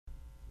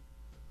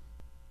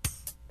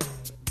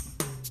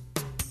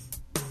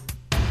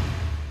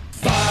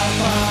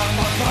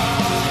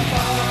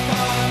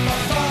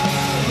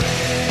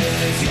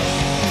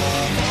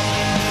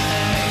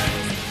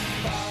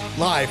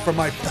live from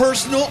my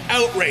personal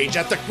outrage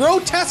at the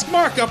grotesque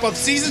markup of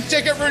season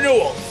ticket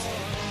renewals.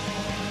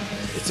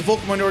 It's the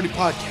Vocal Minority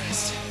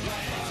Podcast.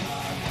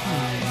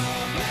 Are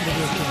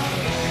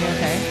you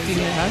okay? Do you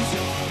need a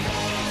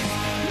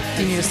hug?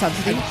 Do you need a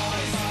subsidy?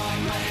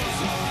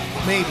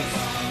 Maybe.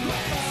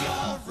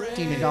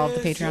 Do you need all of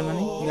the Patreon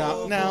money?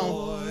 No.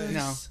 No?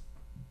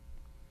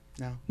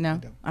 I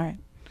don't. All right.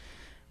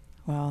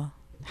 Well,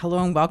 hello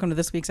and welcome to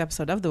this week's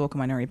episode of the Vocal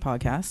Minority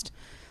Podcast.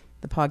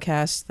 The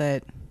podcast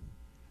that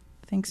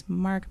thinks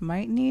Mark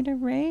might need a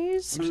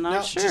raise. I'm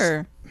not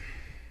sure.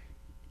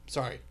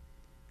 Sorry.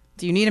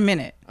 Do you need a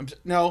minute? I'm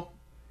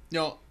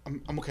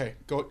okay.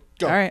 Go.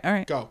 All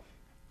right. Go.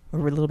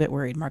 We're a little bit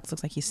worried. Mark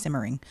looks like he's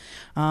simmering.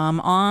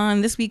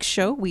 On this week's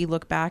show, we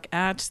look back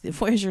at the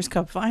Voyageurs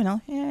Cup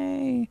final.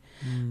 Yay.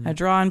 A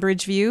draw in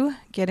Bridgeview.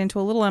 Get into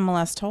a little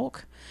MLS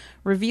talk.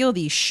 Reveal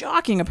the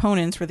shocking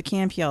opponents for the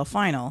CanPL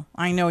final.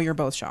 I know you're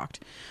both shocked.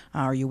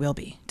 Or you will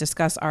be.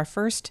 Discuss our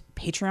first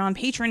Patreon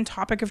patron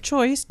topic of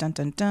choice. Dun,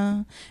 dun,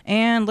 dun.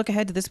 And look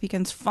ahead to this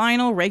weekend's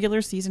final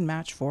regular season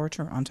match for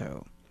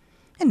Toronto.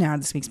 And now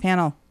this week's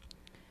panel.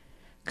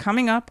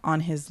 Coming up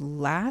on his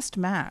last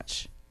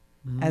match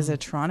as a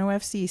Toronto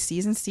FC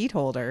season seat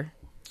holder.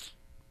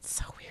 It's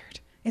so weird.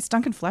 It's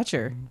Duncan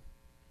Fletcher.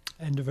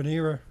 End of an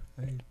era.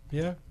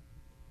 Yeah.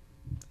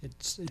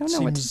 Don't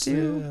know what to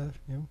do.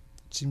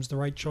 It seems the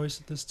right choice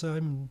at this time,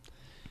 in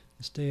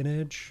this day and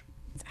age.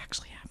 It's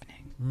actually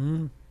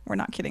happening. We're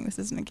not kidding. This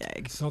isn't a I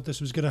gag. thought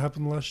this was going to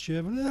happen last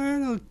year, but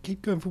I'll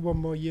keep going for one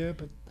more year.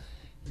 But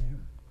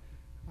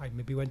I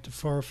maybe went to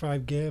 4 or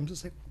 5 games.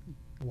 It's like,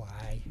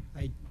 why?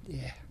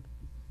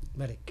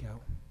 Let it go.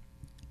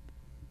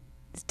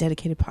 It's a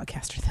dedicated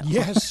podcaster, though.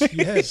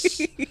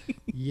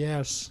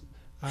 Yes.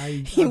 I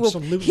He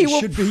absolutely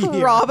should be will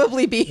here.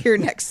 probably be here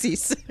next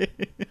season.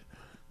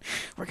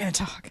 We're going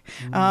to talk.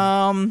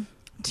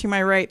 To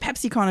my right,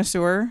 Pepsi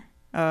connoisseur.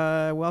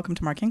 Welcome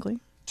to Mark Hinkley.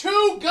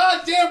 2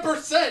 goddamn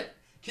 %.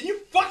 Can you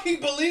fucking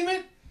believe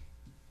it?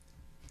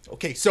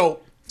 Okay, so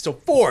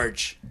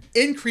Forge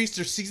increased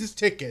their season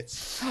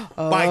tickets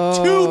by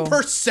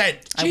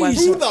 2%.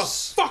 Who the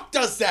fuck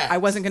does that? I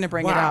wasn't going to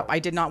bring it Wow. up. I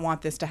did not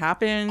want this to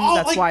happen. Oh,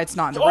 That's like- why it's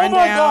not in the oh my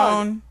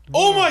rundown.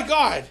 Oh my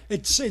god.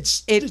 It's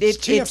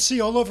TFC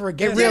all over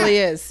again. It really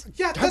is.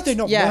 Yeah, Have they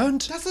not yeah.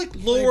 learned? That's like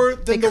lower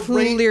They than the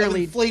rate of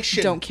clearly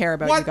inflation. don't care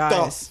about what you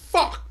guys. the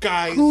fuck,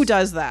 guys? Who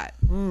does that?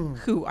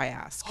 Who, I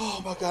ask.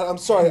 Oh my god, I'm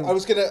sorry. I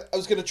was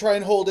gonna try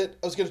and hold it.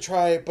 I was gonna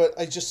try it, but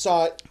I just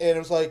saw it and it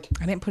was like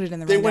I didn't put it in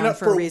the they went rundown up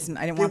for a reason.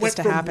 I didn't want this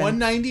to They went happen. from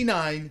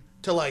 $199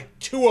 to like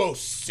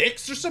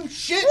 $206 or some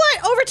shit.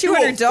 What? Over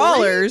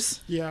 $200?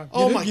 Yeah.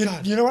 Oh You know- my you-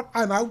 God. You know what?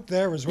 I'm out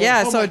there as well.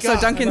 Yeah, Oh so my God.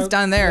 Duncan's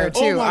done there Oh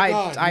too. my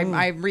God. I'm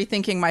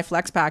rethinking my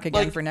flex pack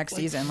again for next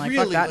season. Like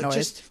fuck really, that like, noise.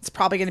 just- It's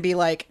probably going to be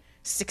like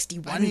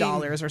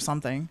 $61 or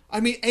something.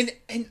 I mean,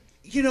 and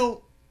you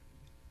know,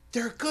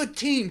 they're a good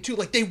team too.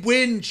 Like they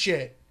win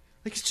shit.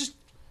 Like it's just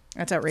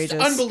That's outrageous.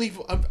 it's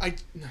unbelievable.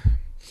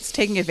 It's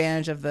taking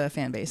advantage of the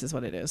fan base is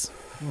what it is.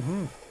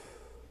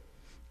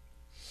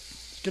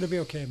 It's going to be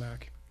okay,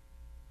 Mark.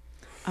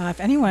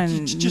 If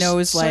anyone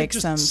knows like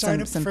just some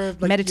sign up for,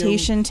 like,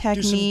 meditation do some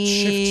shifts with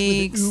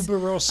techniques,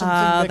 Uber or something,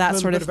 make a that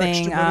little sort bit of of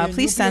extra thing, money and please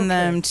you'll be send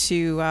them okay.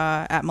 to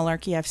at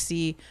Malarkey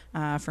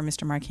FC for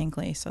Mr. Mark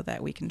Hinkley so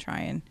that we can try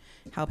and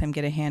help him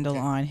get a handle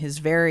on his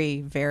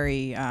very,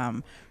 very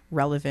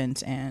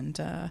relevant and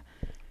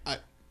I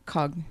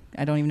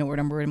don't even know what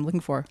word I'm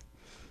looking for.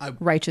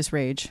 Righteous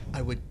rage.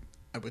 I would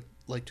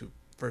like to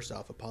first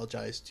off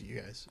apologize to you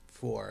guys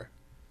for.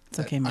 It's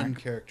okay,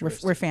 Mark.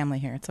 We're family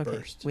here. It's okay.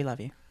 burst. We love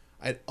you.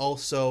 I'd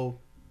also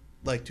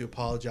like to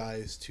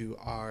apologize to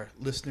our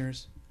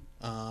listeners.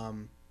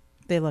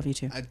 They love you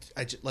too.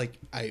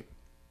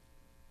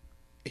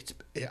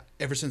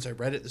 Ever since I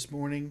read it this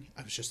morning,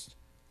 I was just,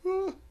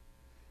 and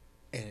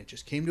it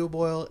just came to a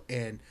boil,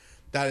 and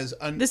that is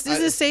This is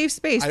a safe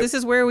space. This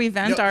is where we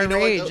vent our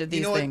rage at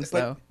these things,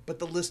 though. But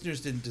the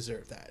listeners didn't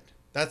deserve that.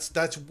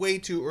 That's way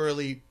too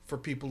early for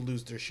people to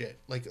lose their shit.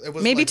 Like it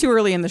was Maybe too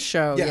early in the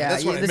show. Yeah,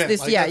 that's what I meant.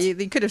 Like,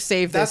 you could have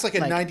saved that's this.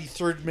 like a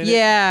 93rd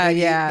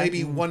minute.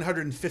 Maybe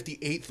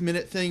 158th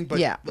minute thing. But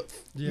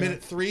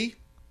minute 3,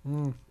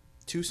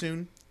 too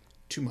soon,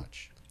 too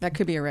much. That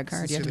could be a red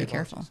card. You have to be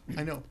careful.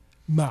 I know.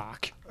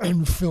 Mark,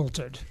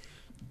 unfiltered.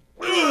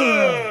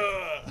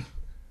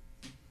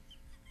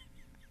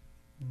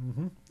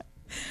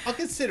 I'll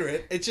consider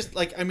it. It's just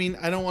like I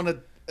don't want to.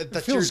 It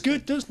feels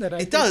good, doesn't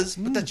it? It does,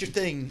 but that's your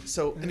thing.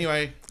 So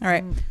anyway. All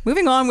right.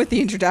 Moving on with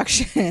the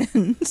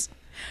introductions.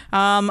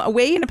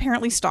 Away and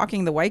apparently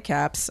stalking the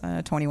Whitecaps.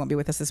 Tony won't be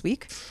with us this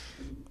week.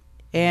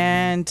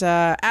 And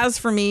as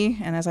for me,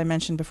 and as I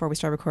mentioned before we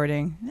start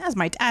recording, as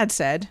my dad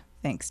said,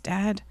 thanks,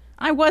 Dad.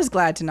 I was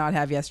glad to not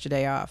have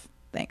yesterday off.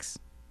 Thanks.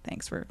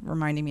 Thanks for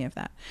reminding me of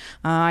that.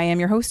 I am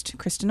your host,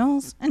 Kristen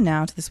Knowles, and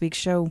now to this week's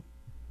show.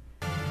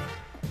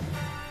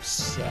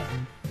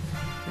 7.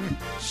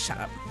 Shut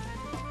up.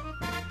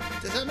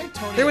 Does that make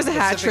Tony? There was a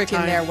hat trick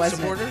in there,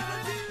 wasn't it? supporter?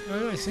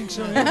 I think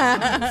so.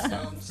 Yeah.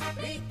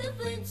 Flintstones, meet the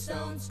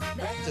Flintstones.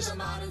 They're the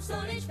modern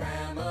Stone Age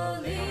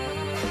family.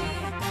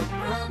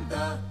 From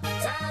the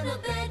town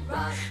of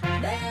Bedrock,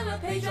 they're a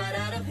page right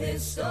out of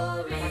history.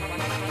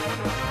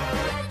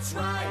 Let's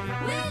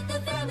ride with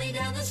the family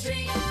down the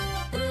street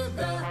through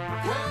the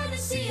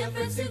courtesy of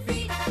Friends 2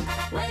 Feet.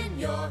 When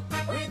you're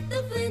with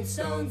the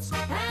Flintstones,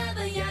 have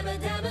a yabba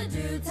dabba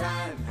do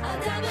time, a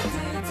dabba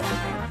do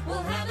time.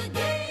 We'll have a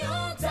gay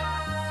old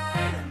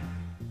time.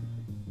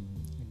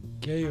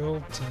 Gay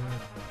old time.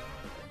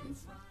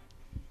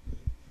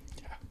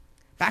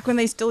 Back when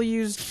they still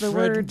used the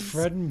words.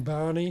 Fred and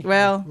Barney.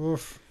 Well,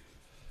 Oof.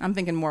 I'm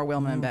thinking more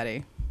Wilma and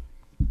Betty.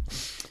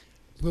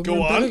 Wilma Go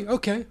and on. Betty?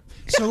 Okay.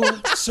 So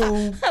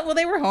Well,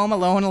 they were home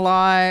alone a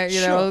lot. You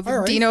Sure, know, all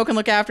right. Dino can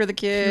look after the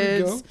Here we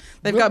kids. go.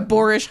 They've Well- got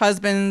boorish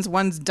husbands.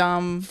 One's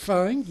dumb.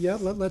 fine. Yeah,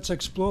 let's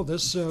explore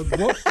this.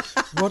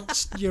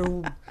 What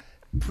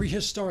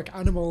prehistoric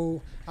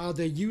animal are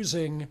they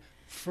using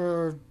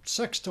for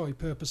sex toy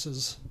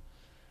purposes?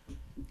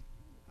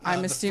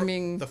 I'm The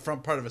assuming. the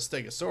front part of a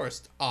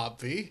stegosaurus,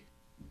 obvi.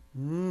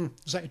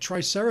 Is that a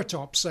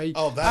triceratops?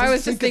 Oh, that's. I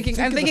was just thinking.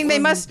 I'm of the thinking they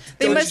fun- must.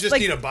 They Don't must you just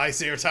like. need a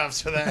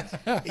biceratops for that?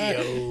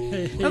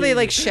 Yo. Well, they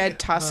like shed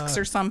tusks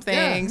or something.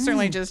 yeah,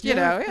 Certainly, just you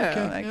know, yeah.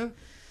 okay, Like, yeah.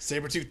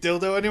 Saber-tooth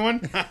dildo,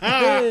 anyone?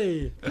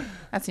 Hey,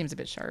 that seems a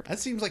bit sharp. That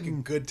seems like a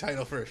good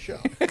title for a show.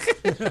 I'm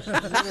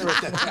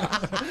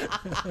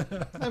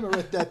gonna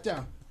write that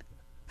down.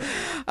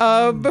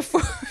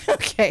 Before,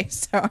 okay,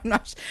 so I'm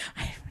not.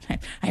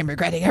 I am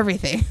regretting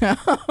everything.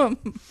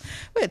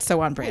 It's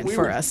so on brand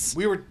for us.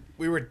 We were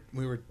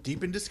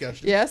deep in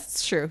discussion. Yes,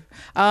 it's true.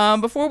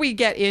 Before we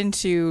get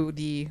into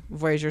the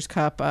Voyageurs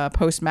Cup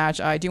post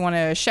match, I do want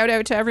to shout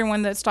out to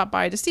everyone that stopped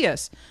by to see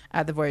us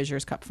at the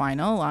Voyageurs Cup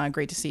final.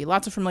 Great to see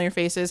lots of familiar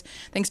faces.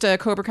 Thanks to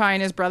Cobra Kai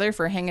and his brother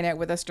for hanging out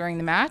with us during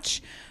the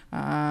match.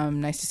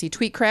 Nice to see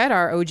Tweet Cred,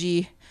 our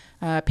OG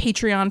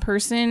Patreon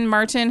person.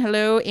 Martin,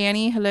 hello.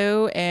 Annie,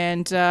 hello.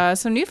 And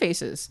some new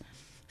faces.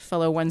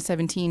 Fellow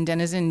 117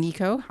 denizen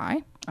Nico,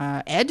 hi.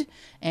 Ed,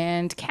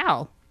 and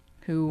Cal,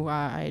 who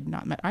I had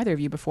not met either of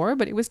you before,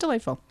 but it was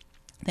delightful.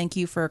 Thank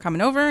you for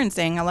coming over and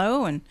saying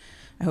hello, and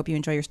I hope you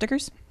enjoy your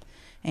stickers.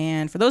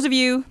 And for those of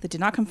you that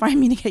did not come find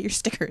me to get your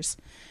stickers,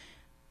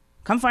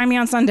 come find me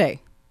on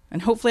Sunday.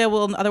 And hopefully I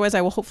will, otherwise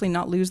I will hopefully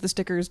not lose the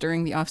stickers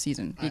during the off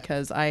season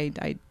because I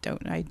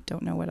don't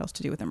know what else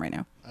to do with them right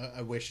now.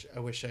 I wish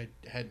I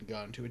hadn't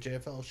gone to a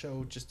JFL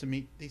show just to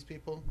meet these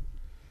people.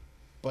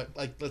 But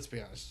like, let's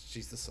be honest,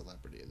 she's the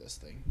celebrity of this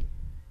thing.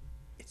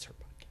 It's her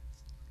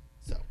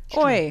podcast. So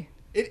Oi,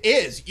 it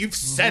is. You've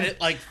said it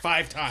like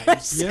 5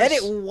 times. said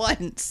it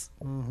once.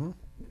 And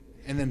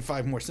then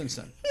 5 more since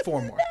then.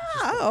 4 more.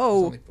 No. It's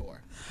only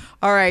 4.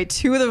 All right,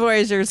 to the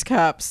Voyageurs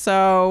Cup.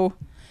 So,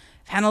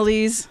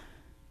 penalties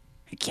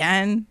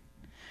again.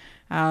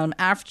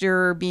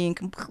 After being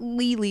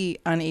completely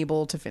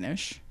unable to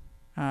finish,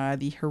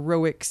 the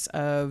heroics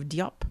of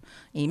Diop,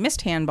 a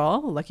missed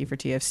handball, lucky for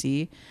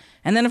TFC,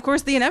 and then of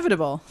course the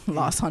inevitable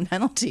loss on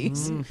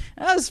penalties.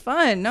 That was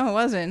fun. No, it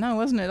wasn't. No, it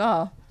wasn't at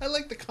all. I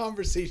like the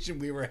conversation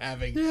we were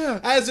having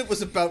Yeah. as it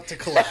was about to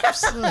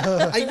collapse.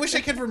 I wish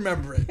I could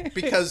remember it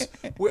because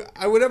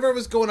whatever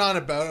was going on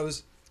about, I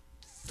was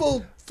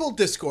full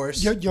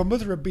discourse. your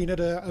mother had been at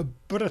a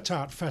butter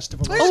tart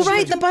festival. Oh,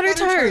 right, the butter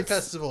Tart tarts.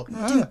 Festival.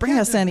 Didn't bring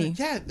us any.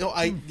 Yeah, no,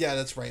 yeah,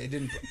 that's right. I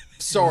didn't.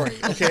 Sorry,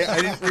 okay,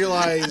 I didn't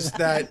realize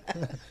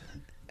that.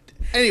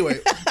 Anyway,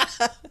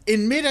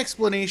 in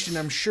mid-explanation,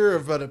 I'm sure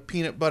about a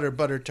peanut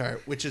butter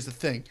tart, which is the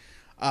thing.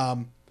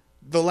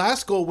 The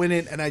last goal went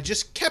in, and I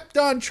just kept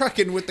on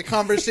trucking with the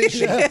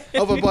conversation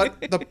of what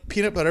the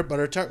peanut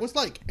butter tart was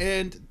like,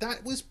 and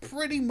that was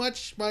pretty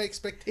much my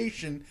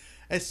expectation.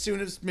 As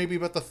soon as maybe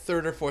about the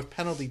 3rd or 4th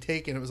penalty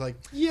taken, it was like,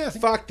 Yeah, I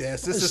think fuck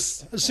this. This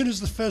is as soon as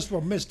the first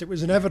one missed, it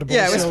was inevitable.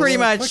 Yeah, it was So, pretty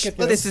much, fuck it,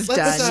 well, this is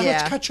let's, done. let's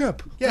Yeah. catch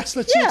up. Yeah. Let's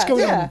see what's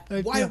going Yeah.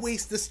 on. why Yeah.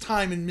 waste this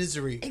time in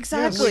misery?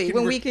 Exactly,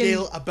 when we can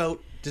regale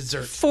about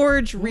dessert.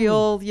 forge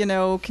real,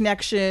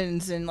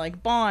 connections and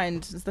like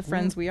bond as the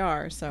friends we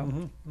are.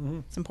 So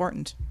it's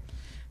important.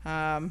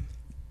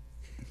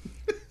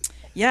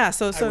 Yeah.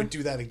 So I would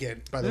do that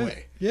again, by the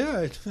way.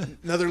 Yeah.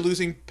 Another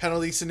losing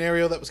penalty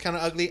scenario that was kind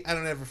of ugly. I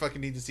don't ever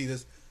fucking need to see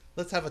this.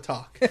 Let's have a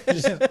talk.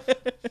 let's have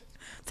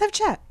a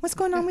chat. What's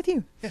going on with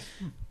you?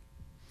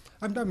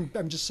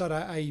 I'm just sad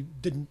I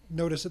didn't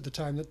notice at the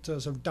time that so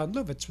Dan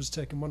Lovitz was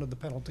taking one of the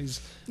penalties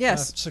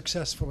Yes.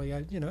 successfully.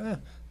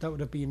 That would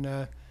have been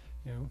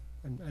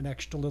an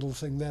extra little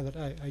thing there that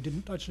I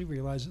didn't actually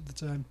realize at the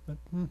time. But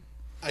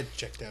I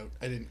checked out.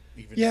 I didn't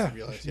even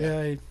realize. me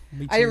I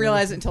didn't too.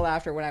 realize it until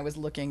after when I was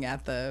looking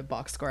at the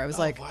box score. I was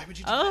like, why would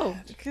you do oh,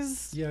 that?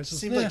 because Yeah, it's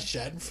just, Seemed like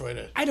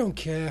Schadenfreude. I don't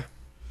care.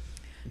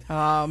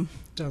 Dan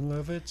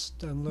Lovitz.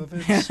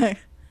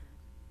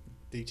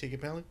 Did you take a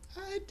penalty?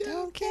 I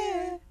don't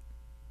care.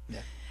 Yeah.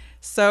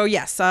 So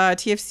yes,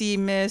 TFC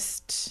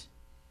missed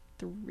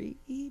 3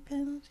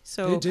 penalties.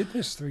 So They did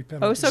miss 3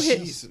 penalties.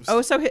 Jesus.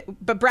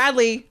 But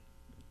Bradley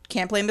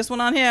can't blame this one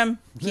on him.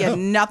 He had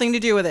nothing to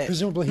do with it.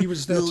 Presumably he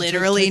was there.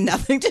 Literally to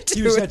nothing to He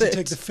do was there with to it.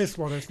 take the fifth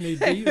one if need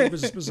be.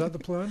 Was that the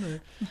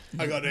plan?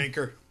 I got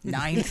anchor.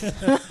 Ninth.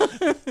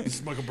 This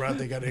is Michael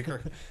Bradley got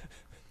anchor.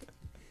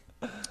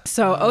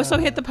 So Oso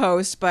hit the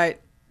post, but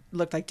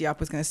looked like Diop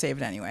was going to save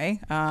it anyway.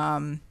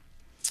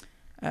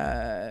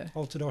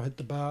 Altidore hit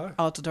the bar.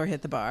 Altidore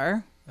hit the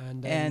bar.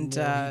 And And, he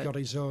got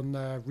his own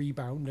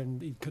rebound,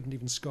 and he couldn't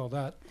even score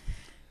that.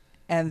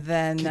 And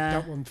then... Kicked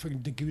that one for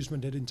De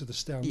Guzman did into the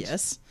stands.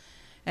 Yes.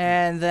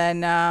 And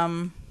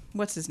then,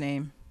 what's his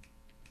name?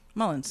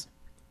 Mullins.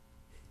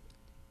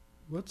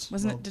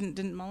 Wasn't it?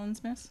 Didn't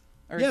Mullins miss?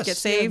 Or yes, get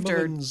saved?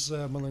 Mullins.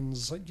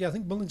 Yeah, I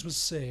think Mullins was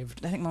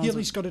saved. I think He Mullins at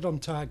least got it on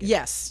target.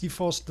 Yes. He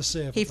forced the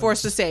save. He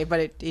forced the save, but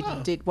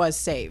it was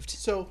saved.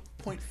 So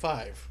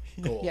 0.5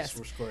 goals Yes.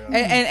 were scored.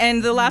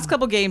 And the last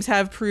couple games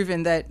have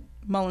proven that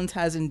Mullins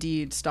has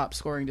indeed stopped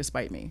scoring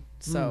despite me.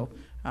 So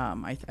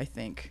I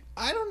think.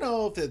 I don't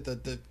know if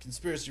the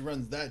conspiracy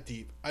runs that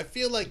deep. I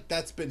feel like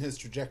that's been his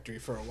trajectory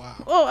for a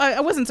while. Well, I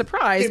wasn't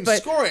surprised, Him but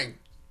scoring,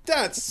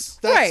 that's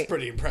right.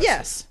 pretty impressive.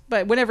 Yes,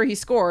 but whenever he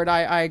scored,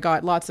 I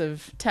got lots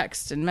of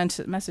texts and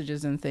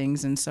messages and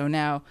things, and so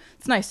now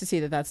it's nice to see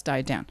that that's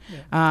died down.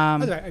 By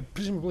the way,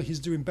 presumably he's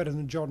doing better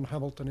than Jordan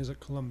Hamilton is at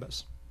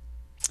Columbus.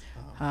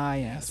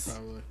 Yes,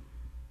 Probably.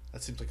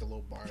 That seems like a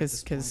low bar.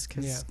 because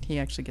Yeah. he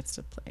actually gets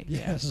to play.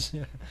 Yes.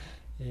 Yeah.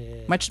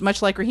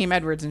 Much like Raheem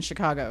Edwards in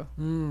Chicago.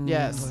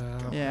 Yes.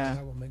 Wow, Yeah.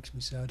 That one makes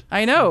me sad.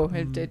 I know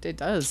it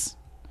does.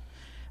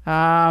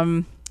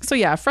 So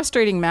yeah,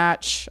 frustrating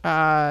match.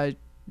 The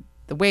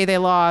way they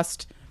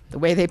lost, the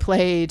way they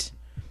played.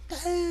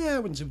 I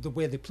wouldn't say the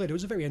way they played. It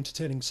was a very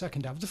entertaining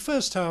second half. The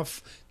first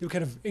half, they were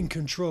kind of in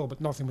control,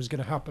 but nothing was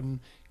going to happen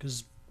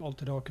because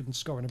Altidore couldn't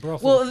score in a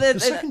brothel. Well, the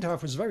second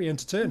half was very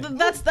entertaining.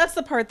 That's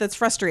the part that's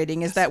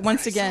frustrating. Is that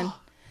once again,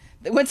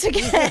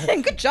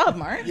 good job,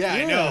 Mark. Yeah,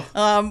 I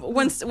know.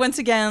 Once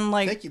again,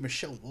 like Thank you,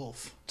 Michelle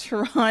Wolf.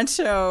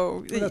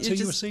 Toronto. That's who it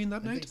you were just- seeing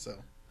that I think night? so.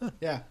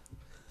 Yeah,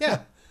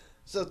 yeah.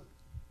 So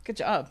Good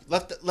job.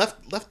 left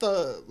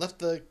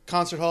the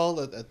concert hall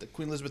at the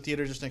Queen Elizabeth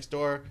Theater just next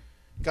door.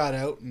 Got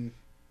out and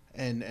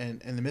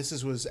the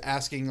missus was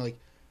asking like,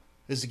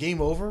 "Is the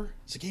game over?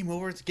 Is the game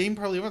over? It's the game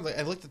probably over." Like,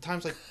 I looked at the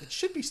times like it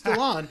should be still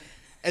on,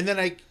 and then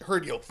I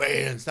heard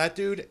fans that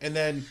dude, and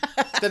then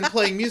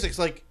playing music's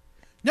like,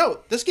 no,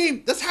 that's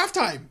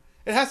halftime.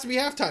 It has to be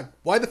halftime.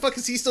 Why the fuck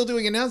is he still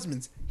doing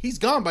announcements? He's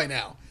gone by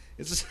now.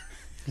 It's just.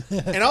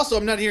 And also,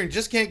 I'm not hearing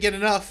 "just can't get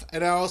enough,"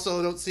 and I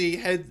also don't see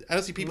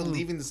people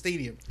leaving the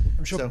stadium.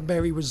 I'm sure So-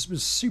 Mary was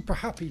super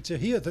happy to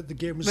hear that the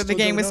game was That the still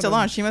game going was still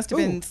and- on. She must have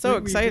been so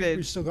excited.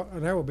 We still got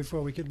an hour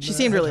before we could. She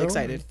seemed head really home.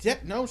 excited. Yeah,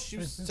 no, she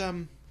was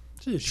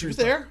She was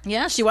there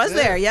Yeah, she was Yeah.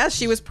 there. Yes,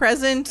 she was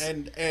present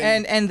And-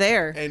 and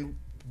there. and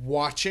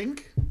watching.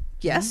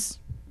 Yes,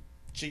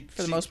 She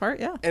for the most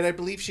part. Yeah. And I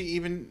believe she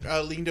even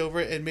leaned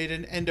over and made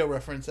an endo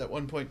reference at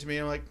one point to me.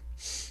 I'm like,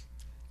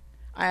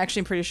 I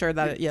actually am pretty sure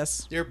that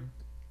yes. you're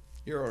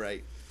all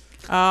right.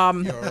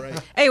 You're all right.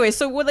 Anyway,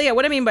 so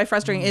what I mean by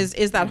frustrating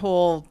is that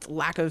whole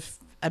lack of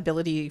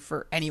ability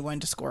for anyone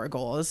to score a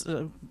goal,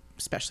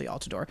 especially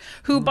Altidore,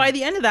 who by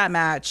the end of that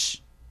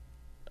match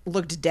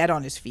looked dead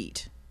on his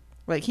feet.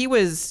 Like he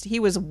was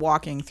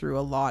walking through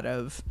a lot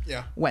of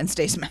Yeah.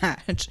 Wednesday's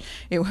match.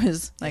 It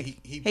was like,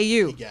 He hey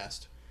you. He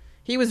gassed.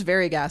 He was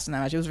very gassed in that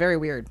match. It was very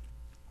weird.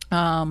 Which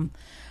made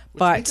the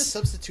But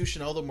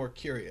substitution all the more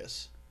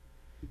curious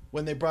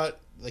when they brought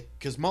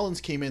because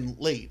Mullins came in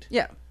late.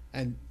 yeah,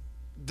 And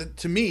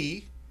to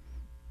me,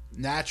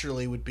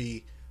 naturally would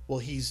be, well,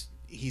 he's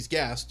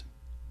gassed,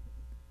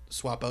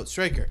 swap out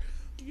striker.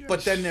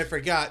 But then I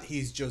forgot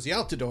he's Josie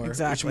Altidore,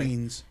 exactly. which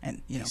means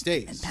and he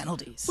stays. and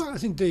penalties. Well, I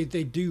think they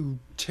do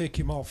take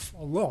him off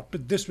a lot,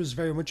 but this was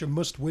very much a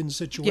must-win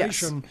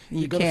situation.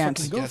 you got to can't.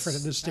 fucking go for it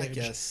at this I stage.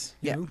 guess.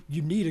 You know,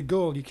 you need a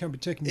goal. You can't be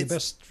taking your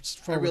It's- best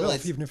forward realize-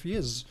 off, even if he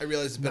is. I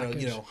realize it's been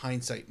knackered.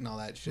 hindsight and all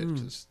that shit,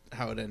 just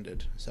how it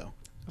ended. So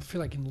I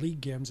feel like in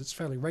league games, it's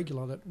fairly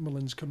regular that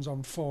Mullins comes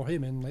on for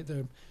him in like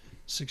the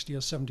 60th or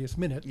 70th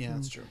minute. yeah, and,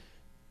 that's true.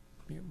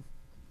 you know,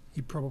 he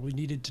probably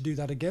needed to do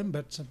that again,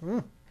 but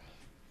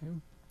you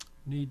know,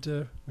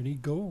 we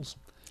need goals.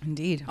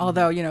 Indeed.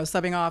 Although,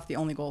 subbing off the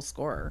only goal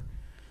scorer.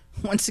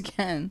 Once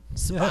again,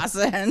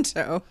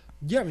 Spasento.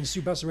 Yeah, I mean,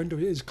 Stu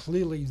Bassarendo is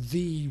clearly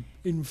the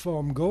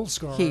informed goal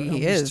scorer. He on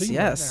this is, team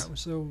yes. Right now,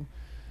 so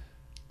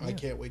I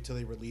can't wait till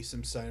they release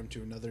him, sign him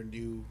to another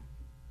new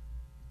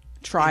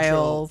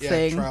Trial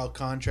thing. trial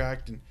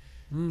contract, and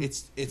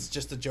it's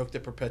just a joke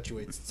that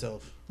perpetuates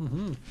itself.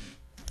 So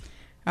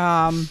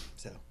I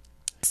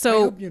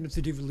So, hope, if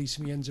they do release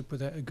him, he ends up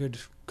with a good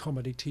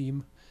comedy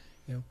team.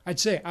 I'd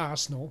say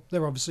Arsenal.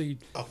 They're obviously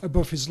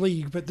above his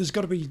league, but there's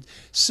got to be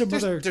some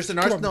other. there's an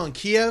come on. Arsenal in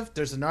Kiev.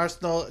 There's an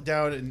Arsenal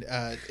down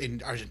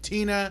in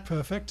Argentina.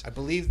 Perfect. I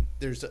believe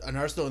there's an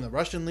Arsenal in the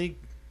Russian league,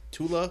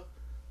 Tula.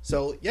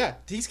 So yeah,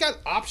 he's got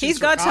options. he's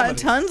for got comedy.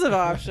 tons of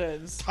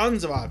options.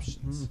 Tons of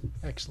options.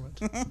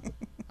 Excellent.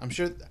 I'm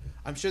sure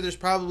there's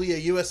probably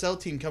a USL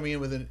team coming in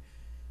with an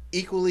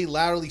equally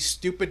loudly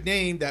stupid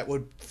name that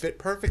would fit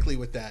perfectly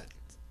with that.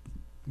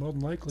 More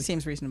than likely.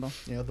 Seems reasonable.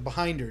 You know, the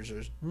behinders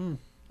are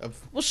of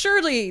Well,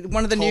 surely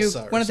one of the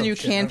Tulsa or new some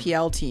shit, I don't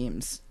CanPL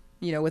teams,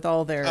 you know, with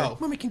all their Oh.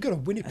 Well, we can go to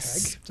Winnipeg.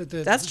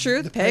 That's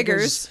true, the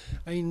Peggers.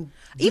 I mean,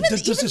 Even-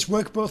 does this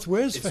work both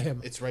ways for him?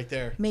 it's right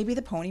there. maybe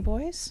the Pony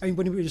Boys. I mean,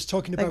 when he was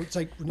talking about, Like, it's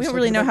like, when we he's don't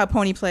really talking know about- how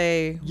pony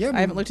play. Yeah,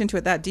 I haven't looked into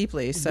it that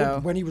deeply. So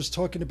when he was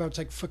talking about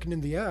like fucking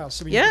in the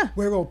ass, I mean, Yeah.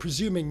 we're all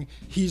presuming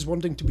he's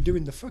wanting to be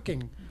doing the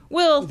fucking.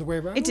 well, the way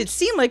around? it did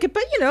seem like it,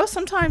 but you know,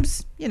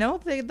 sometimes you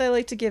know they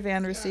like to give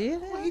and receive.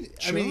 Well,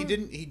 I mean, he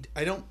didn't.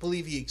 I don't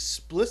believe he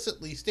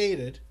explicitly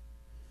stated,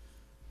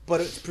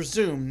 but it's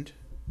presumed.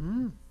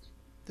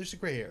 There's a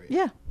gray area.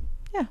 Yeah,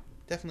 yeah.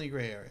 Definitely a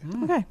gray area.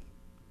 Okay.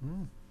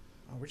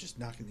 Oh, we're just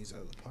knocking these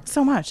out of the park.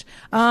 So much.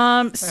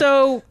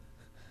 So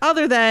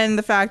other than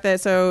the fact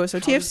that so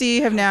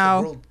TFC have How does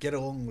now. the world get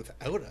along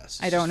without us?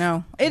 I don't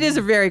know. It is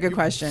a very good You're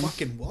question.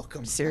 Fucking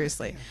welcome.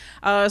 Seriously.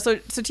 So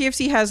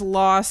TFC has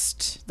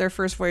lost their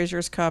first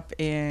Voyageurs Cup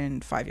in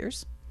 5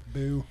 years.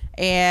 Boo.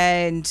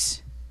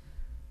 And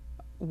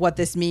what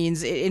this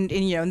means, and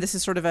this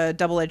is sort of a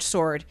double-edged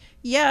sword.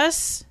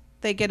 Yes,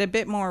 they get a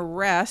bit more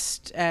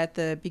rest at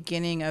the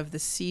beginning of the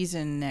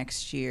season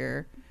next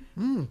year.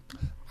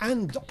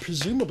 And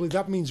presumably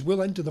that means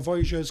we'll enter the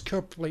Voyageurs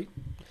Cup like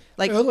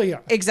Exactly.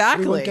 earlier.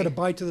 We won't get a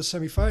bye to the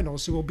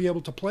semi-finals, so we'll be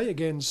able to play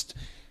against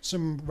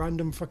some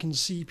random fucking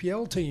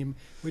CPL team,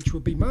 which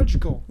would be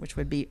magical. Which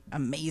would be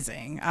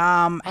amazing.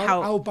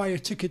 I'll buy a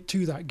ticket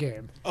to that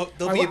game. Oh,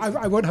 there'll be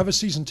I won't have a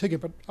season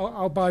ticket, but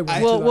I'll buy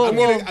one. Well, to that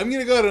well, game. I'm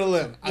gonna go to a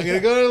limb. I'm gonna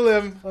go to a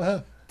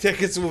limb.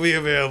 Tickets will be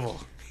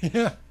available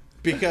Yeah.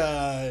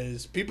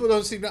 because people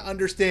don't seem to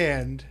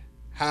understand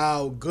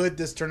how good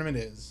this tournament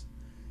is.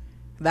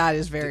 That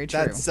is very true.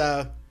 That's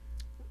that.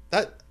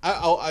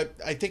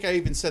 I think I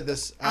even said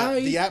this.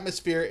 The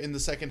atmosphere in the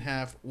second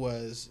half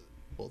was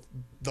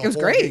the was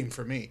whole great. game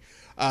for me.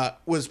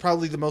 Was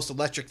probably the most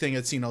electric thing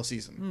I'd seen all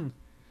season.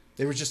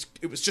 It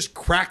was just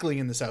crackling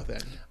in the south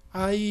end.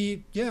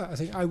 I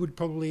think I would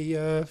probably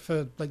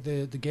for like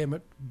the game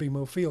at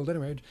BMO Field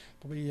anyway. I'd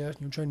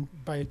probably try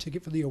and buy a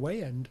ticket for the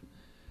away end.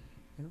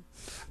 You know?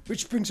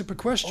 Which brings up a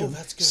question. Oh,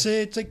 that's good.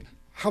 Say it's like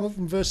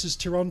Hamilton versus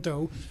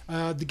Toronto.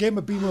 The game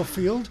at BMO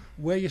Field.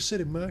 Where you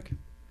sitting, Mark?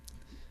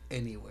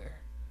 Anywhere,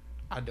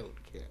 I don't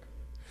care.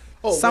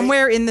 Oh,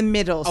 somewhere in the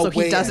middle, so he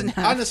away doesn't end.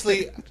 have.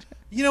 Honestly,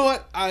 you know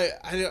what? I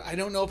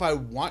don't know if I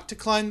want to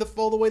climb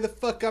all the way the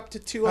fuck up to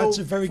 2-0. That's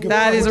a very good.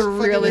 That point. is a What the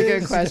fuck really it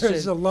good is? question.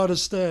 There's a lot of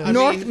stairs. I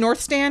mean-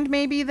 North Stand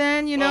maybe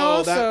then, you know.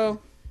 Oh, that-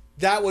 so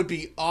That would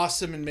be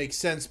awesome and make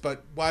sense,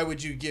 but why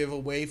would you give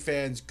away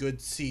fans good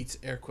seats?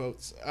 Air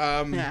quotes.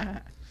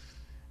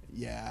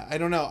 Yeah, I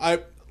don't know.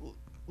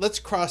 Let's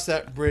cross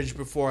that bridge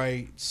before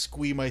I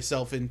squeeze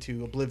myself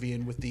into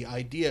oblivion with the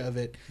idea of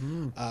it.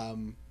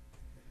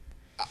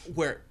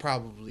 Where it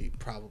probably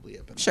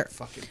up in Sure. the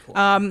fucking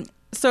corner.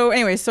 So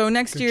anyway, so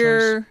next Good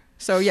year,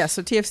 so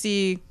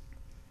TFC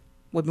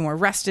will be more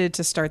rested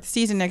to start the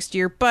season next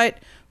year, but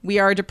we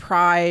are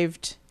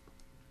deprived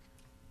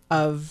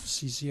of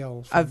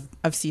CCL.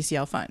 of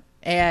CCL fun,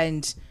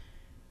 and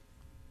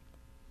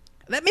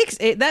that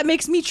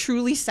makes me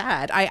truly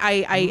sad.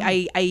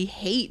 I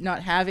hate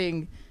not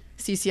having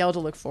CCL to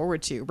look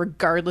forward to,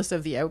 regardless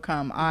of the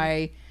outcome.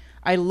 I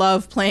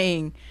love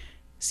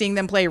seeing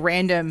them play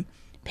random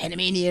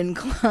Panamanian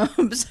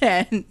clubs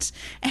and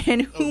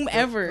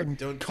whomever.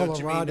 Don't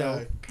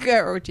Colorado.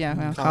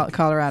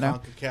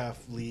 Colorado. CONCACAF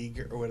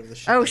League or whatever the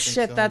shit. Oh that thing's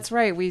shit, called. that's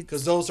right.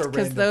 Because those are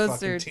random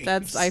fucking teams.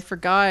 That's I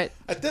forgot.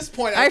 At this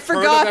point, I I've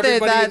forgot heard that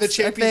of everybody in the that's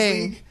a Champions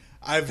thing. League.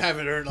 I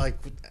haven't heard like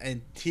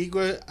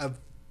Antigua of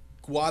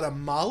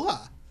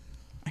Guatemala.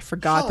 I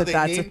forgot that they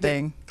that's a named the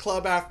thing.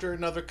 club after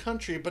another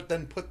country, but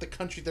then put the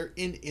country they're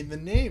in the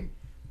name.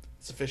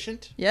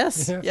 Sufficient?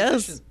 Yes, Yeah.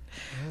 yes.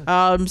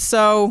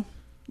 So,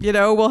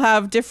 we'll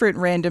have different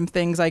random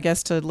things, I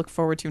guess, to look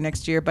forward to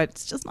next year, but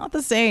it's just not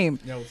the same.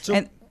 No. So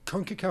And-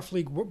 CONCACAF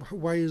League.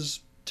 Why is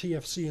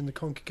TFC in the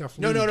CONCACAF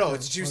No, League?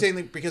 It's you saying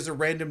like, because they're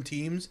random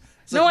teams.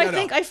 It's No,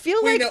 like, I feel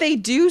We like know- they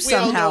do we all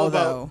somehow, know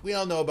about- though. We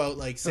all know about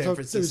like I San thought it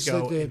was Francisco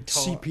like the and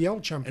CPL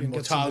champion and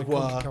gets in the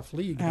Motagua. CONCACAF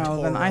League.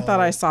 Oh, then I thought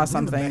I saw the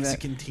something that.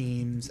 Mexican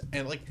teams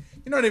and like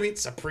you know what I mean.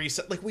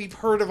 Saprissa, like we've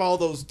heard of all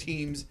those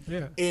teams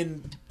Yeah.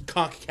 in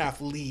CONCACAF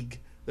League,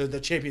 the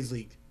Champions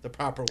League, the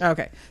proper one.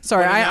 Okay,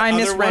 sorry, But in that I other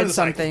misread one, it's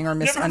like, something or never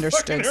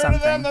misunderstood fucking heard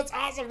of them. something. That's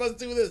awesome. Let's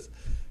do this.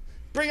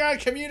 Bring on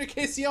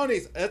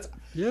Comunicaciones.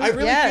 Yeah. I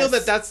really Yes. feel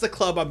that that's the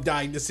club I'm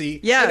dying to see.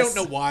 Yes. I don't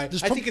know why.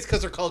 There's I think it's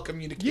because they're called Yeah,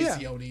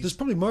 Comunicaciones. there's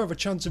probably more of a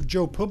chance of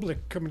Joe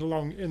Public coming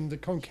along in the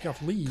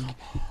CONCACAF League,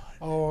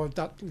 or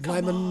that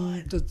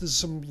lemon. There's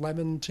some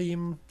lemon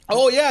team.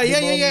 Oh yeah.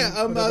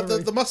 whatever.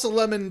 The Muscle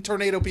Lemon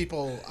Tornado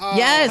people.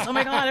 Yes. Oh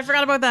my god, I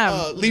forgot about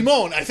them.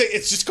 Limon. I think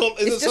it's just called.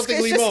 it's just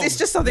Limon. it's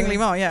just something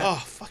limon. Yeah. Oh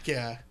fuck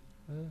yeah.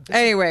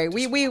 Anyway,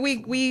 we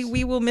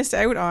will miss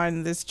out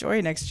on this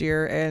joy next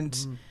year, and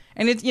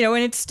it's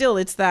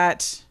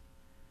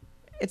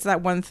it's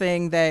that one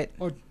thing that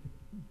Or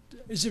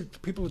Is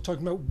it people are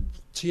talking about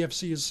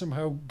TFC is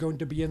somehow going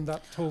to be in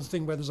that whole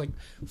thing where there's like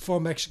 4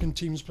 Mexican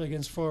teams play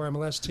against 4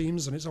 MLS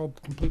teams and it's all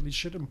completely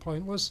shit and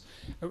pointless?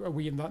 Are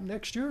we in that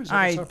next year? Is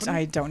that what's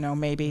happening? I don't know.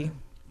 Maybe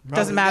Probably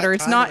doesn't matter.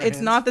 It's not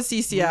the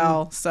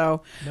CCL.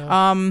 So,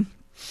 a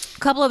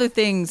couple other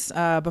things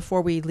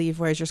before we leave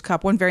Voyageurs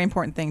Cup. One very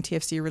important thing,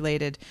 TFC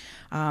related,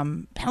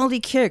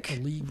 penalty kick. The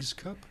League's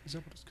Cup, is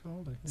that what it's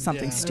called?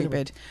 Something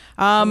stupid.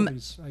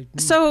 Penalties,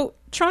 So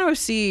Toronto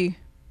FC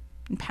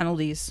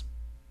penalties.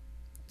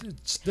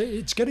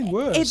 It's getting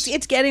worse.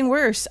 It's getting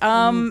worse.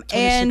 And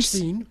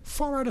 2016,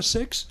 4 out of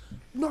 6,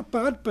 not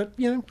bad, but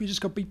we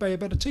just got beat by a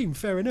better team.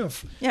 Fair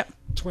enough. Yep.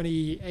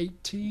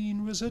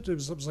 2018 was it? It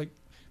was like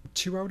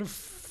 2 out of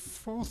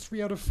 4,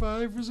 3 out of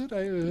 5 was it?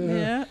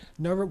 Yeah.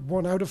 Now we're at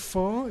 1 out of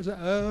 4. Is it?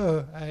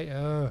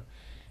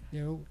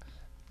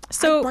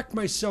 So I backed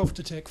myself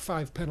to take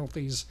 5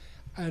 penalties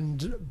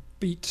and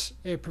beat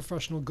a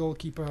professional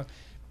goalkeeper,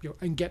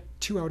 and get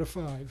 2 out of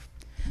 5.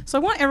 So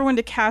I want everyone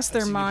to cast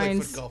their I've seen you play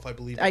minds. foot golf, I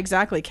believe.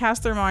 Exactly.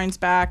 Cast their minds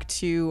back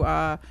to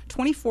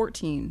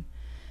 2014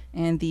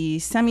 and the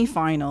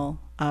semifinal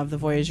of the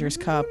Voyageurs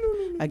Cup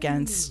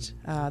against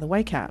the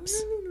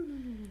Whitecaps,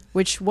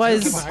 which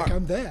was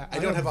I'm there. I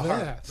don't have a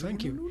heart.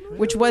 Thank you.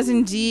 which was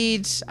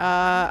indeed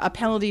a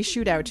penalty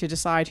shootout to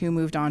decide who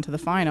moved on to the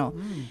final.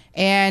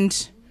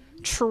 And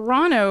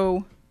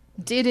Toronto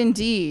did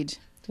indeed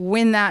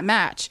win that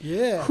match.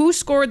 Yeah. Who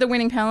scored the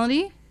winning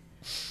penalty?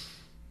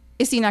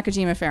 Issy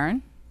Nakajima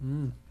Farron.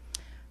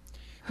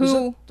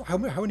 Who? How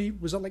many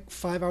was that? Like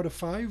 5 out of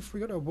 5?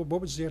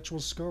 What was the actual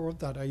score of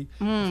that?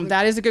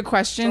 That is a good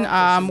question.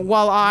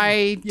 While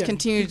I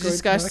continue keep to going,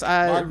 discuss,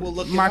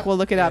 Mark will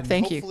look it up. up.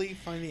 Thank you. Hopefully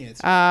find the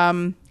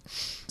answer.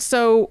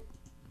 So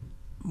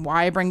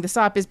why I bring this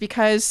up is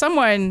because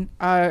someone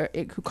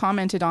who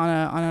commented on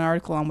an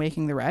article on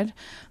Waking the Red,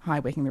 hi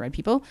Waking the Red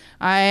people,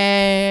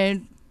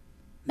 I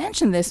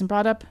mentioned this and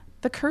brought up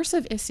the curse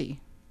of Issy.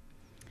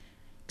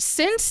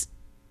 Since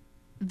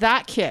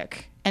that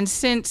kick, and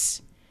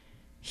since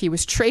he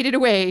was traded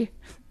away,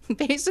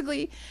 traded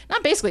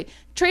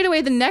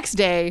away the next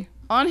day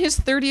on his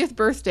 30th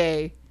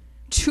birthday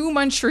to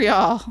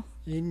Montreal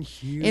in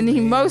the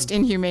most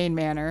inhumane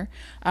manner.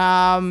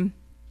 TFC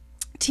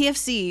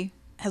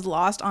has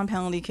lost on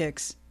penalty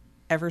kicks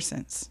ever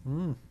since.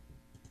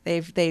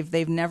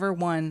 They've never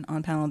won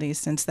on penalties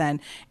since then.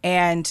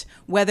 And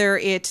whether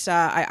it,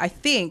 I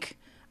think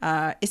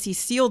Issy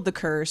sealed the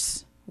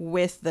curse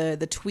with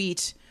the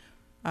tweet,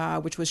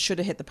 which was should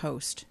have hit the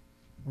post.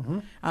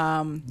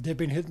 They've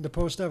been hitting the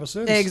post ever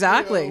since.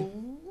 Exactly.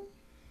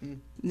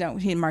 No,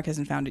 Mark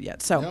hasn't found it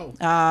yet. So,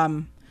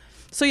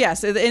 so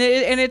yes, and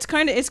it's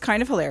kind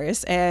of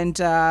hilarious. And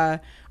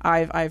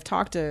I've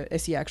talked to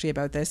Issy actually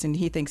about this, and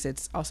he thinks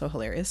it's also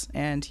hilarious.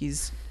 And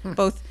he's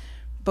both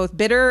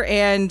bitter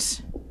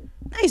and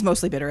he's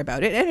mostly bitter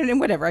about it, and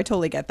whatever. I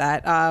totally get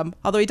that.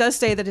 Although he does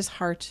say that his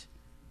heart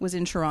was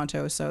in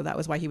Toronto, so that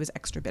was why he was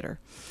extra bitter.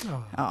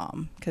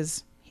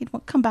 Because he'd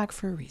come back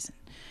for a reason.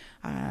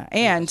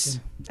 And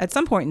at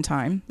some point in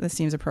time, this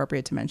seems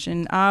appropriate to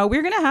mention,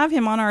 we're going to have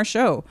him on our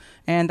show.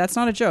 And that's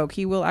not a joke.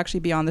 He will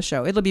actually be on the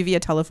show. It'll be via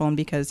telephone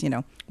because,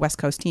 West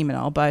Coast team and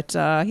all, but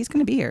he's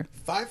going to be here.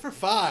 5 for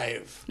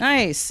 5.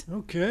 Nice.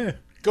 Okay.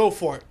 Go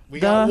for it. We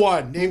got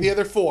 1. Name the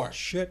other 4.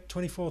 Shit,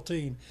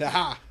 2014.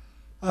 Aha.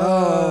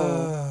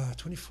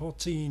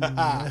 2014.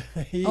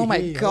 Oh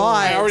my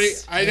God.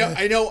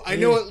 I know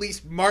at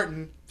least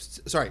Martin.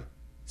 Sorry.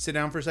 Sit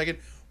down for a second.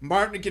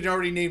 Martin can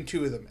already name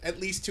 2 of them. At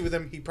least 2 of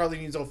them. He probably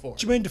needs all 4.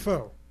 Jermaine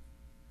Defoe.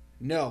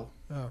 No.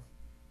 Oh.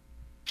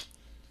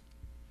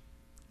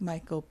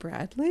 Michael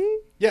Bradley?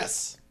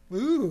 Yes.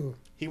 Ooh.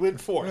 He went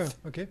 4th.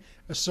 Oh, okay.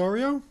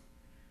 Osorio?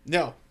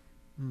 No.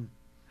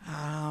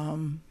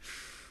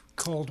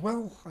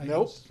 Caldwell?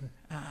 Nope.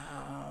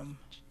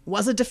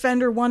 Was a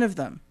defender one of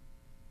them?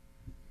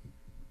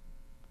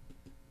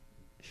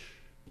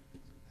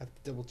 I have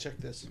to double check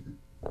this.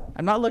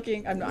 I'm not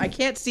looking. I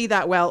can't see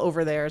that well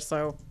over there,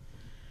 so...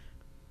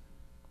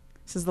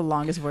 This is the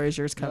longest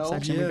Voyageurs Cup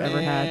section we've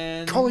ever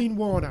had. Colleen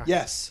Warner.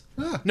 Yes.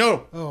 Ah.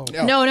 No. Oh.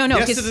 No.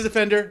 Yes to the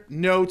defender.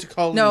 No to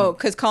Colleen. No,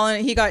 because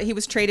Colin he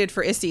was traded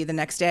for Issy the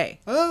next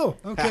day. Oh,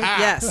 okay.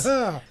 Yes.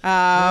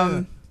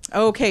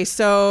 Okay,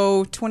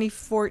 so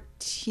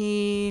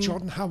 2014.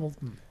 Jordan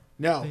Hamilton.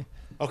 No.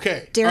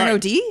 Okay. Darren All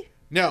right. O'D?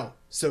 No.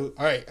 So,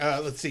 all right.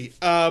 Let's see.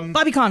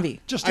 Bobby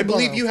Convey. I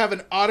believe you have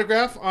an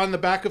autograph on the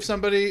back of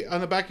somebody on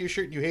the back of your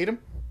shirt. And you hate him.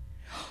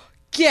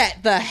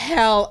 Get the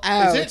hell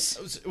out. Is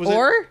it? Was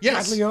Orr? it?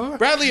 Yes. Bradley Orr?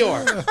 Bradley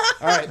Orr.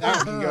 All right,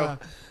 that one can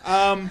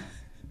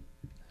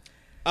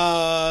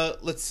go.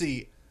 Let's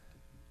see.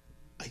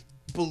 I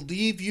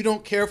believe you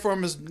don't care for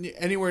him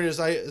anywhere as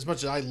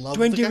much as I love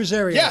Dwayne the guy.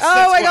 DiRosario. Yes. Oh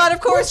that's my one. God! Of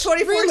course, What?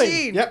 2014.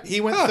 Really? Yep, he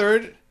went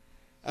 3rd.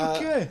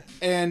 Okay.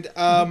 And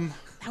That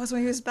was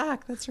when he was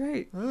back. That's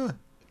right.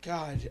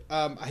 God,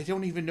 I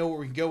don't even know where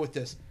we can go with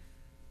this.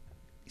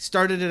 He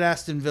started at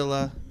Aston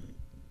Villa.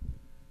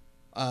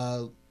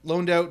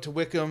 loaned out to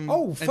Wickham.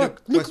 Oh, Ended fuck.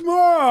 up- Luke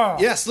Moore!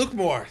 Yes, Luke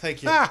Moore.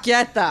 Thank you.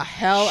 Get the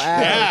hell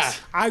out. Yeah.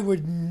 I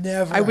would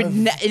never. I would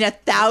have- in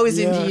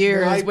 1,000 Yeah,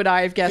 years I- would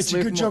I have guessed It's a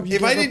Luke good Moore. job you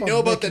If I gave didn't up know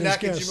on about the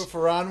making his Nakajima guess.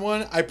 Ferran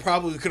one, I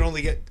probably could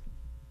only get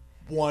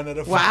 1 out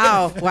of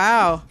 5.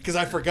 Wow. Because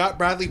I forgot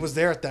Bradley was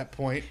there at that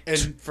point,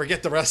 and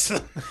forget the rest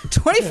of them.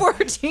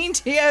 2014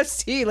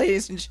 TFC,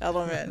 ladies and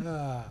gentlemen.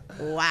 Ah.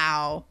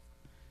 Wow.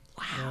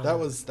 That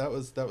was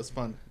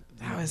fun.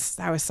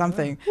 That was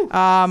something.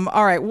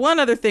 All right. One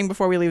other thing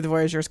before we leave the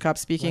Voyageurs Cup.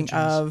 Speaking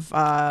of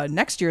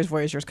next year's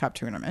Voyageurs Cup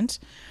tournament,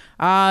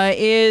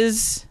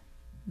 is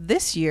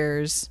this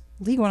year's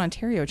League One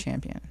Ontario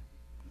champion.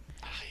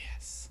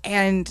 Yes.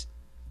 And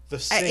The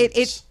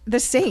Saints. the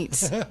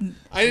Saints.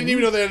 I didn't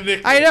even know they had a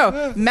nickname. I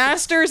know.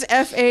 Masters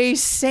FA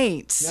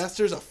Saints.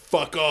 Masters of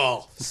fuck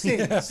all.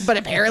 Saints. But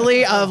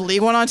apparently of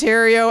League One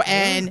Ontario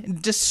and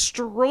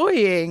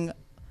destroying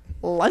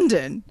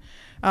London.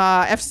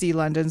 FC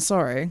London,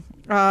 sorry.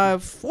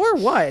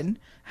 4-1.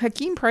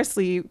 Hakeem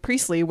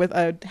Priestley with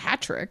a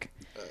hat trick.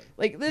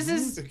 Like, this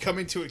is...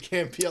 Coming to a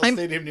KMPL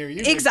stadium near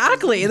you.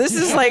 Exactly. This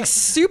is like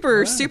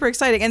super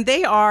exciting. And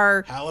they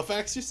are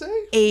Halifax, you say?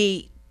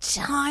 a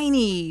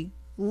tiny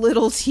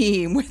little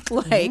team with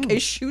like a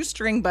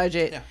shoestring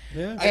budget.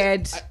 Yeah.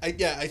 And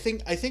I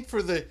think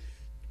for the...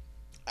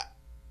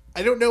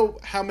 I don't know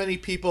how many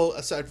people,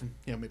 aside from,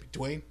 maybe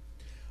Dwayne,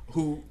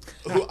 who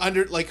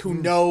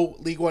know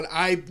League One.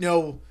 I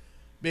know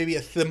maybe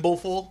a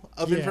thimbleful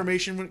of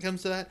information when it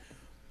comes to that.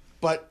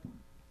 But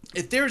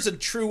if there's a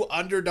true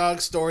underdog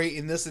story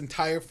in this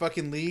entire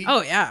fucking league,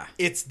 oh yeah,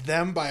 it's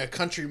them by a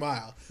country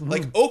mile.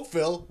 Like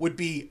Oakville would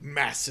be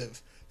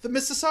massive. The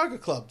Mississauga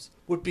clubs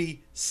would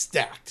be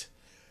stacked.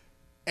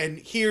 And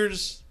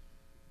here's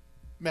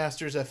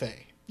Masters FA.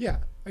 Yeah.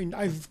 I mean,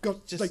 I've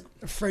got like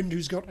a friend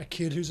who's got a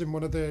kid who's in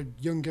one of the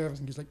younger, I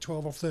think he's like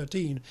 12 or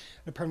 13.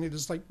 Apparently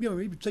there's like,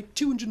 maybe it's like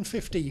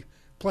 250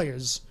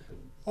 players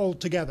all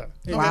together.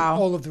 In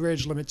all of their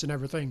age limits and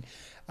everything.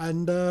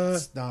 And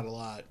it's not a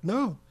lot.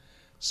 No.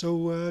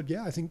 So,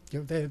 I think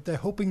they're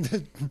hoping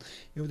that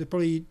they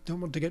probably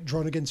don't want to get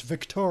drawn against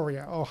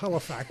Victoria or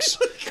Halifax.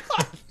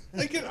 God,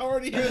 I can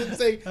already hear them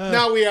say,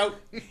 now we out.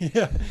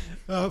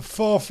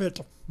 Forfeit.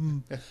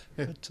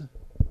 But,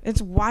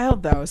 it's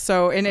wild though.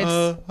 So, and it's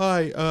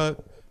hi,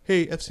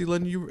 hey FC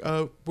London, you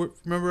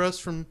remember us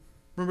from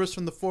the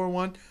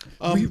 4-1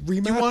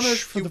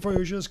 rematch for the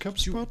Voyageurs Cup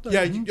spot. You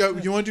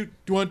want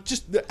to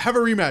just have a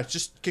rematch?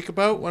 Just kick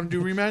about. Want to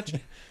do a rematch?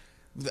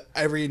 With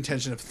every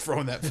intention of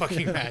throwing that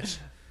fucking match.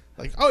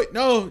 Like, oh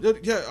no,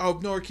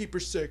 our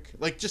keeper's sick.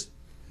 Like, just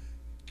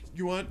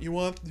you want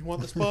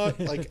the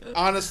spot? Like,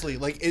 honestly,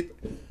 like it.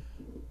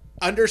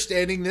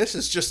 Understanding this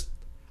is just,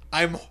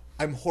 I'm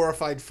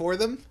horrified for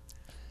them.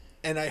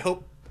 And I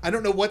hope, I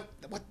don't know what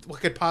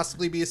could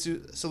possibly be a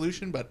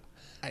solution, but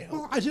I hope.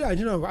 Well, I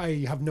don't know.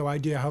 I have no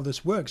idea how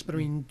this works, but I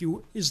mean,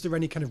 is there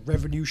any kind of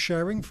revenue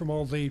sharing from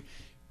all the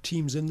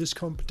teams in this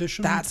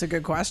competition? that's a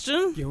good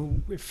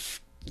question.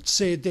 If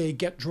say they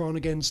get drawn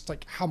against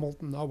like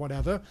Hamilton or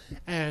whatever,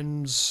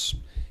 and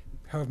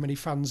however many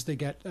fans they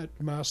get at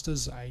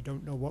Masters, I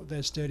don't know what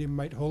their stadium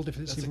might hold, if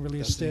it's even really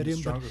a stadium.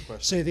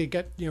 But say they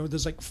get,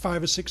 there's like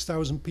 5,000 or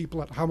 6,000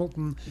 people at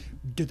Hamilton.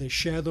 Do they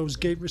share those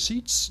gate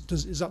receipts?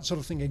 Is that sort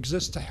of thing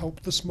exist to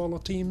help the smaller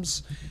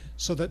teams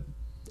so that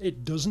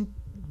it doesn't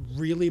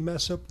really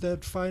mess up their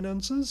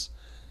finances?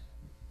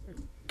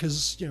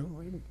 Because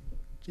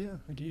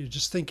you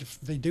just think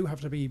if they do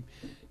have to be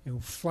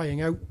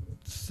flying out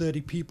 30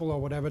 people or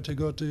whatever to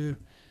go to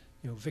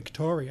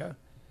Victoria,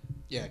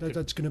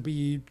 that's going to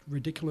be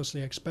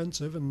ridiculously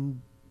expensive.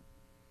 And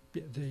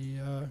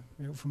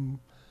from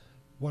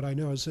what I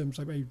know, it seems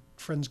like my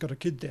friend's got a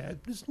kid there.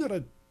 It's not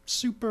a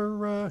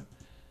super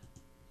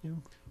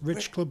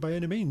rich club by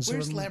any means.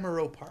 Where's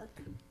Lamoureux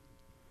Park?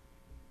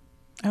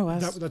 Oh,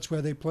 that's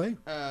where they play.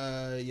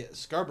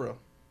 Scarborough.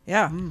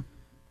 Yeah.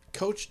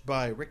 Coached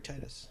by Rick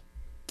Titus.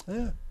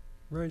 Yeah,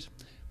 right.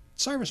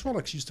 Cyrus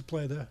Wallach used to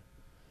play there.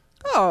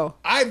 Oh,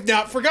 I've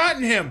not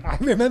forgotten him. I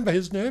remember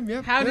his name.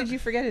 Yeah. how did you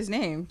forget his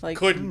name? Like,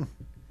 Couldn't.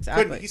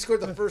 exactly. He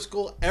scored the first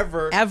goal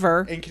ever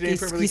in Canadian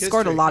Premier League he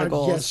scored a history. lot of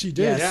goals. Yes, he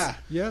did. Yeah.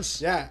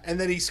 Yes. Yeah, and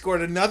then he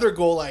scored another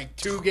goal like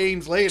 2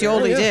 games later.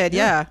 Jolie did,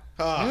 yeah.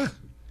 Yeah.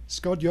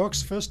 Scored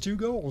York's first 2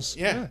 goals.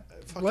 Fucking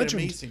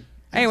Legend. amazing.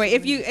 Anyway,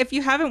 if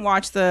you haven't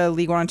watched the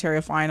League One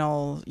Ontario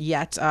final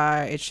yet,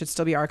 it should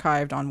still be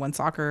archived on One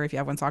Soccer. If you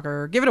have One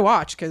Soccer, give it a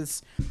watch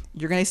because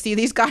you're going to see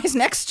these guys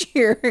next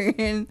year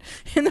in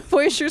the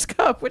Voyageurs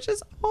Cup, which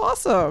is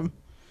awesome.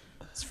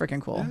 It's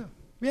freaking cool.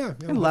 Yeah.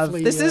 I love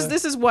this.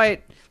 This is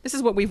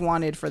what we've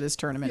wanted for this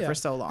tournament for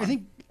so long. I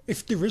think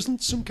if there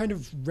isn't some kind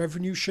of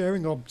revenue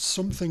sharing or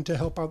something to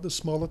help out the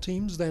smaller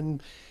teams,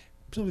 then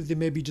probably they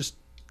maybe just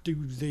do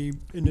the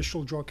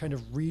initial draw kind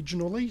of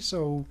regionally,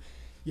 so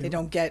they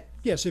don't get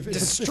if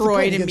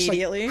destroyed if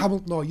immediately. Like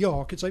Hamilton or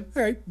York, it's like,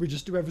 all right, we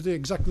just do everything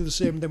exactly the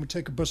same, and then we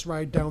take a bus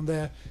ride down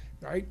there.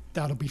 Right,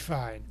 that'll be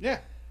fine. Yeah.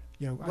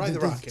 I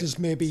think there's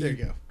maybe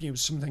there you go.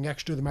 Something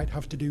extra they might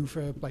have to do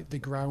for like the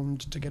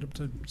ground to get up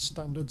to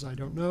standards. I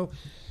don't know,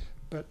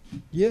 But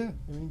yeah,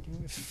 I mean,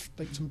 if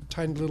like some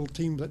tiny little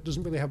team that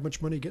doesn't really have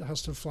much money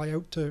has to fly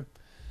out to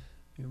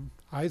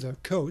either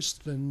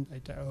coast, then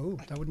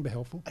that wouldn't be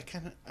helpful.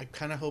 I'm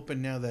kind of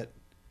hoping now that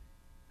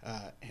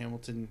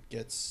Hamilton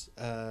gets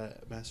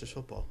Masters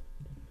football,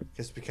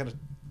 because it'd be kind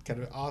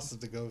of awesome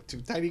to go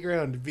to tiny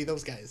ground and be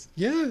those guys.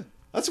 Yeah,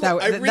 that's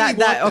what I really want.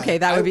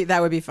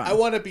 That would be fun. I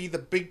want to be the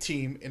big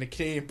team in a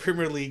Canadian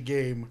Premier League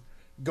game,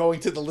 going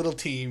to the little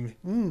team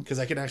because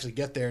I can actually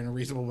get there in a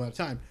reasonable amount of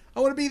time. I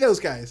want to be those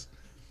guys.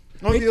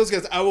 I want to be those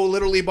guys. I will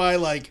literally buy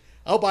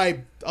I'll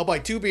buy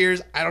 2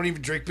 beers. I don't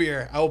even drink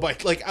beer. I will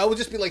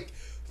just be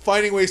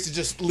finding ways to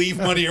just leave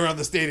money around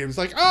the stadium.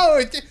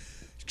 It's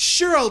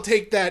sure, I'll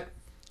take that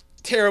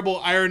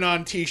terrible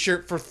iron-on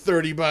T-shirt for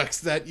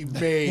 $30 that you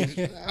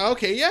made.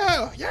 Okay,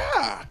 yeah.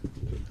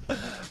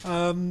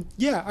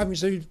 Yeah, I mean,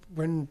 so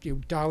when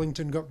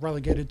Darlington got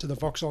relegated to the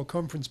Vauxhall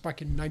Conference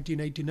back in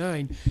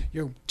 1989,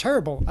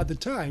 terrible at the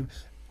time.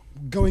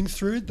 Going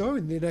through it though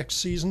in the next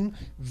season,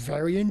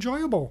 very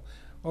enjoyable.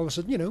 All of a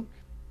sudden,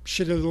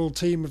 shitty little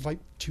team of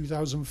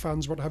 2,000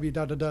 fans, what have you,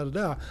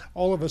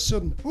 all of a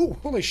sudden, oh,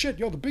 holy shit,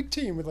 you're the big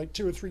team with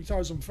 2,000 or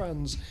 3,000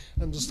 fans,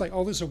 and just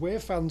all this away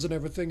fans and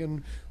everything,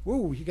 and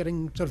whoa, you're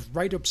getting sort of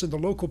write-ups in the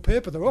local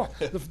paper that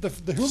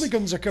the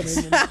hooligans are coming,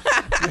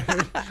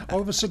 and,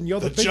 all of a sudden you're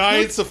the big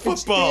Giants of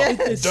football,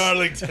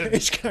 Darlington.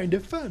 It's kind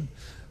of fun.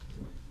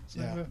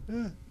 So,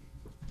 yeah.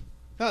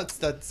 No,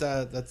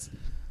 that's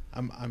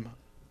I'm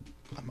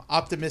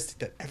optimistic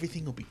that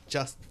everything will be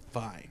just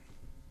fine.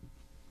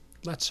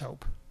 Let's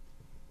hope.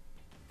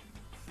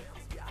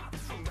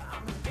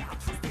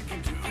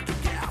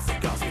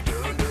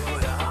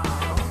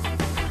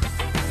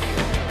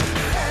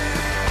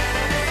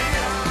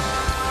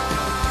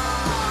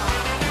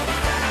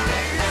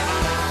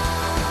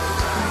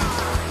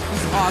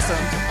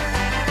 Awesome.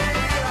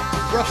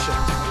 Russian.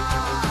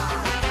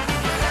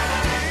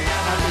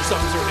 I think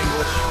songs are in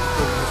English.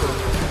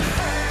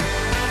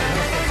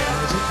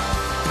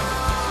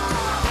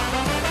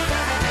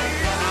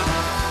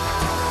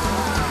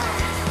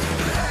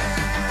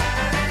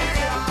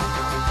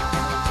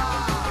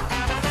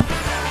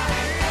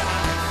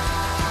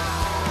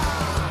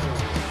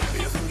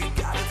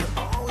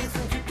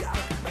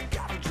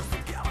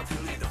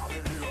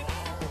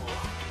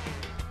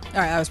 All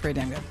right, that was pretty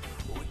damn good.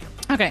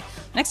 Okay,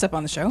 next up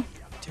on the show,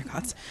 dear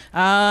gods,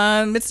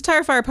 it's the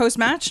Tire Fire post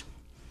match,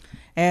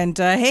 and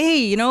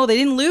hey, they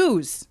didn't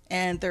lose,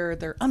 and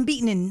they're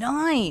unbeaten in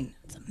 9.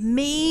 It's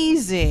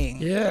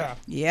amazing.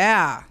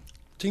 Yeah.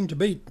 Team to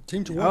beat,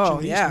 team to watch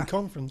in the Eastern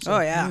Conference.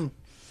 Oh yeah.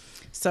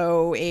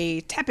 So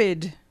a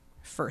tepid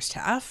first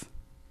half,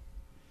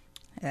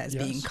 as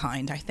being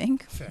kind, I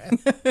think, Fair.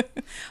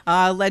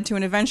 led to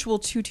an eventual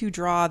 2-2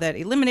 draw that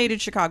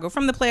eliminated Chicago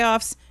from the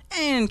playoffs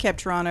and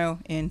kept Toronto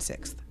in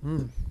 6th,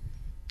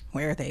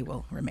 where they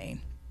will remain,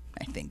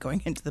 I think,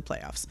 going into the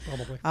playoffs.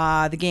 Probably.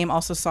 The game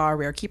also saw a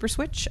rare keeper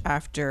switch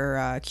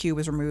after Q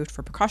was removed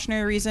for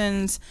precautionary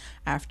reasons,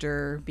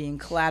 after being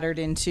clattered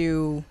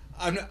into...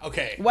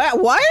 Okay. Why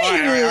are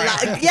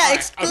you... Yeah,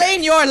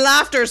 explain your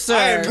laughter, sir.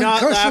 I am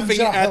not Concussions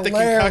laughing are at the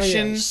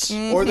hilarious.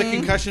 concussion or the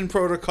concussion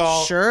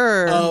protocol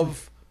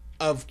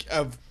of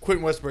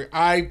Quentin Westberg.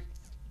 I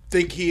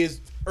think he has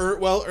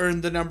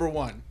earned the number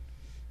 1.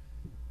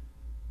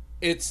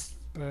 It's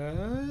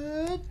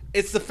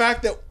the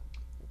fact that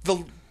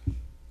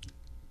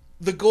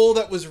the goal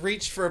that was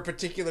reached for a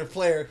particular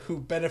player who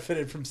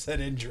benefited from said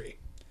injury.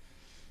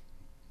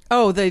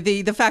 Oh,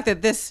 the fact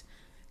that this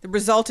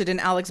resulted in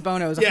Alex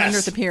Bono's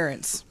 100th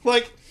appearance.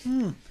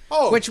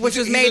 Which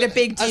was made a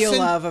big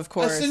deal of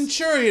course. A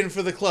centurion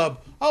for the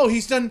club. Oh,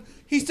 he's done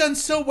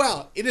so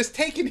well. It has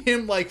taken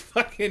him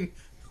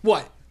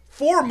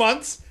 4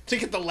 months to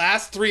get the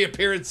last 3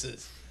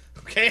 appearances.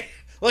 Okay?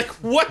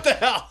 What the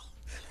hell?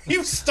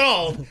 You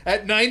stalled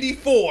at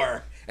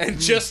 94 and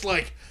just I'm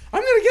going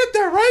to get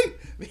there, right?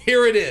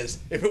 Here it is.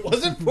 If it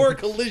wasn't for a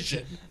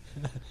collision,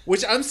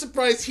 which I'm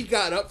surprised he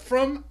got up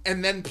from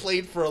and then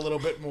played for a little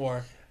bit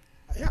more.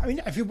 Yeah, I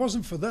mean, if it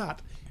wasn't for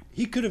that,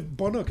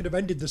 Bono could have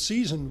ended the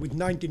season with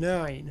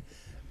 99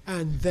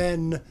 and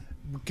then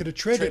could have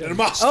traded him.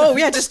 Oh,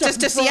 yeah, just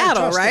to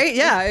Seattle, right?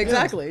 Yeah,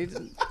 exactly.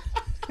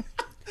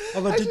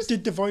 Although,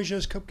 did the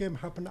Voyageurs Cup game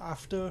happen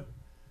after...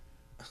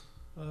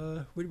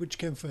 which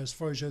came first,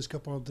 Voyageurs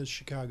Cup or the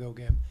Chicago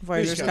game?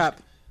 Voyageurs Cup.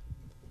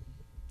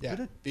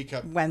 Yeah, V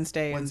Cup.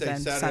 Wednesday and then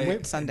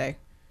Sunday.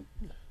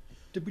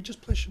 Did we just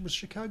play? Was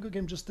Chicago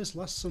game just this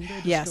last Sunday?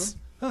 Yes.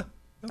 Huh,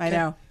 okay. I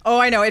know. Oh,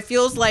 I know. It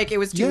feels like it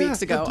was 2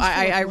 weeks ago.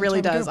 I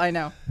really does. I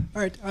know.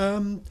 All right.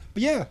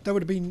 But yeah, that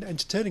would have been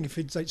entertaining if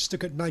he'd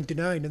stuck at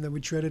 99 and then we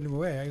traded him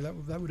away. That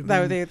would have been.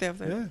 That would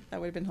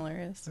have been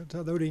hilarious. That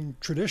would have been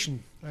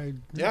tradition.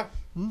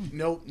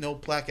 No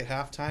plaque at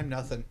halftime.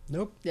 Nothing.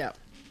 Nope. Yeah.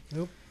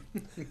 Nope.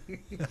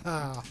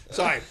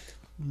 Sorry.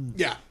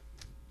 Yeah.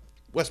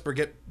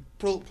 Westberg,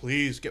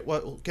 please get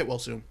well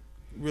soon.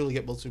 Really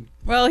get well soon.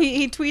 Well,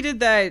 he tweeted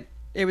that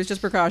it was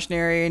just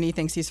precautionary and he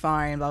thinks he's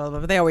fine. Blah blah blah.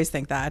 But they always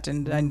think that,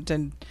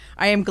 and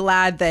I am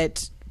glad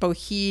that both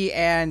he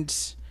and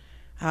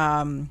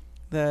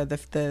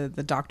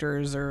the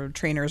doctors or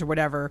trainers or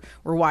whatever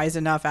were wise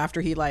enough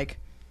after he like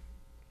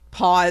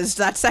paused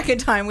that second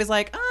time, was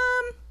like,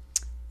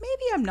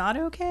 maybe I'm not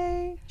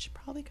okay. I should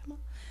probably come on.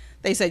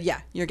 They said,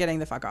 yeah, you're getting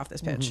the fuck off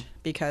this pitch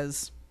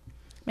because,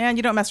 man,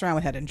 you don't mess around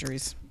with head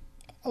injuries.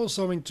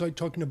 Also, I mean,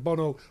 talking to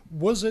Bono,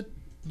 was it,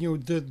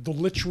 the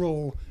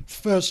literal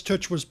first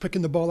touch was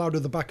picking the ball out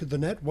of the back of the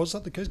net? Was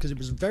that the case? Because it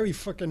was very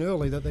fucking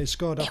early that they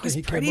scored after he came on. It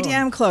was pretty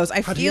damn close.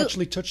 Had he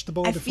actually touched the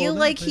ball before feel that?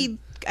 like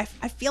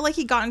I feel like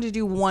he gotten to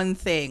do one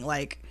thing,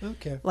 like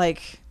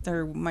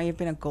there might have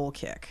been a goal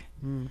kick,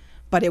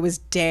 but it was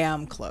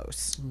damn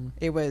close.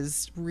 It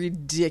was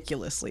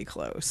ridiculously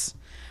close,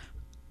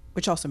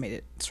 which also made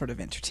it sort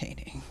of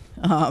entertaining.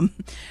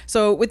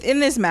 So within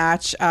this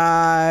match,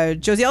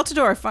 Josie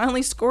Altidore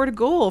finally scored a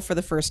goal for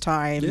the first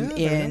time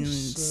in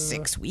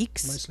 6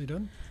 weeks. Nicely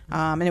done.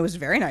 And it was a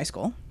very nice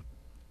goal,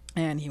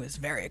 and he was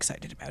very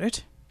excited about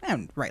it,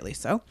 and rightly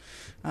so.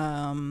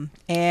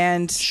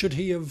 And should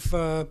he have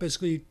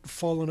basically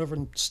fallen over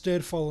and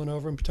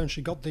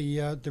potentially got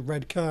the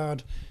red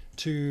card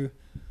to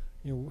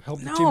help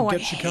the team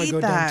get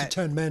Chicago down to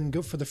 10 men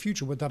good for the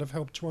future? Would that have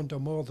helped Toronto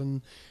more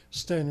than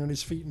staying on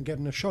his feet and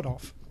getting a shot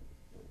off?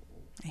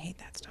 I hate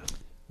that stuff.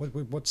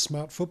 What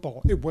smart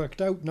football? It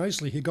worked out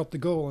nicely. He got the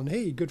goal, and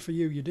hey, good for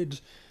you. You did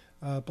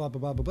blah blah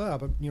blah blah blah.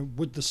 But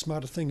would the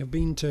smarter thing have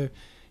been to,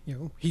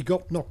 he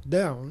got knocked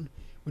down?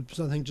 Would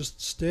something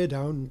just stay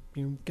down?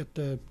 Get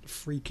the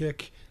free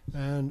kick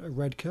and a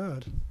red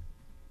card.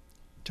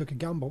 Took a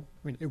gamble.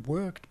 I mean, it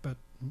worked, but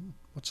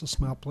what's a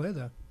smart play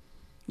there?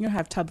 You don't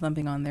have tub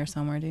thumping on there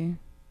somewhere, do you?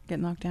 Get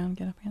knocked down,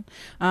 get up again.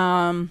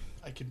 I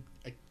can.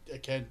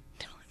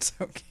 No, it's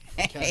okay.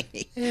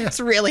 It's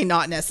really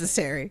not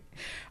necessary.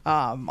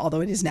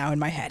 Although it is now in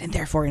my head and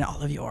therefore in all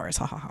of yours.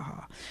 Ha ha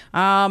ha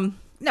ha.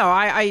 No,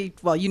 I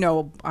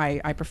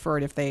prefer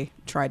it if they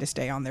try to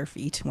stay on their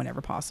feet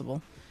whenever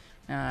possible.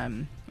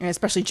 And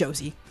especially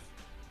Josie.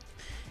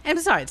 And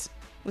besides,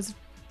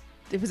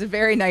 it was a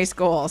very nice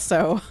goal,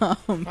 so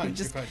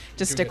just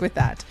stick with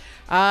that.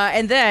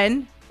 And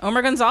then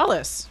Omar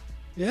Gonzalez.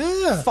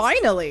 Yeah.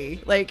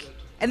 Finally,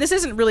 and this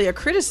isn't really a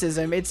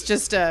criticism. It's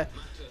just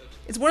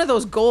it's one of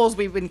those goals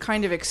we've been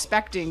kind of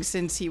expecting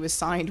since he was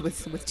signed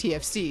with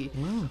TFC.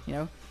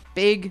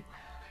 Big,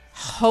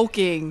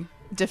 hulking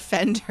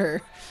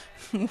defender.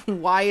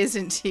 Why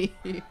hasn't he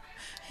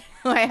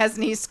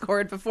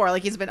scored before?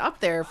 He's been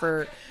up there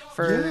for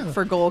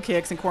goal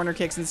kicks and corner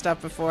kicks and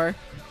stuff before.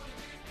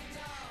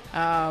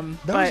 That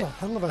was a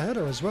hell of a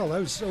header as well.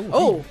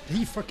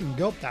 He fucking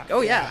got that.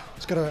 Oh yeah.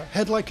 It's got a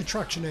head like a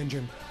traction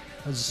engine,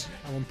 as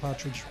Alan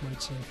Partridge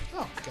might say.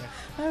 Oh, okay.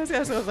 I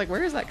was like,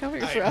 where is that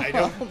coming from? I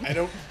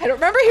don't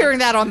remember hearing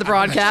that on the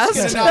broadcast.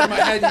 Just get it out of my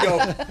head and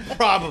go,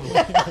 probably.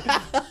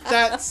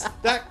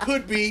 That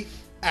could be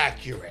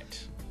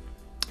accurate.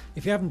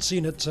 If you haven't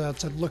seen it,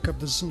 to look up,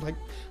 there's some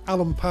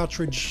Alan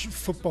Partridge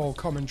football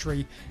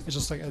commentary. It's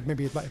just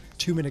maybe a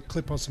 2-minute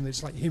clip or something.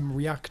 It's like him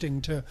reacting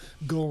to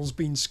goals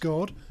being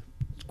scored.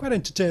 It's quite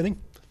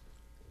entertaining.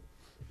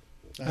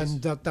 Nice.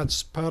 And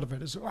that's part of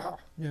it.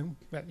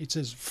 It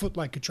says foot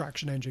like a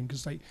traction engine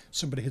because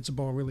somebody hits a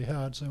ball really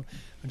hard. So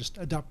I'm just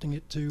adapting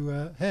it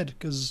to head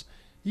because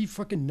he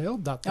fucking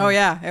nailed that thing. Oh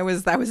yeah,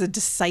 that was a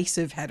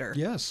decisive header.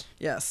 Yes.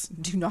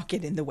 Do not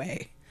get in the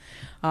way.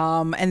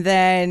 And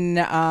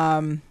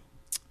then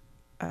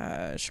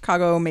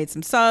Chicago made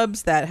some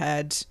subs that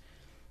had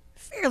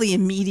fairly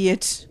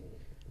immediate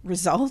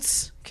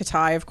results.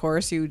 Katai, of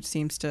course, who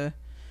seems to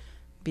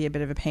be a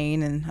bit of a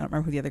pain, and I don't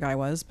remember who the other guy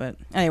was, but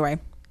anyway,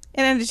 it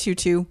ended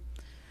 2-2.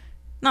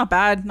 Not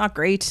bad, not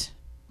great.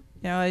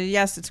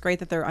 Yes, it's great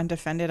that they're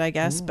undefended, I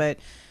guess, but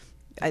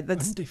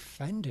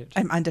undefended.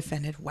 I'm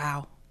undefended.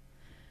 Wow.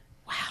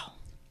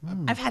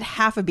 I've had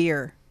half a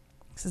beer.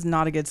 This is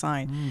not a good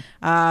sign.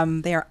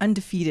 They are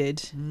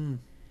undefeated.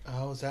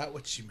 Oh, is that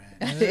what you meant?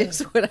 That is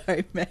what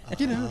I meant.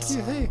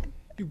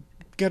 You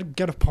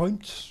get a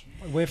point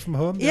away from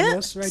home. Yeah,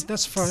 yes, right.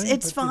 That's fine.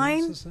 It's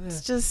fine.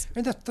 It's just.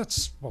 And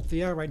that's what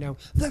they are right now.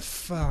 They're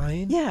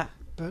fine. Yeah.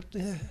 But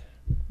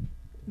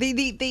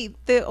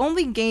the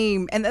only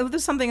game, and this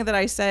was something that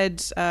I said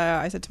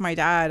to my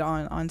dad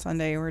on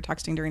Sunday. We were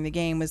texting during the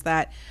game. Was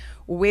that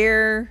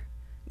where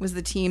was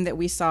the team that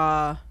we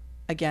saw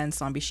against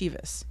Zombie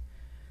Chivas?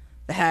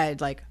 That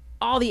had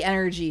all the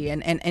energy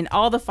and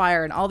all the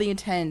fire and all the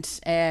intent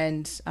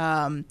and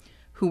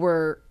who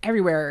were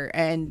everywhere,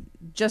 and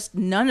just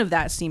none of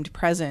that seemed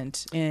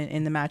present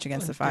in the match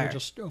against the Fire. They were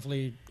just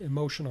overly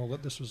emotional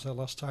that this was their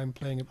last time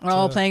playing at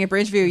playing at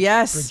Bridgeview,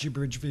 yes.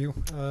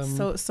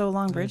 Bridgeview. So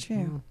long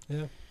Bridgeview.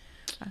 Yeah.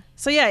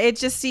 So yeah, it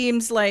just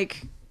seems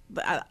like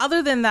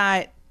other than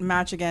that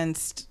match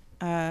against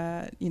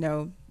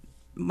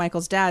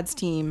Michael's dad's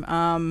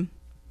team,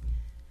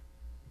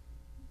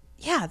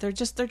 they're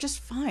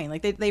just fine.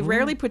 They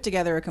rarely put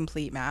together a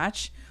complete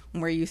match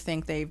where you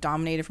think they've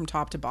dominated from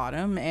top to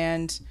bottom,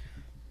 and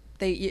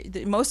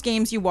most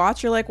games you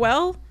watch, you're like,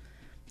 well,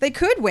 they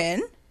could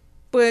win,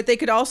 but they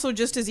could also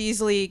just as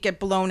easily get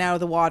blown out of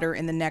the water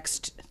in the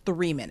next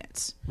 3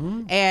 minutes.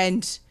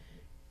 And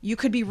you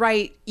could be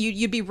right.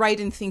 You'd be right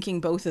in thinking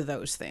both of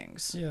those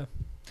things. Yeah.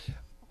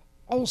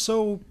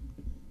 Also,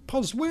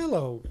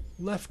 Pozuelo,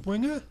 left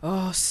winger.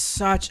 Oh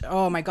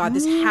my God,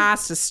 this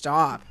has to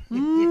stop.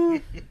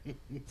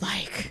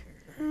 Like,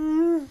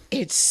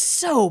 it's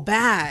so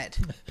bad.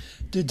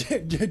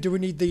 Do we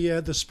need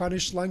the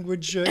Spanish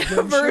language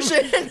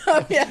Version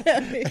of, yeah.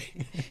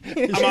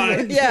 I'm on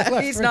it.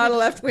 Yeah, he's not a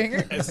left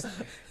winger.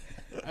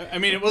 I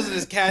mean, it wasn't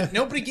his cat.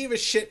 Nobody gave a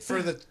shit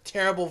for the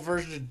terrible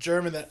version of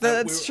German that.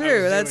 That's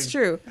true. That's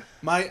true.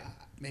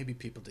 Maybe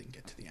people didn't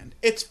get to the end.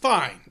 It's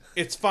fine.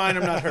 It's fine.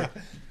 I'm not hurt.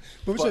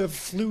 What was it,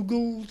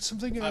 Flugel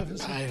something?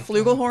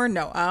 Flugelhorn?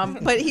 No.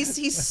 But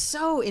he's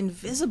so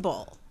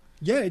invisible.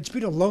 Yeah, it's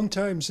been a long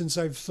time since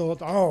I've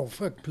thought, oh,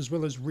 fuck,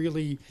 Pozuelo's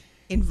really...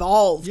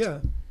 Involved. Yeah.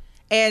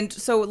 And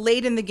so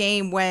late in the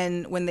game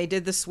when they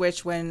did the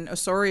switch, when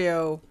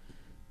Osorio,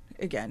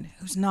 again,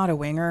 who's not a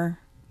winger,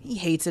 he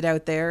hates it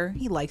out there.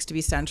 He likes to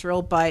be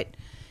central, but...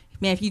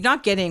 Man, if you're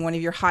not getting one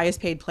of your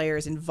highest paid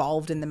players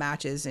involved in the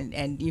matches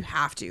and you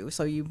have to,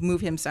 so you move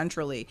him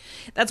centrally,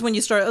 that's when you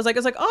start. I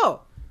was like,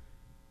 oh,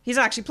 he's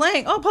actually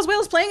playing. Oh,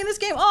 Pozuelo's playing in this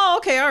game. Oh,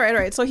 okay, all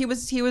right. So he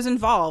was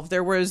involved.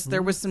 There was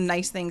some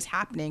nice things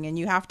happening, and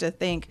you have to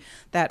think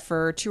that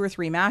for 2 or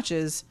 3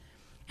 matches,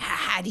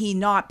 had he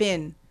not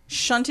been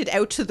shunted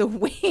out to the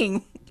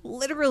wing,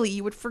 literally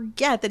you would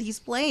forget that he's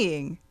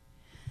playing.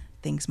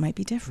 Things might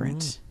be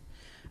different.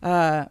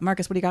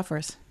 Marcus, what do you got for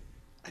us?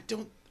 I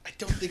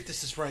don't think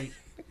this is right.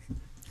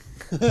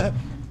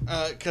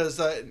 Because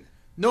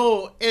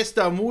no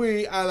está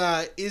muy a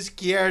la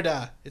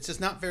izquierda. It's just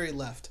not very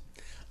left.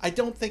 I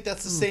don't think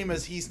that's the same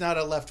as he's not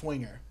a left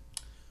winger.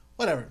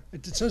 Whatever.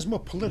 It sounds more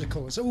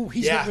political. It's,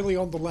 he's not really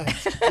on the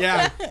left.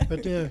 Yeah.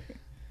 But yeah,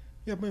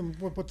 I mean,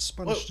 what's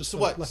Spanish just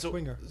left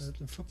winger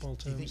in football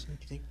terms?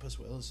 You think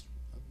Pozuelo's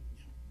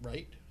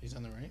right? He's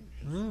on the right?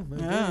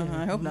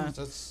 I hope not.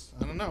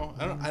 I don't know.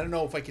 I don't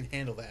know if I can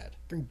handle that.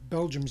 In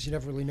Belgians, you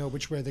never really know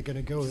which way they're going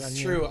to go. It's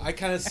true. I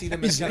kind of see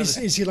them as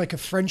is he like a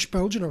French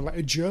Belgian or like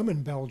a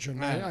German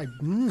Belgian? I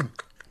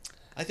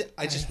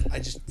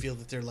just feel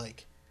that they're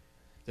like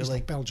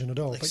Belgian at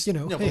all, like, but you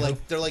know, but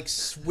like they're like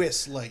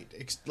Swiss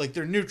light, like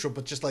they're neutral,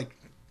 but just like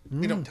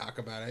we don't talk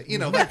about it,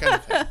 that kind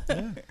of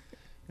thing.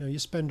 Yeah. You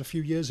spend a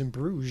few years in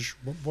Bruges.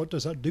 What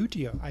does that do to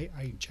you?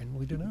 I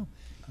genuinely don't know.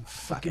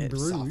 Fucking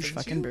Bruges.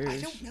 Fucking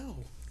Bruges. I don't know.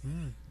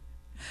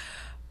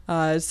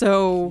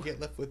 So you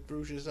get left with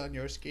bruises on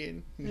your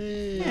skin.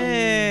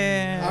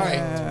 Yeah. All right.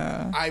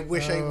 I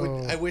wish I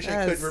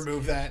could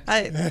remove that.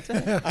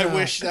 I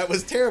wish that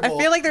was terrible.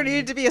 I feel like there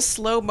needed to be a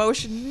slow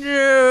motion. No.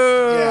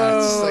 Yeah,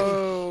 it's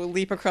like,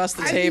 leap across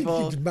the I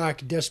table. think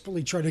Mark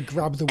desperately trying to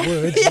grab the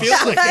words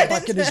feels like it.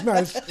 back in his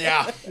mouth.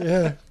 Yeah.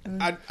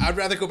 I'd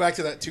rather go back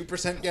to that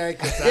 2% gag.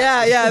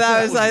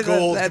 That was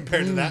gold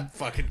compared to that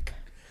fucking.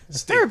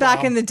 Remember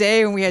back in the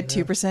day when we had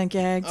 2%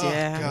 gags? Oh,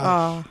 yeah.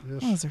 gosh. Oh,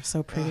 those are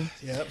so pretty.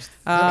 Yeah, that was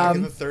back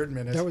in the 3rd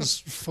minute. That was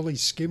fully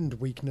skimmed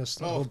weakness.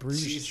 The whole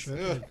Bruges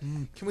shit.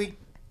 Can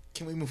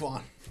we move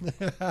on?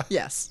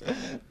 Yes.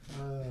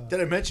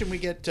 Did I mention we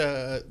get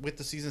with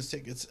the season's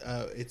tickets?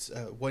 It's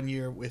 1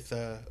 year with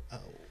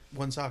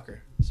One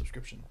Soccer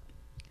subscription.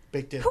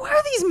 Baked in. Who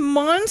are these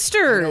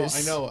monsters?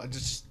 I know.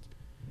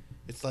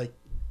 It's like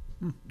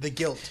the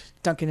guilt.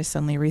 Duncan is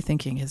suddenly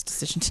rethinking his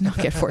decision to not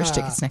get Forge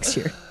tickets next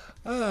year.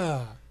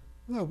 Well,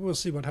 we'll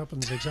see what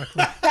happens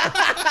exactly.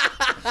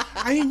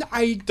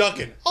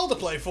 Duncan, all to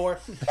play for.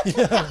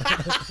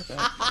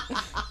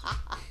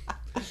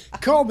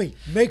 Call me.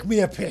 Make me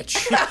a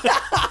pitch.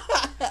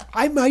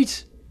 I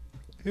might.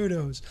 Who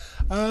knows?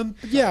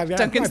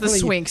 Duncan's the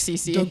swing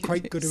CC. Done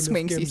quite good enough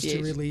swing games CCH.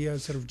 to really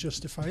sort of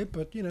justify it,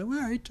 but all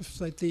right. If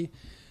like Do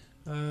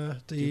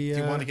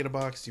you want to get a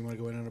box? Do you want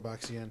to go in on a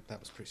box again? That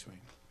was pretty swing.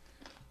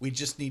 We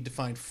just need to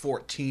find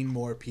 14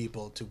 more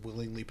people to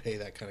willingly pay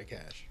that kind of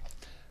cash.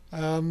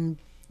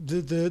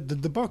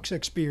 The box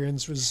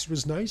experience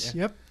was nice.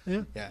 Yeah.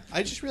 Yep. Yeah.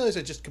 I just realized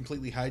I just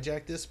completely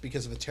hijacked this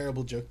because of a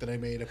terrible joke that I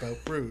made about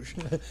Bruges.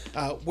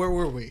 Where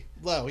were we?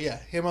 Oh, yeah.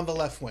 Him on the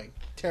left wing.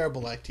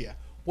 Terrible idea.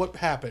 What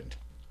happened?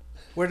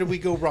 Where did we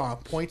go wrong?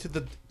 Point to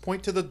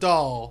the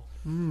doll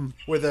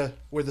where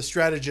the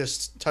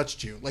strategist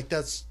touched you. Like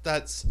that's.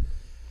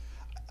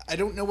 I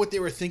don't know what they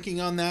were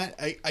thinking on that.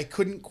 I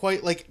couldn't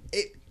quite like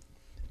it.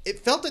 It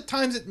felt at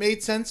times it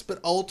made sense, but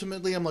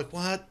ultimately I'm like,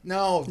 what?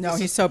 No,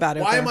 he's so bad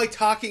at it. Why am I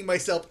talking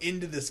myself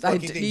into this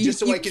fucking thing just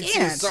so I can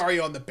see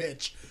Osorio on the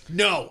pitch?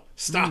 No,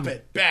 stop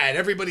it. Bad.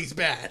 Everybody's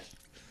bad.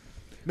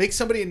 Make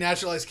somebody a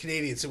naturalized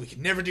Canadian so we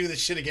can never do this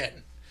shit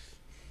again.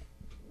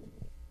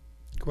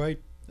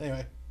 Quite.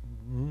 Anyway.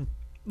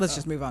 Let's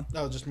just move on.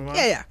 No, just move on?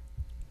 Yeah.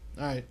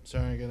 All right.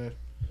 Sorry, I gotta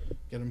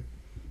get him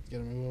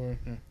over.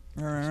 Yeah.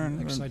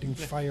 Some exciting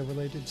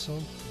fire-related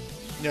song.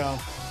 No.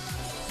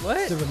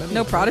 What?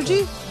 No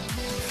Prodigy?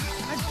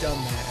 I've done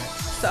that.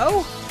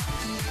 So?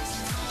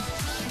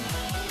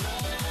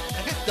 I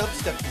got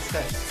dubstep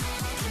instead.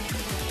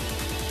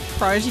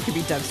 Prodigy could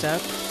be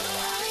dubstep.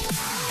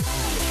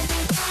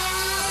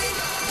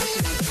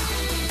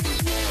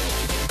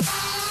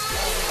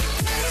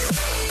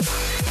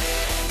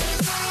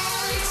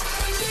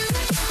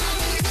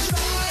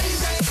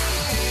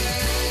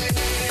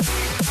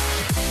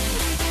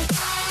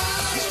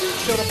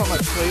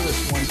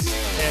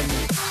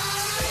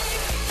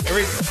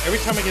 Every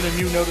time I get a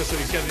new notice that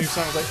he's got a new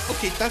song, I'm like,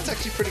 okay, that's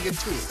actually pretty good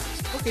too.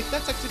 Okay,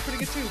 that's actually pretty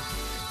good too.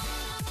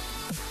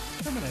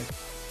 Terminate.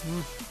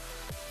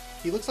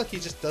 He looks like he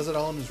just does it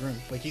all in his room.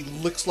 Like, he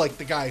looks like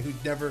the guy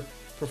who'd never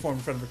performed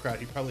in front of a crowd.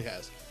 He probably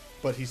has.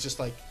 But he's just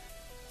like,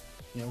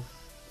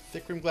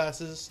 thick rim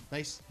glasses,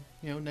 nice,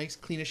 nice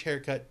cleanish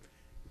haircut.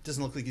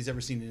 Doesn't look like he's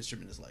ever seen an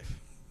instrument in his life.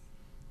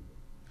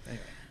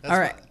 Anyway, that's all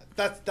right.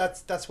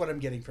 That's what I'm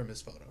getting from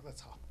his photo.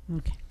 That's all.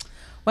 Okay.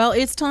 Well,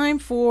 it's time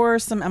for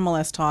some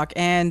MLS talk,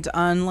 and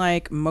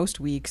unlike most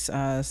weeks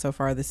so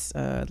far this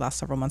last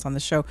several months on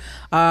this show,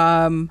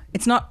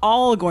 it's not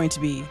all going to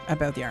be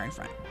about the Iron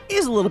Front. It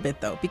is a little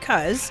bit, though,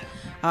 because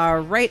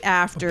right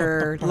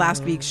after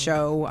last week's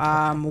show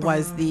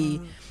was the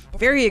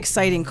very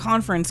exciting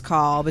conference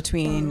call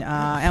between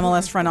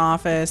MLS front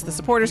office, the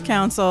Supporters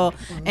Council,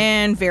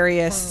 and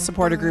various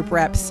supporter group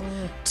reps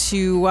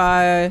to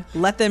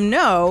let them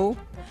know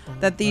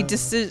that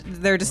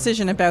their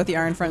decision about the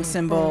Iron Front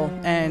symbol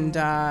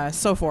and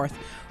so forth.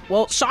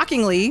 Well,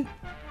 shockingly,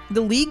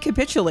 the league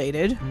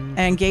capitulated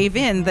and gave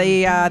in.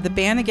 The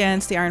ban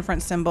against the Iron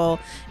Front symbol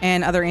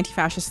and other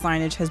anti-fascist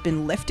signage has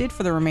been lifted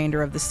for the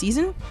remainder of the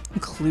season,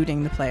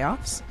 including the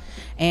playoffs.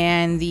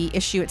 And the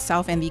issue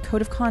itself and the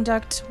code of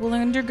conduct will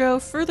undergo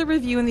further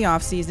review in the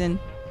off-season.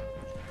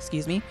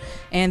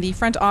 And the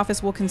front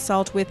office will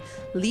consult with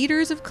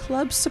leaders of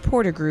club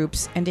supporter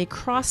groups and a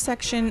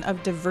cross-section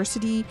of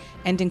diversity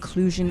and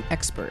inclusion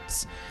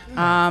experts,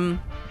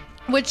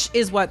 which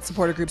is what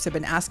supporter groups have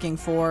been asking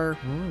for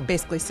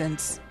basically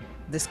since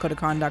this code of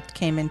conduct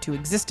came into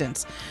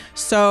existence.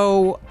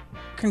 So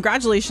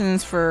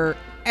congratulations for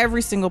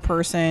every single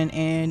person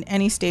in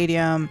any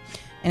stadium,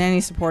 in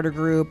any supporter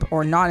group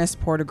or not in a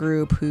supporter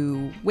group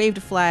who waved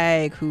a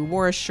flag, who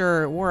wore a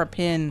shirt, wore a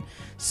pin,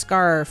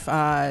 scarf,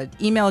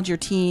 emailed your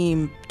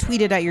team,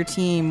 tweeted at your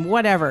team,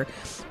 whatever.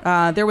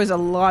 There was a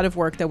lot of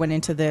work that went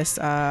into this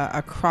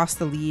across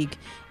the league.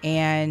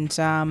 And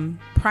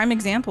prime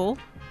example,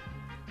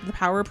 the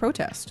power of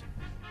protest.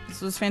 This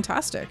was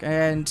fantastic.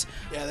 And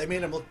yeah, they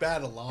made him look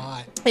bad a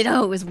lot. I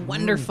know, it was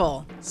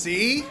wonderful.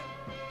 See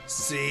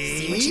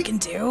what you can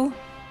do?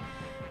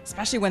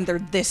 Especially when they're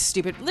this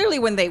stupid. Literally,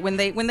 when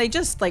they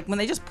just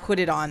put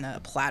it on a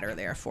platter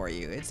there for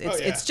you.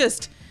 It's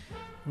just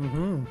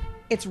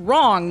it's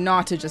wrong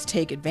not to just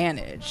take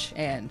advantage.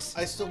 And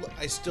I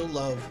still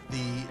love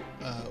the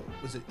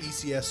was it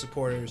ECS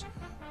supporters,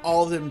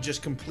 all of them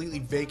just completely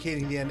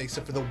vacating the end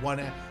except for the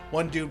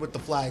one dude with the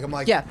flag. I'm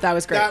like, yeah, that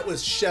was great. That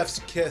was chef's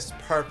kiss,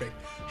 perfect.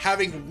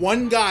 Having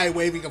one guy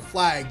waving a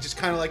flag, just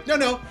kind of like,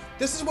 no,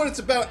 this is what it's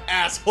about,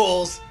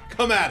 assholes.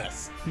 Come at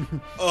us.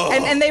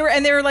 And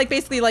they were like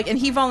basically like, and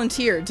he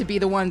volunteered to be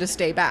the one to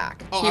stay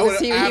back.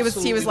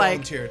 He was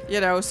like,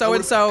 so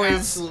and so is.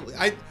 Absolutely.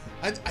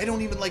 I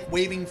don't even like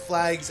waving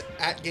flags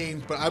at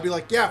games, but I'll be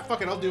like, yeah,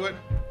 fuck it, I'll do it.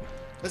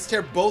 Let's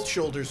tear both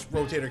shoulders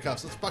rotator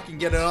cuffs. Let's fucking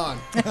get it on.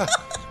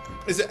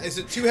 Is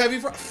it too heavy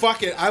for?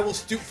 Fuck it, I will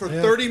stoop for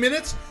 30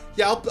 minutes.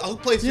 Yeah, I'll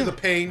play through the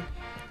pain.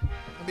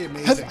 That'd be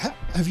amazing.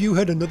 Have you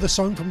heard another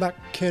song from that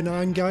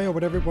K9 guy or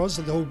whatever it was,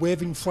 the whole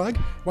waving flag?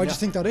 Why do you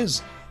think that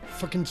is?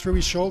 Fucking threw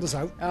his shoulders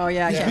out. Oh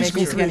yeah, I can't make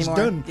music anymore.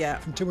 Done yeah,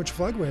 from too much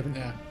flag waving.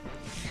 Yeah.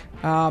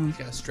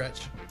 Gotta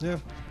stretch. Yeah.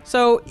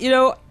 So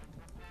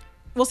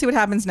we'll see what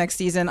happens next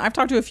season. I've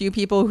talked to a few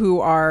people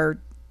who are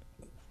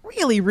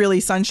really, really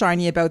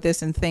sunshiny about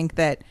this and think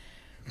that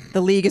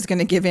the league is going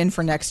to give in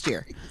for next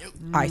year.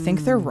 I think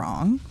they're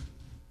wrong,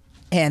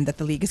 and that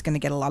the league is going to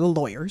get a lot of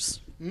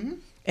lawyers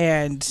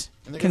and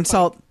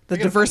consult the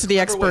diversity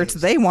experts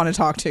they want to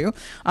talk to.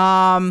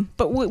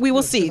 But we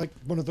will see. Like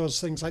one of those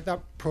things like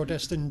that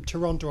protest in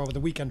Toronto over the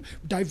weekend.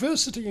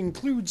 Diversity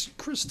includes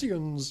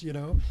Christians,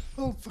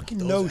 Oh, fucking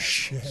no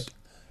shit.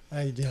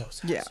 I do.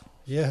 Yeah.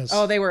 Yes.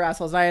 Oh, they were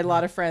assholes. I had a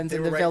lot of friends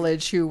in the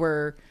village who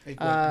were...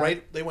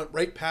 They went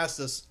right past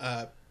us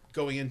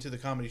going into the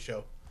comedy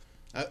show.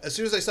 As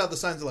soon as I saw the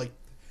signs, like,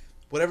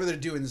 whatever they're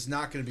doing is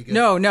not going to be good.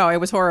 No, it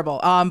was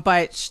horrible.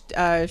 But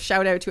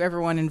shout out to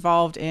everyone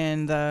involved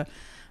in the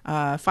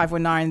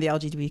 519, the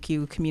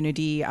LGBTQ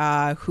community,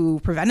 who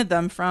prevented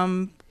them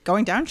from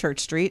going down Church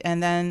Street,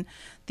 and then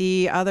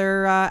the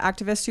other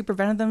activists who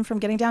prevented them from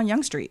getting down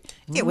Yonge Street.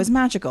 It was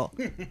magical.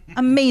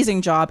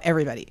 Amazing job,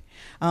 everybody.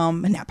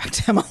 And now back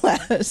to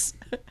MLS.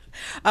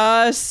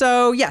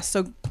 So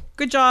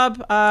good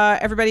job,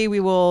 everybody. We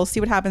will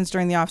see what happens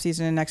during the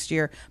offseason and next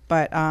year,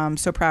 but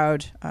so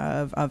proud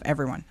of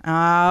everyone.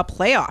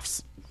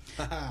 Playoffs.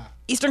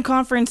 Eastern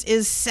Conference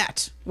is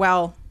set.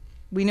 Well,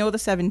 we know the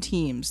 7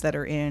 teams that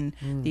are in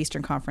the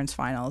Eastern Conference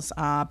Finals.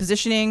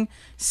 Positioning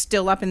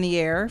still up in the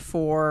air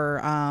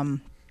for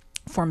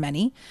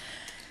many.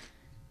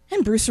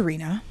 And Bruce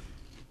Arena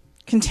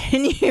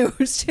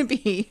continues to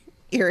be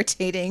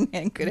irritating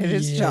and good at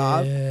his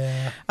job.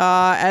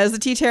 As the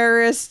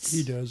T-Terrorists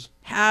he does.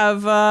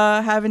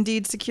 have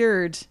indeed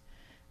secured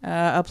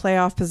a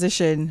playoff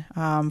position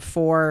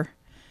for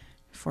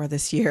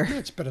this year. Yeah,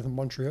 it's better than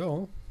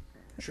Montreal.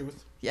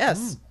 Truth.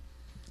 Yes.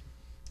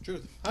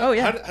 Truth. Oh,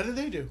 yeah. How did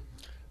they do?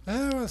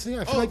 I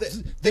feel Oh, like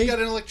they got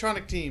an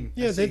electronic team.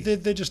 Yeah,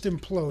 they just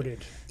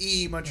imploded.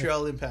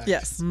 Montreal Impact.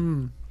 Yes.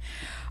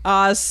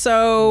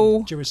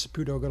 So Joey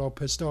Saputo got all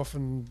pissed off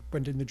and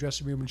went in the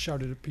dressing room and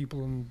shouted at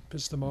people and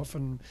pissed them off,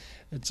 and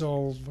it's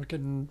all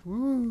fucking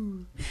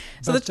woo.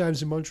 So Best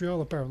times in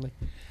Montreal, apparently.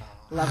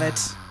 love it.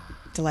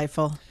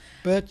 Delightful.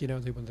 But, they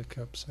won the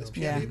cup, so... Is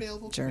Yeah, PNB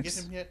available? Can we get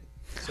jerks. him yet?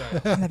 Sorry.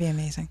 That'd be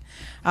amazing.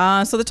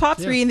 So the top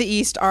three in the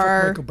East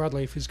are... Michael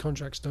Bradley, if his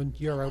contract's done,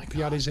 you're out.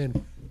 Piatti's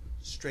in.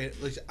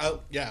 Straight, like,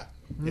 out. Yeah.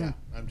 Yeah.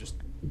 I'm just...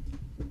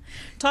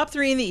 Top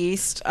three in the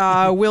East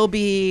will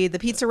be the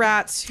Pizza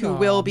Rats, who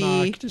will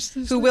be Mark,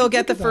 who will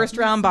get the first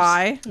round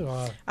bye.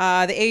 Oh,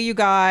 The AU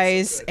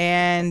guys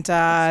and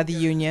the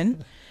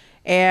Union.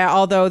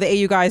 Although the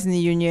AU guys and the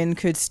Union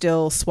could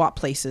still swap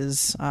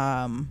places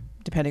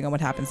depending on what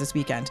happens this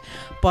weekend.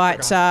 But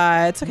it's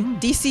okay.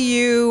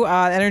 DCU,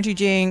 Energy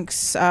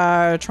Jinx,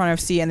 Toronto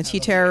FC, and the T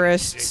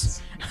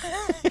Terrorists.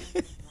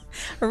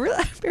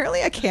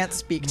 Apparently I can't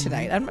speak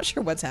tonight. I'm not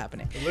sure what's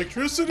happening.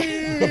 Electricity!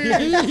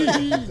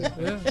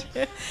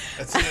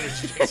 That's the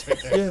energy drinks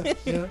right there.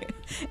 yeah.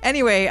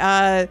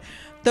 Anyway,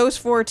 those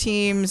four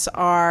teams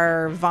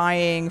are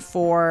vying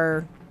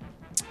for...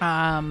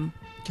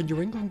 Can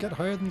New England get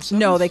higher than 7th?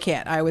 No, they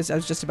can't. I was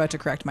just about to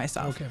correct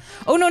myself. Okay.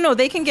 Oh no,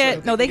 they can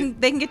get they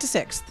can get to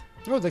 6th.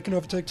 Oh, they can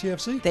overtake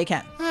TFC? They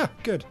can.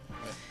 Good.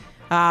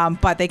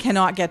 But they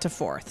cannot get to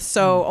 4th.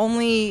 So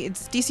only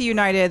it's DC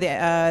United,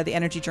 the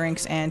Energy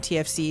Drinks, and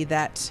TFC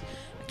that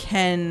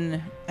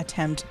can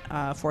attempt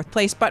 4th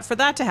place. But for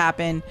that to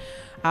happen,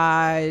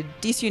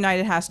 DC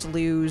United has to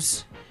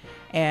lose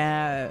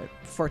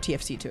for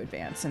TFC to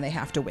advance, and they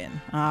have to win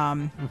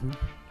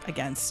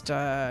against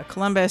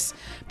Columbus.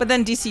 But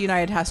then DC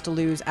United has to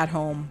lose at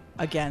home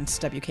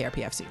against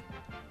WKRPFC.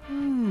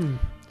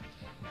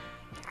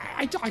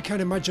 I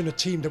can't imagine a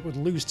team that would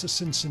lose to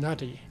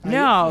Cincinnati.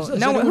 No, Has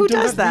no, anyone who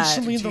done does that?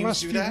 recently in the Teams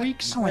last do few that?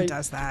 weeks? No one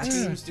does that.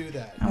 Teams do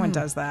that. No one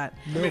does that.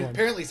 No I mean, one.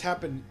 apparently it's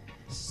happened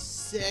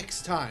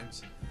 6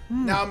 times.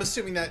 Now I'm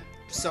assuming that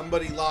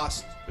somebody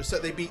lost, or so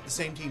they beat the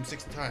same team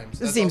 6 times. This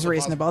That's seems also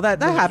reasonable. possible. That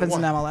No, just happens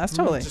in one. MLS,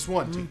 totally. Just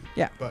one team.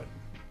 Yeah. But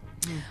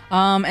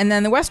And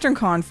then the Western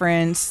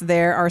Conference,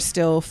 there are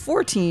still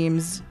 4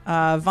 teams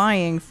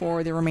vying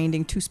for the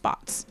remaining 2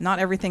 spots. Not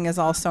everything is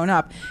all sewn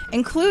up,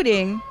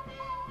 including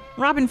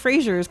Robin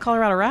Fraser's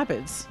Colorado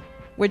Rapids,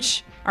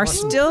 which are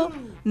still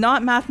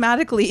not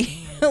mathematically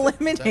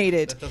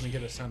eliminated. that doesn't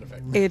get a sound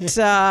effect.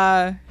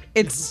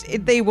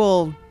 They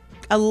will.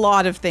 A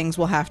lot of things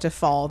will have to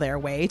fall their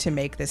way to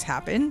make this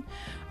happen,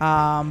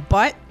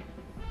 but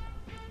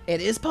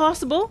it is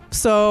possible.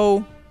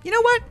 So you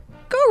know what?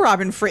 Go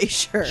Robin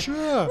Fraser.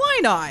 Sure. Why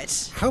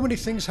not? How many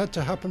things had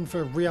to happen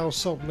for Real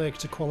Salt Lake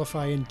to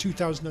qualify in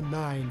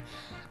 2009?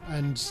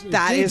 And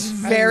That is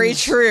very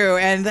true,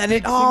 and then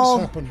it all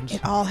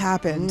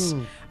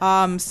happened.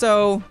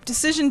 So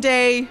decision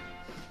day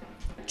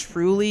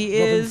truly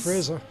Robin is.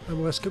 Fraser,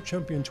 MLS Cup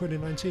champion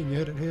 2019. You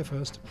heard it here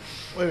first.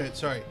 Wait a minute,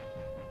 sorry.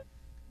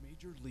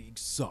 Major League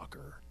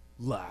Soccer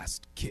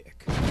last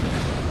kick.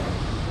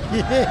 Oh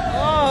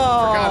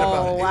Forgot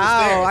about it. It was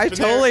wow! there. I It's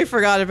been totally there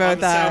forgot about on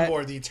the that.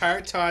 soundboard the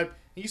entire time.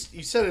 You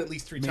said it at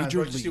least 3 times. Major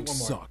But just do League one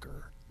more.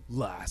 Soccer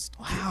last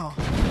Wow.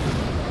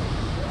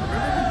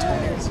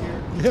 Tony was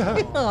here.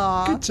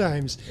 Yeah. Good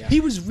times. He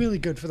was really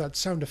good for that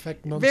sound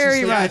effect nonsense.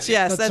 Very That- much,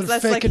 yes. That sort of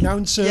That's fake like-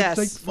 announcer. yes.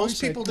 Like Most voice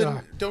people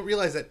act- don't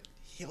realize that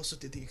he also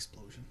did the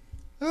explosion.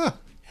 Ah,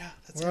 Yeah,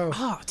 that's wow. it.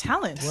 Oh,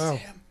 talent. Wow.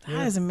 Him.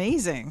 That is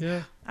amazing.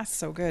 Yeah. That's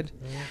so good.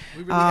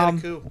 We really had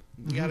a coup.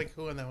 We got a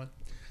coup on that one.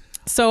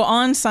 So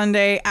on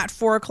Sunday at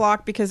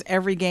 4:00, because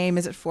every game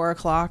is at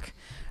 4:00,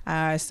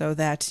 so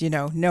that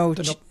no,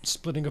 They're not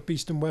splitting up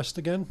East and West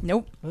again?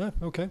 nope,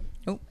 Okay.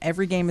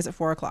 every game is at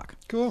 4:00,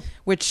 Cool.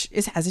 which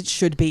is as it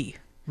should be.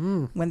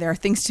 When there are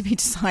things to be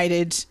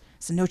decided,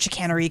 so no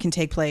chicanery can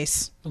take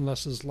place.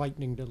 Unless there's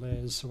lightning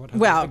delays or what have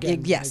Well, you.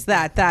 Again, yes,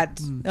 like-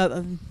 that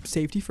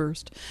safety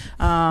first.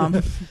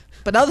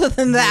 But other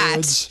than that,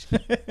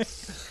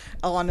 Nerds.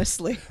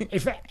 honestly,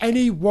 If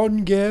any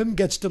one game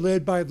gets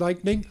delayed by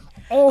lightning,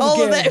 all all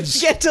the of them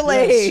games get Yes.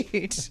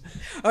 delayed.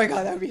 Oh my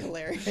god, that would be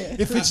hilarious.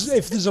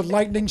 If there's a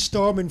lightning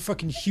storm in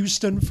fucking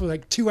Houston for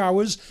like 2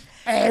 hours,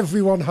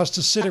 everyone has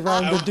to sit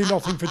around and do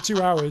nothing for 2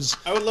 hours.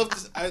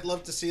 I'd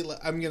love to see.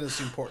 I'm gonna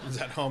assume Portland's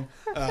at home.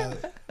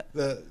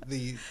 The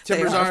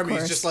Timbers are, of Army is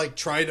course. just like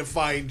trying to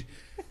find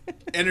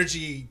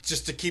energy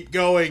just to keep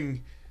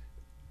going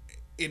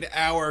in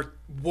hour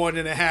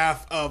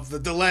 1.5 of the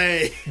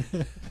delay,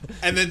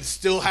 and then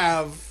still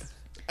have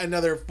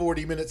another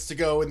 40 minutes to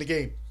go in the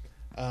game.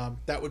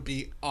 That would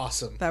be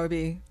awesome. That would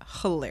be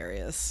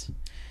hilarious.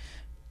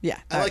 Yeah,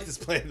 I like this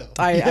plan though.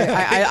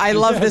 I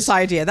love this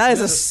idea. That is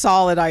a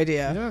solid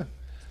idea. Yeah.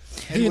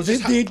 And we'll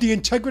just The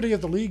integrity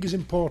of the league is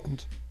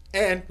important.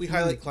 And we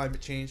highlight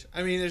climate change.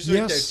 I mean, there's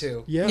right there Yes.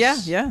 too.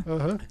 Yes. Yeah.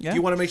 Uh-huh. Yeah. Do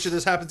you want to make sure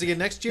this happens again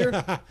next year?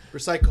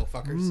 Recycle,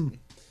 fuckers.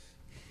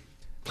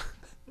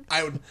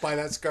 I would buy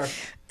that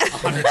scarf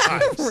 100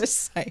 times.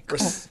 Recycle.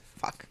 Res-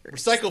 Fuckers.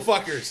 Recycle,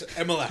 fuckers.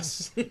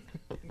 MLS.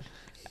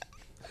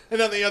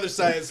 And on the other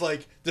side is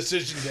like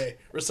decision day,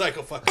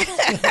 recycle fucker.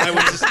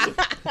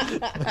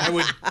 I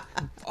would.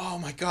 Oh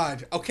my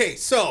god. Okay,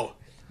 so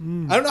I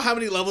don't know how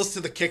many levels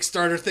to the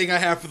Kickstarter thing I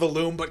have for the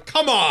Loom, but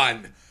come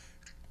on.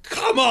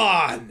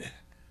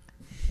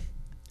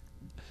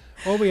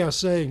 All we are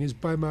saying is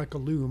buy Mark a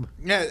Loom.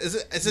 Yeah,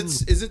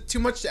 is it too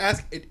much to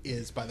ask? It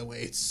is, by the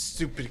way. It's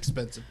stupid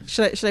expensive.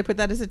 Should I put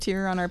that as a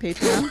tier on our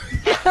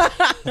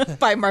Patreon?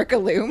 Buy Mark a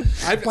Loom.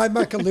 Buy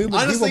Mark a Loom, and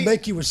he Honestly- will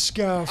make you a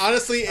scarf.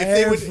 Honestly, if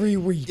every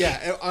week.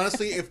 Yeah,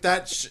 honestly, if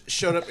that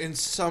showed up in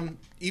some,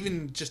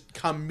 even just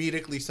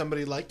comedically,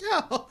 somebody like,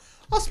 yeah,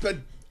 I'll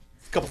spend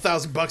a couple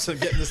 $1,000 on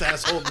getting this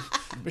asshole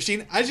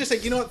machine. I just say,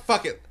 you know what?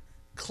 Fuck it.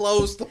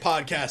 Close the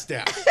podcast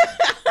down.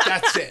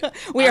 That's it.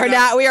 We are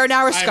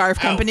now a scarf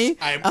company.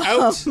 I'm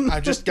out. I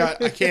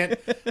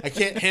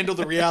can't handle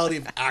the reality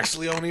of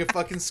actually owning a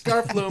fucking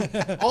scarf loom.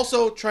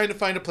 Also, trying to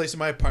find a place in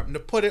my apartment to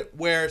put it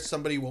where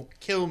somebody won't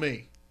kill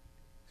me.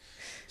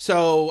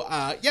 So,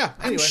 yeah.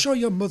 Anyway. I'm sure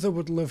your mother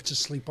would love to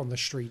sleep on the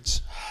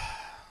streets.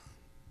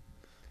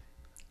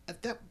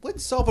 That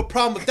would solve a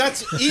problem, but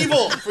that's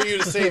evil for you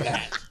to say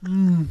that.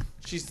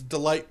 She's a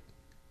delight.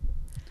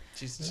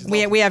 She's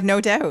We have no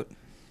doubt.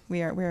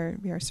 We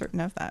are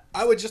certain of that.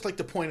 I would just like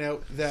to point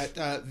out that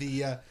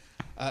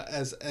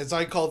as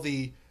I call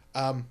the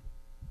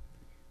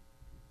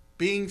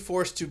being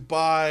forced to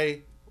buy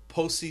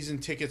postseason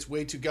tickets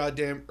way too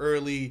goddamn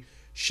early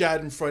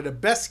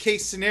Schadenfreude best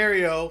case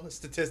scenario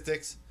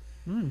statistics,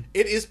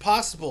 it is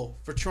possible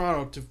for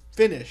Toronto to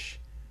finish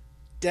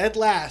dead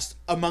last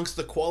amongst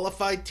the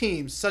qualified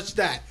teams such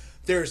that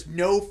there's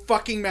no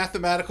fucking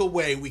mathematical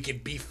way we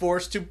could be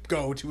forced to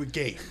go to a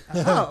game.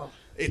 Oh.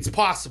 It's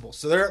possible.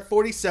 So they're at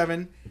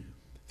 47.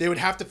 They would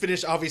have to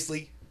finish,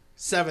 obviously,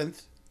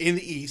 7th in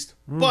the East.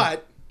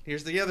 But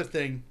here's the other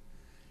thing.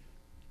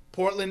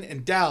 Portland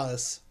and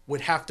Dallas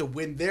would have to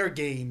win their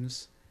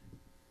games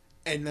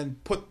and then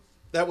put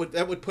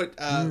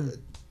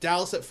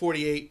Dallas at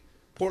 48,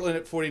 Portland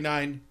at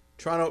 49,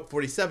 Toronto at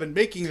 47,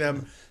 making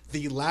them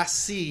the last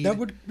seed That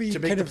would be to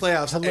make kind the of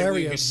playoffs.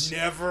 hilarious. And we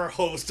could never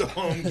host a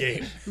home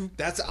game.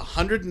 That's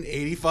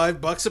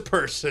 $185 a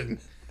person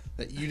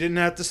that you didn't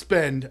have to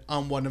spend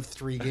on one of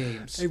 3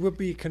 games. It would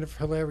be kind of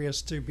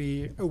hilarious to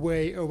be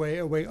away.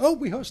 Oh,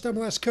 we host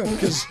MLS Cup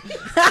because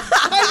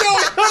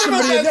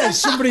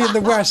somebody in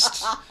the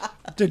West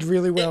did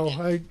really well.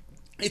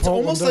 It's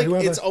almost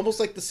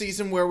like the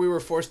season where we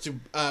were forced to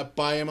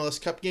buy MLS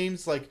Cup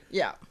games. Like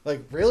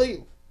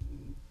really,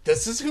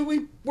 this is who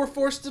we were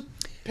forced to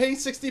pay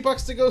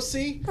 $60 to go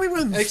see. We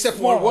weren't except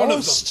for one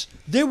of them.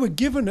 They were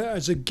given it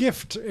as a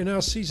gift in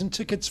our season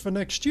tickets for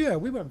next year.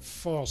 We weren't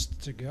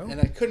forced to go. And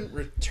I couldn't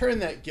return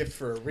that gift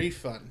for a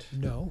refund.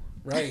 No.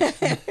 Right.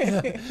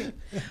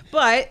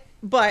 But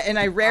and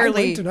I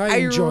rarely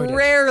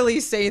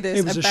say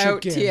this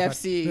about game,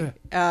 TFC,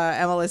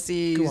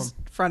 MLSC's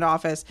front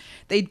office.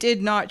 They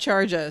did not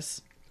charge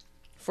us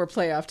for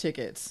playoff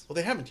tickets. Well,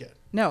 they haven't yet.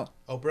 No.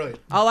 Oh, brilliant.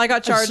 All I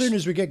got charged. As soon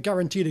as we get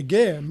guaranteed a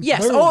game.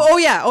 Yes. boom. Oh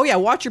yeah.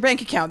 Watch your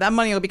bank account. That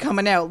money will be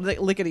coming out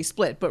lickety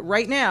split. But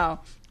right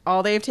now,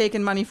 all they've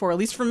taken money for, at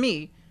least from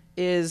me,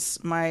 is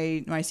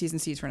my season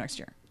seats for next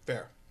year.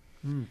 Fair.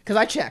 Because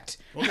I checked.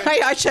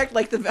 Okay. I checked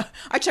I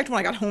checked when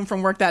I got home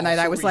from work that night.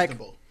 I was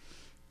reasonable. like,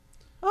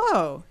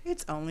 oh,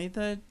 it's only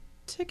the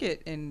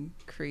ticket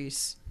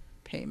increase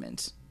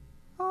payment.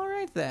 All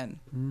right then.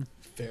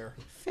 Fair.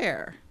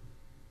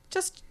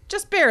 Just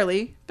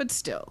barely, but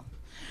still.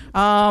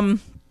 One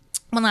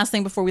last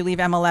thing before we leave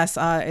MLS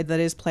that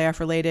is playoff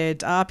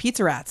related.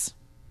 Pizza Rats.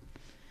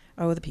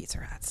 Oh, the Pizza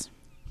Rats.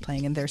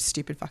 Playing in their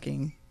stupid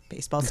fucking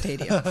baseball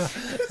stadium. When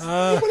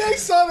I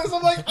saw this,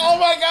 I'm like, oh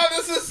my god,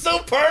 this is so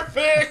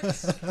perfect.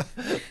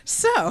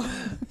 So,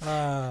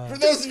 for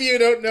those of you who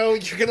don't know,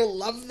 you're going to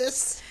love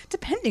this.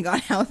 depending on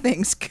how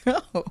things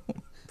go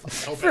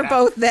for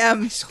both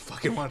them I so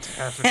fucking want it to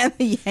happen. and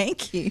the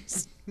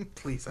Yankees.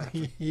 Please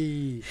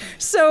happen.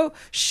 So,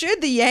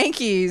 should the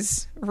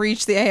Yankees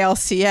reach the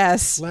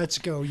ALCS? Let's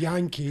go,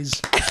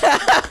 Yankees.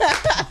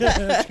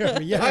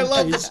 I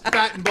love this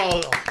bat and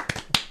ball.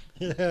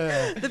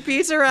 The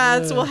Pizza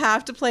Rats will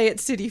have to play at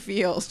Citi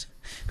Field.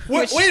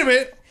 Wait a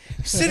minute.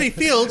 Citi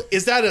Field,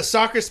 is that a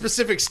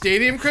soccer-specific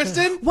stadium,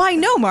 Kristen? Why,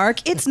 no,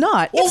 Mark, it's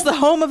not. It's the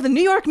home of the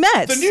New York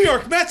Mets. The New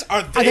York Mets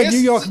are Are the New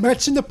York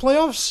Mets in the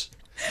playoffs?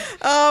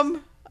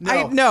 No,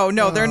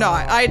 they're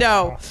not. I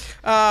know.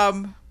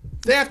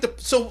 They have to.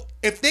 So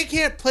if they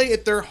can't play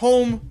at their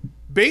home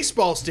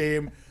baseball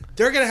stadium,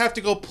 they're gonna have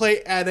to go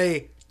play at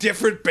a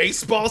different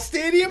baseball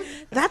stadium.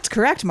 That's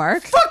correct,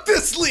 Mark. Fuck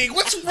this league.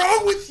 What's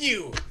wrong with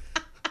you?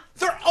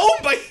 They're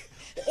owned by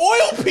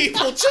oil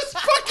people. Just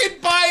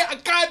fucking buy a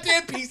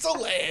goddamn piece of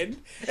land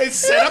and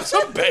set up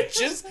some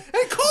benches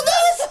and call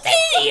that a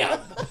stadium.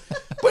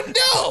 But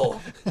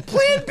no,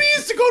 plan B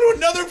is to go to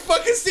another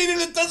fucking stadium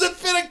that doesn't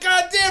fit a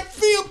goddamn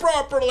field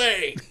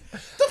properly.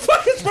 The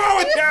fuck is wrong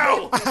with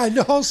you? And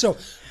also,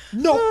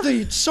 not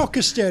the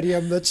soccer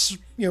stadium that's,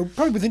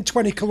 probably within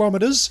 20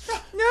 kilometers.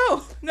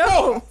 No.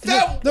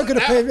 They're going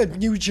to play in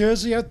New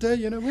Jersey out there,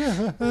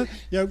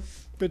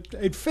 but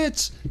it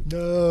fits.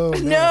 No.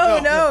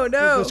 No.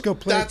 Let's go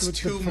play That's with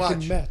too the much.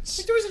 fucking Mets.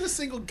 Like, there isn't a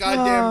single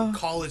goddamn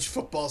college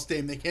football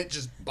stadium they can't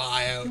just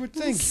buy out. You would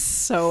think.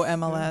 So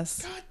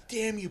MLS. God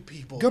damn you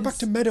people. Go back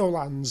to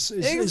Meadowlands.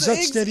 Is that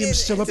stadium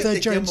still up there,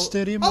 Giant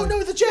Stadium? Oh, no,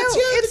 the Jets. No,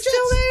 yeah, it's the Jets.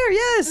 still there.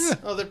 Yes.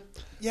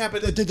 Oh,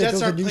 but the Did they Jets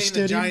build a aren't new playing.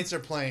 stadium? The Giants are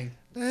playing.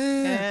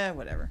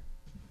 Whatever.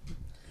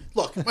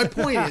 Look, my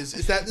point is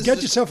that this Get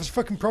is yourself a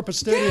fucking proper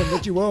stadium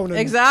that you own and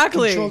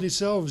Exactly. control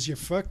yourselves, you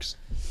fucks.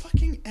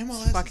 fucking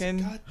MLS. Fucking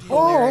Is goddamn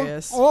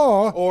hilarious.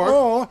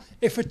 Or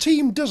if a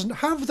team doesn't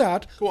have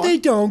that, on. they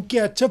don't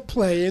get to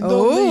play in the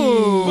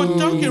Oh. league. But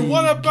Duncan,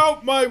 what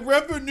about my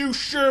revenue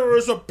share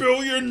as a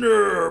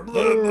billionaire? Blah,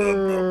 blah, blah,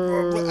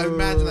 blah, blah. I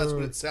imagine that's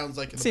what it sounds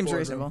like in the Seems boardroom.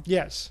 reasonable.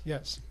 Yes.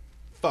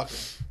 Fuck.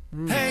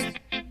 Hey,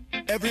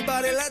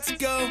 everybody, let's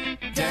go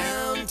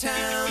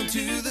downtown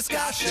to the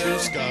ska show. Two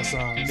ska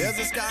songs. There's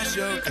a ska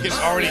show. I can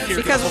already hear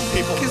Because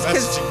people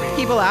messaging me.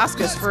 people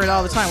ask us for it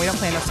all the time. We don't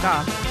play enough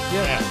ska.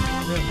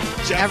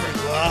 Jeff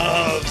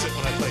loves it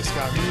when I play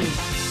ska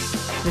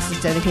music. This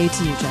is dedicated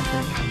to you,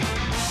 Jeffrey.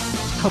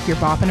 Hope you're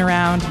bopping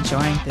around,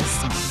 enjoying this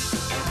song.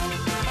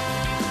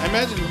 I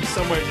imagine him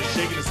somewhere just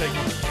shaking his head.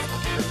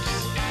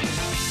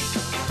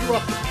 You're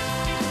welcome.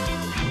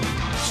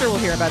 Sure, we'll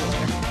hear about it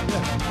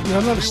later.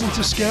 You're not listening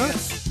to ska?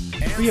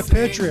 Be a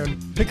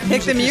Patreon. Pick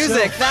Pick the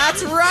music. yourself.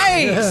 That's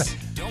right. Yeah.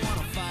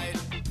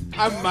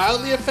 I'm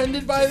mildly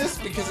offended by this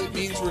because it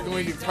means we're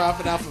going to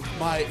profit off of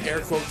my air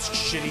quotes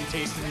shitty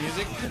taste in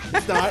music.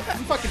 It's not.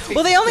 I'm fucking taste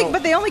Well, they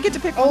no. only get to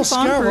pick All one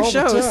song ska per all the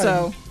show, time.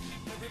 so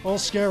All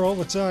scare all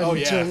the time Oh,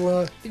 yeah.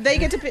 until they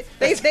get to pick.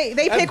 They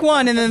pick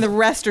one, and then the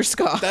rest are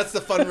ska. That's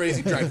the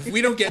fundraising drive. If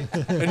we don't get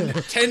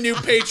 10 new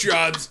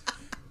Patreons,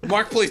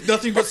 Mark plays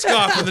nothing but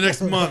ska for the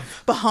next month.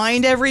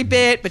 Behind every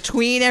bit,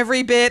 between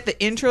every bit, the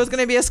intro is going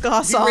to be a ska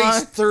We song.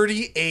 raised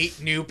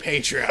 38 new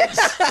Patreons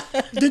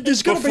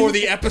there's gotta before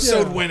be, the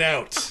episode yeah. went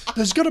out.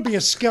 There's got to be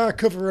a ska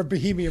cover of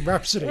Bohemian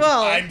Rhapsody.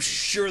 Well, I'm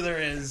sure there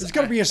is. there's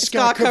got to be a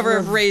ska, ska cover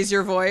of "Raise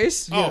Your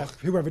Voice." Yeah,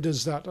 whoever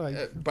does that.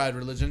 Bad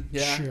Religion.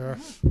 Yeah. Sure.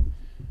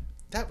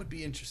 That would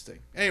be interesting.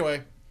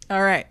 Anyway.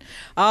 All right,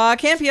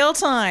 Camp Yell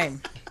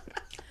time.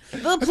 The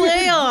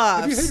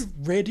playoffs. Have you heard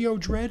of Radio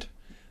Dread?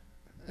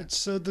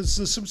 It's there's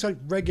some sort of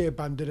reggae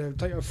band did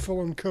a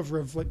full-on cover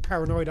of like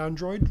Paranoid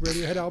Android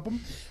Radiohead album.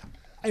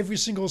 Every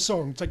single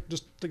song, it's like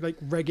just like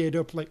reggae'd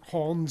up, like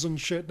horns and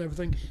shit and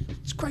everything.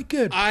 It's quite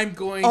good. I'm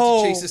going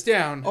to chase this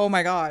down. Oh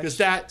my god! Because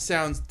that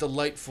sounds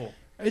delightful.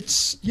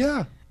 It's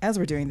yeah. As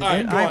we're doing this, All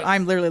right, go on.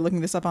 I'm literally looking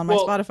this up on my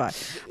Well,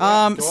 Spotify. go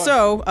on.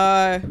 So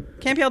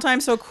Camp Yell time.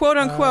 So quote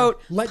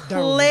unquote Let Down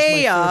was my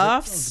favorite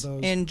playoffs of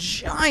those. in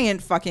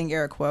giant fucking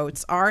air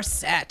quotes are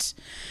set.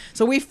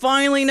 So we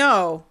finally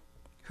know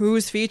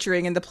who's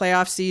featuring in the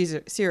playoff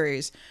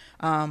series.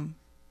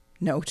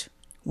 Note,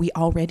 we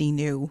already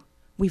knew.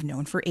 We've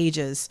known for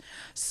ages.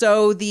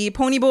 So the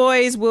Pony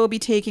Boys will be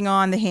taking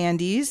on the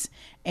Handies,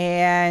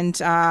 and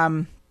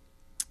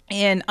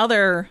in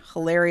other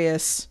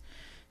hilarious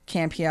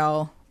Camp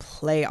Yell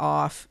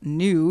playoff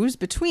news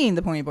between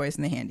the Pony Boys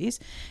and the Handies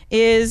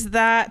is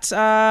that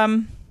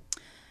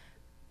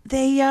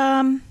they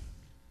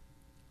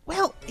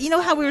well, you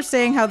know how we were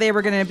saying how they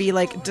were going to be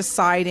like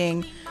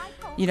deciding,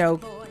 you know,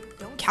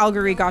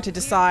 Calgary got to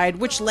decide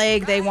which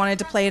leg they wanted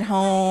to play at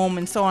home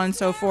and so on and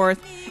so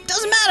forth. It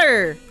doesn't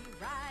matter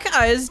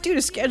because due to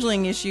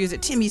scheduling issues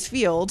at Timmy's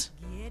Field,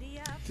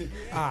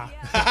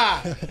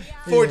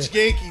 Forge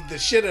Yankee the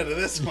shit out of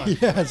this one.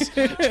 Yes.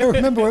 I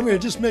remember when we were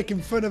just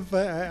making fun of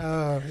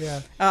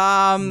yeah.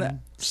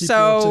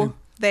 so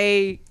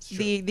they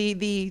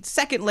the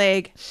second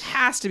leg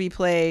has to be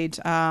played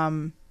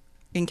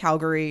in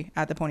Calgary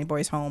at the Pony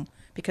Boys home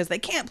because they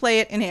can't play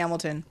it in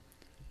Hamilton.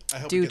 I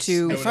hope Due it gets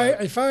to- snowed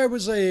out. If I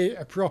was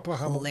a proper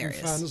Hamilton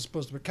Hilarious. fan as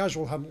opposed to a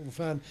casual Hamilton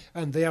fan,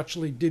 and they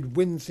actually did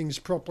win things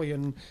properly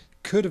and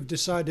could have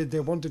decided they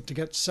wanted to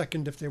get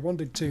second if they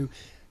wanted to,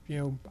 you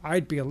know,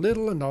 I'd be a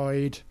little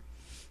annoyed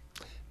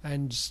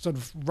and sort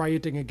of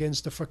rioting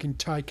against the fucking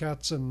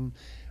Ticats and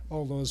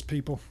all those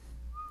people.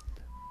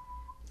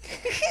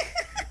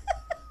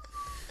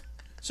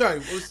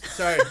 Sorry.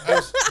 I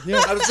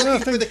was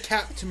looking for the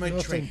cap to my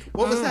drink.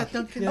 What was that,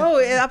 Duncan?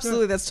 Oh,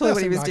 absolutely. That's totally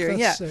what he was Nothing, doing.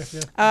 Max. Yeah. That's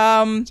safe,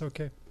 yeah. It's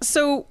okay.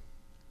 So,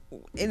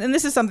 and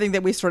this is something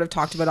that we sort of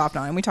talked about off and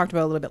on, and we talked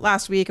about it a little bit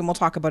last week, and we'll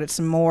talk about it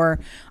some more.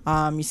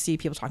 You see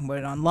people talking about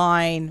it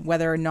online,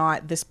 whether or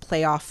not this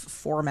playoff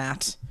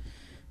format,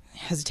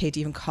 hesitate to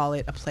even call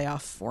it a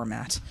playoff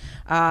format,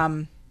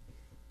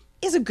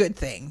 is a good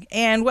thing,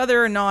 and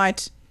whether or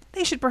not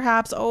they should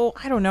perhaps,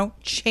 I don't know,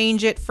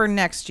 change it for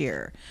next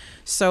year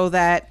so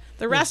that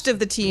the rest of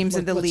the teams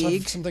in the Let's have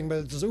league. something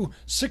about it.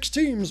 6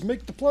 teams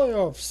make the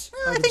playoffs.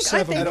 I out of think-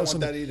 7 I or don't want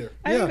something. that either.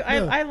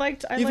 I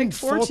liked Even liked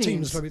 4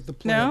 teams. maybe the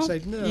No?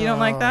 playoffs. You don't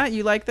like that?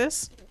 You like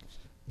this?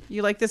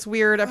 You like this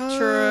weird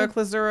Apertura,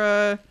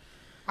 Clausura?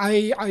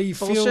 I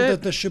feel Bullshit.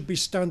 that there should be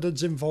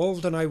standards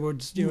involved, and I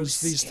would, Ooh, as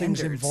these things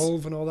standards.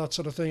 evolve and all that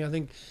sort of thing, I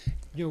think,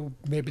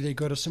 maybe they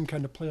go to some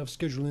kind of playoff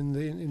schedule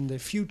in the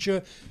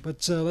future,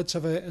 but let's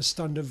have a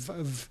stand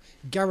of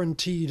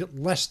guaranteed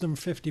less than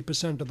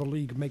 50% of the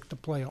league make the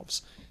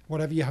playoffs.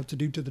 Whatever you have to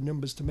do to the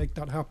numbers to make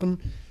that happen,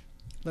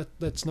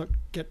 let's not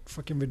get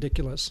fucking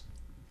ridiculous.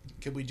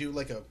 Could we do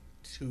like a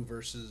 2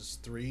 versus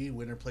 3,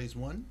 winner plays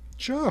 1?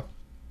 Sure.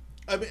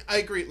 I mean, I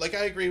agree. Like,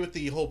 I agree with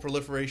the whole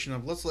proliferation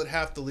of let's let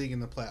half the league in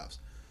the playoffs.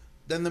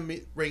 Then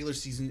the regular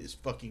season is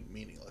fucking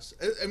meaningless.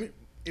 I mean,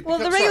 The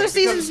regular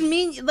season's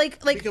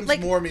becomes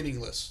more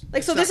meaningless.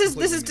 Like, so this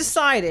is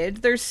decided.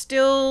 There's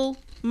still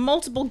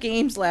multiple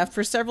games left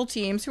for several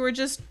teams who are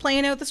just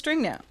playing out the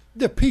string now.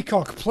 The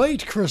Peacock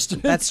Plate, Kristen.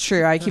 That's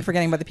true. I keep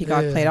forgetting about the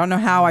Peacock Yeah. Plate. I don't know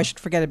how I should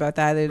forget about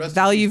that. The Rest in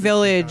Value peace,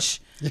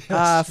 Village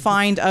Yes.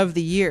 find of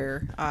the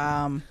year,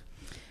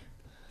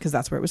 because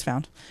that's where it was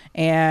found.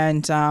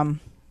 And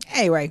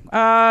anyway,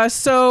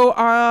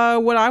 so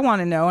what I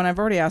want to know, and I've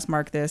already asked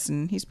Mark this,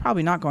 and he's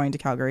probably not going to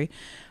Calgary,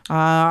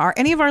 are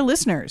any of our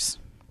listeners,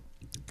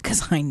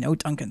 because I know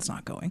Duncan's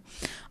not going,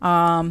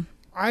 I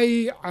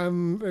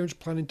was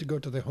planning to go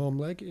to the home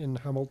leg in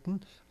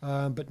Hamilton,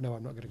 but no,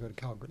 I'm not going to go to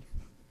Calgary.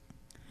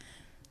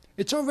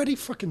 It's already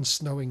fucking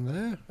snowing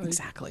there.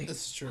 Exactly.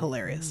 That's true.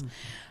 Hilarious.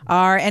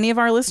 Are any of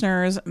our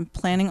listeners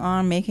planning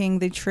on making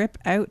the trip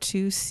out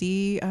to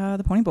see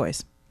the Pony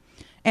Boys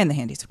and the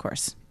Handies, of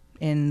course,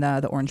 in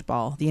the Orange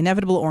Ball, the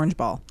inevitable Orange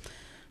Ball?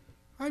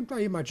 I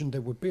imagine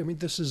there would be. I mean,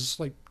 this is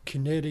like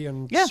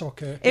Canadian Yeah.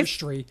 soccer If-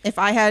 history. If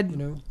I had, You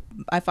know,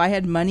 if I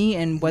had money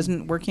and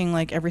wasn't working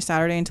like every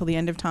Saturday until the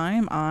end of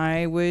time,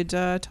 I would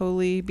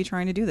totally be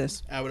trying to do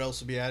this. I would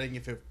also be adding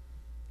if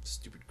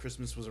stupid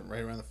Christmas wasn't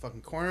right around the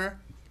fucking corner.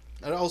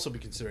 I'd also be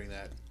considering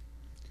that.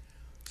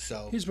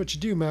 So here's what you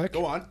do, Mark.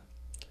 go on.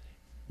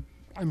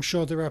 I'm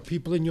sure there are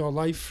people in your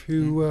life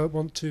who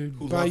want to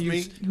Who buy love you,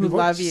 me? Who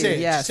love you, Say it.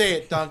 yes. Say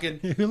it, Duncan.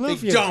 Who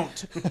love they you.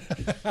 don't.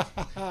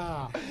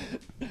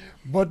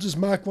 What does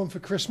Mark want for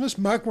Christmas?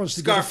 Mark wants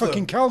to go to Scarflu.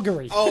 fucking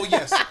Calgary. Oh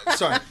yes.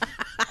 Sorry.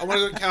 I want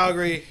to go to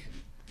Calgary.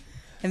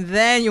 And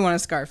then you want a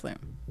scarf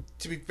loom.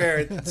 To be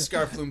fair, the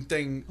Scarflume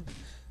thing,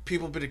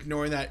 people have been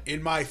ignoring that.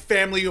 In my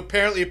family,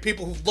 apparently, are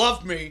people who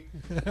loved me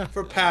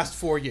for past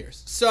 4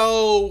 years.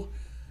 So,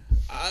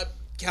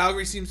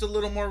 Calgary seems a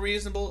little more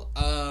reasonable.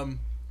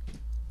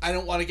 I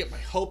don't want to get my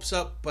hopes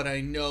up, but I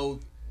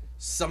know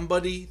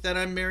somebody that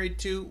I'm married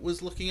to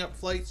was looking up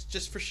flights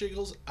just for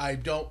shiggles. I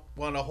don't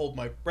want to hold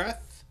my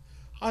breath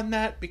on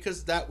that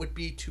because that would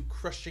be too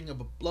crushing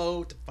of a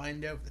blow to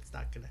find out that's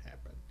not going to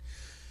happen.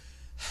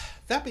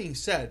 That being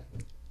said,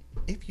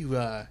 if you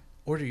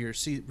order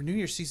renew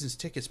your season's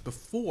tickets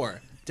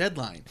before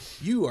deadline,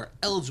 you are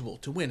eligible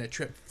to win a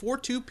trip for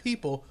 2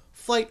 people,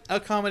 flight,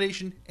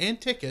 accommodation,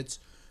 and tickets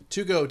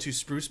to go to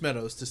Spruce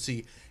Meadows to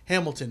see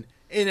Hamilton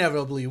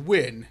inevitably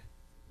win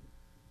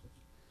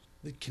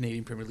the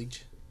Canadian Premier League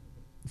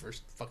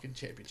first fucking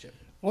championship.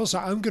 Also,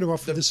 I'm going to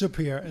offer this up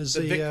here as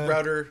The a. Vic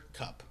Router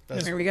Cup.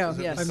 That's There we go, is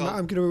that yes. what it's I'm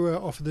called? going to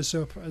offer this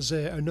up as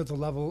another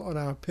level on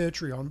our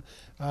Patreon.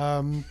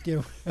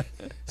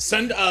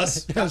 Send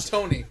us,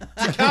 Tony,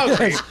 to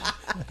Calgary.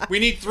 We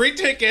need 3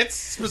 tickets,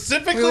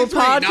 specifically We will 3,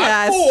 not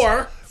podcast.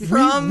 4.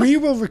 From we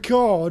will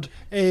record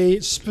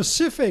a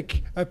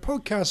specific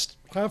podcast,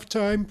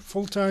 half-time,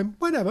 full-time,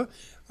 whatever,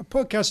 a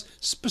podcast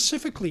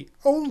specifically,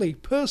 only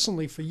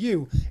personally for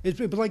you.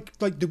 It'd be like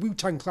the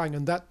Wu-Tang Clan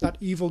and that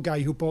evil guy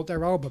who bought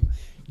their album.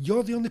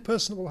 You're the only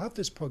person that will have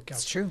this podcast.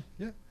 It's true.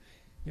 Yeah.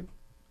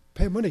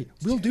 Pay money.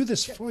 We'll do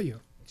this for you.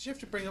 Did you have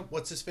to bring up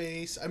what's his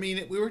face? I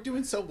mean, we were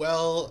doing so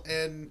well,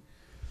 and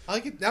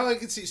now I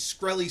can see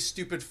Skrelly's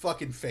stupid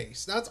fucking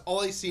face. That's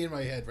all I see in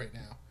my head right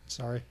now.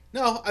 Sorry.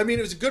 No, I mean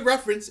it was a good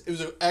reference. It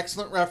was an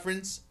excellent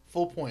reference,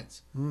 full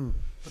points.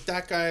 But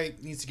that guy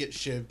needs to get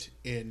shivved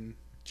in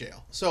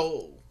jail.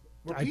 So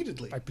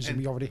repeatedly. I presume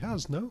And- he already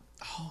has, no?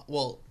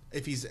 well,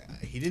 if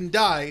he didn't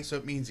die, so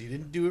it means he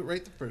didn't do it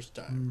right the first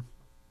time.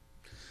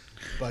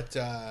 But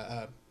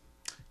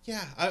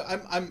yeah,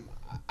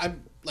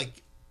 I'm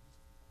like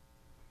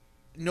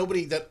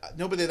nobody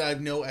that I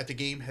know at the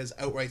game has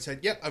outright said,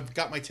 "Yep, I've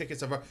got my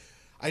tickets."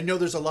 I know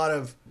there's a lot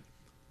of,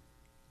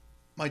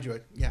 mind you,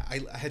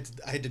 I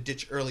had to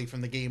ditch early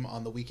from the game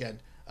on the weekend,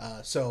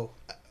 so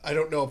I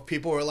don't know if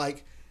people were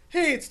like,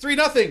 "Hey, it's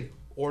 3-0."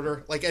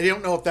 Order. Like, I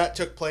don't know if that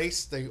took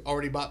place. They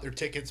already bought their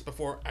tickets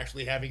before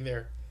actually having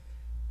their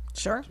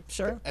Sure.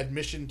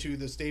 admission to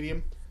the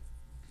stadium,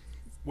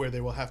 where they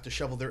will have to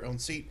shovel their own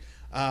seat.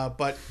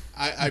 But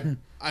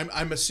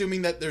I'm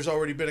assuming that there's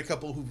already been a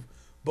couple who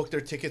booked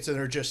their tickets and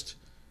are just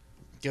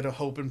gonna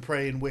hope and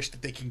pray and wish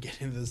that they can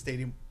get into the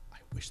stadium. I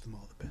wish them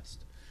all the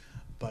best.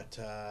 But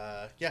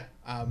yeah,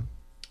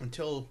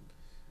 until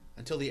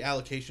the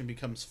allocation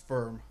becomes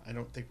firm, I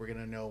don't think we're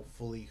gonna know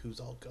fully who's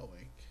all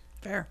going.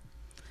 Fair.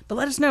 But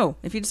let us know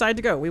if you decide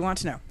to go. We want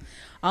to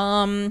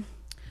know.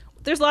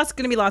 There's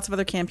going to be lots of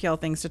other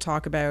CamPL things to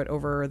talk about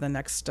over the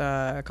next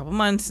couple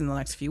months and the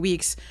next few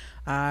weeks.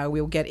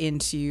 We'll get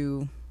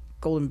into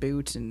Golden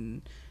Boot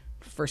and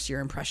first year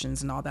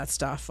impressions and all that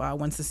stuff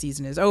once the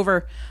season is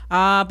over.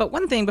 But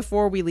one thing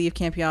before we leave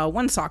Camp Yell,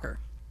 One Soccer.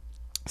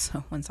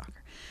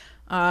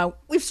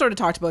 We've sort of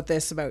talked about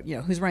this, about,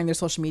 who's running their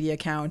social media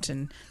account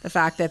and the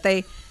fact that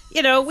they,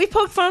 we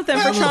poked fun at them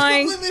for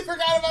trying. Completely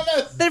forgot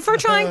about this. For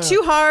trying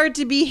too hard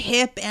to be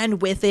hip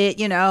and with it,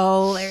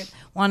 they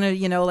want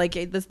to, like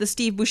the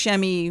Steve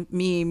Buscemi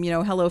meme,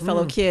 hello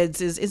fellow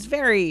kids is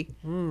very,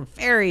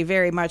 very,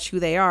 very much who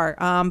they are.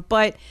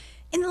 But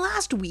in the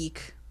last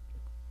week,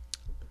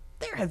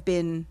 there have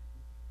been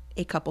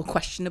a couple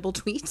questionable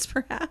tweets,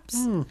 perhaps.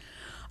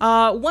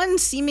 One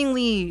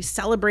seemingly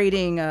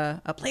celebrating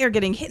a player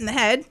getting hit in the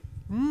head.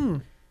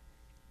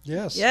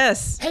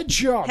 Yes.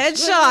 Headshot.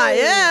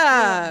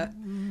 Yeah.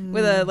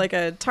 With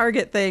a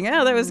target thing.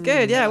 Oh, that was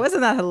good. Yeah,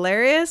 wasn't that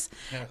hilarious?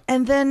 Yeah.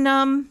 And then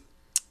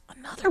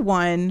another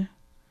one.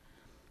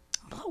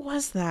 What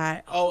was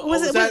that?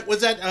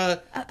 Was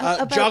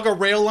that jog a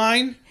rail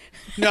line?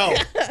 No.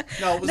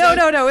 No.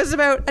 It was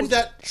about. Was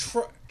that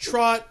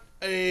trot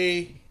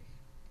a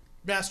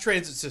mass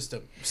transit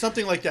system?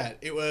 Something like that.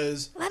 It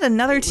was. Let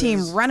another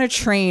team run a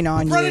train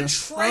on you. Run a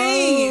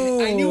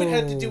train! I knew it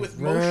had to do with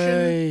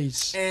motion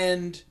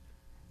and,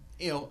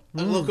 a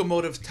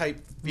locomotive type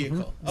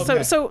vehicle.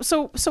 Okay. So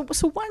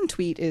one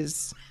tweet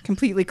is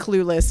completely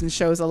clueless and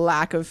shows a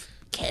lack of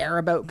care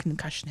about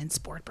concussion in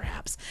sport,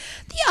 perhaps.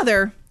 The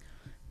other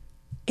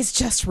is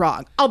just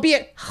wrong,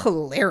 albeit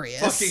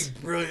hilarious.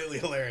 Fucking brilliantly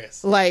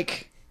hilarious.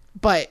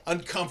 But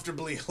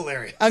uncomfortably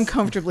hilarious.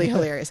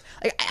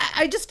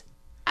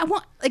 I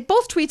want,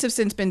 both tweets have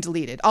since been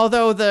deleted.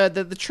 Although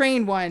the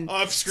train one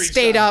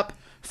stayed up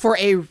for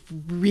a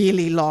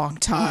really long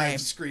time. I've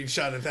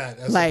screenshotted that.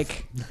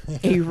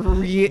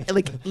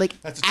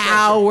 That's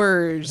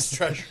hours. That's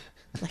treasure.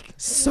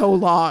 So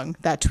long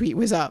that tweet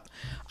was up.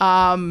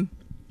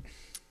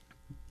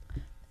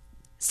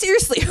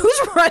 Seriously,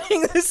 who's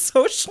running the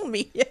social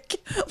media?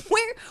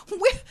 Where?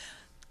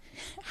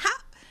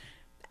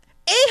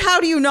 How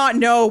do you not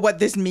know what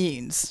this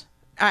means?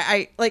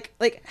 How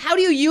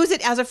do you use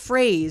it as a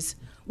phrase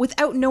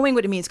without knowing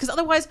what it means? Because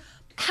otherwise,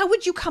 how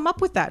would you come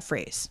up with that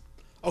phrase?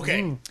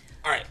 Okay.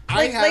 All right.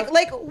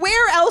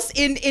 Where else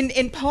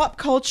in pop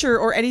culture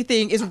or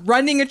anything is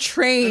running a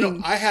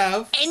train? I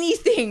have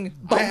anything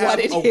but what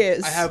it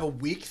is. I have a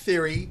weak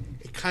theory.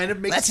 It kind of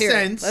makes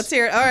sense. Let's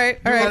hear it. All right.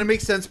 It kind of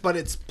makes sense, but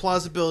its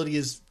plausibility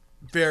is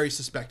very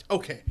suspect.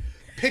 Okay.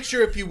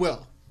 Picture, if you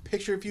will,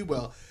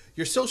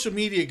 your social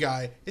media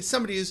guy is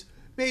somebody who's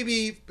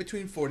maybe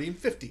between 40 and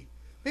 50.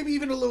 Maybe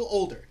even a little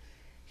older.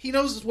 He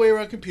knows his way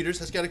around computers,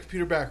 has got a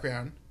computer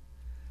background,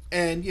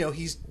 and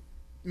he's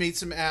made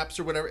some apps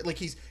or whatever.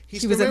 He's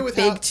he was a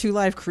big 2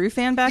 Live Crew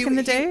fan back in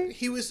the day.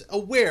 He was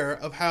aware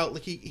of how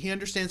he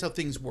understands how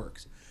things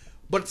works,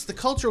 but it's the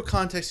cultural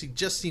context he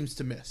just seems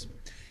to miss.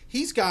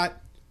 He's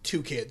got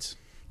 2 kids,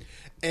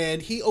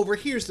 and he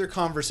overhears their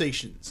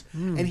conversations,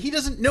 and he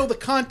doesn't know the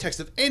context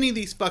of any of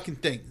these fucking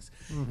things.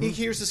 He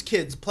hears his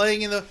kids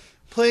playing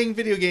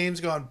video games,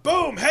 going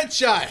boom,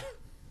 headshot.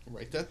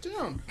 Write that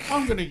down.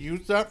 I'm going to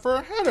use that for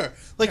a header.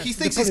 He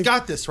thinks he's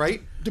got this,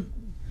 right?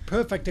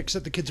 Perfect,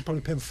 except the kids are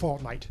probably playing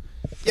Fortnite.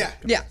 Yeah.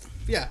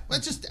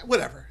 Let's just,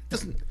 whatever.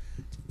 Doesn't,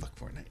 fuck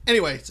Fortnite.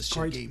 Anyway, it's a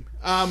shit game.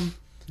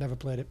 Never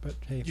played it, but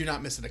hey. You're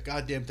not missing a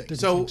goddamn thing.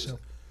 Didn't think so.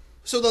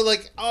 So they're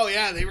like, oh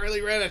yeah, they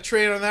really ran a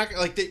train on that.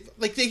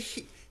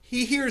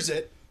 He hears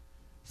it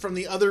from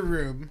the other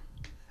room,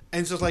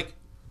 and so it's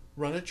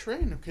run a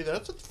train. Okay,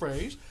 that's a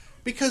phrase.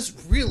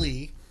 Because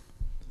really,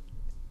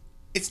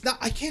 it's not.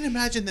 I can't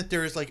imagine that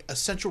there is a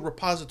central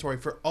repository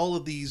for all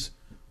of these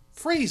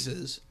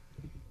phrases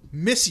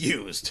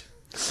misused.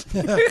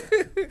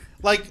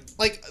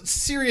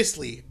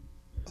 Seriously,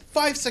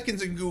 5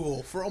 seconds in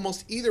Google for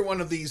almost either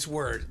one of these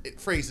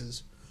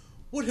phrases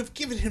would have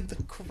given him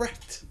the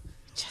correct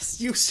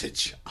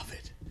usage of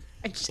it.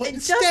 I just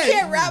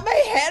can't wrap my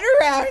head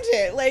around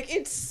it.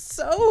 It's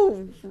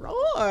so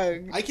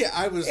wrong.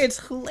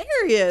 It's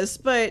hilarious,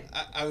 but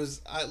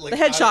the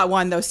headshot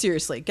one though.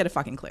 Seriously, get a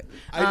fucking clue.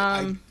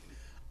 And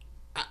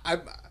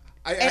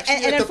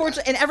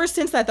unfortunately, and ever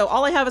since that though,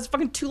 all I have is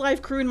fucking 2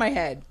 Live Crew in my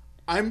head.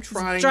 It's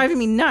driving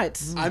me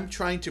nuts. I'm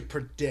trying to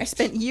predict. I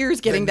spent years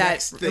getting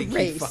that thing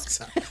race. He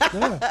fucks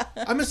up.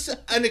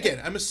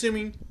 I'm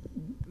assuming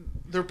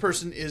the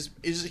person is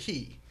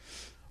he,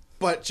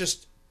 but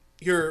just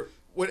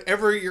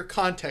whatever your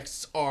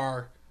contexts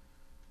are,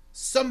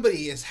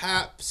 somebody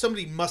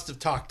must have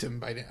talked to him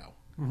by now.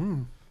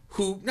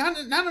 Who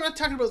I'm not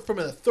talking about from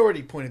an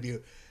authority point of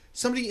view.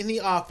 Somebody in the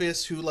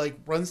office who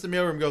runs the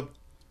mailroom. Go, all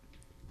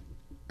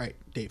right,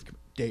 Dave,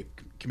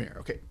 come here.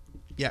 Okay,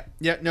 yeah,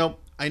 no,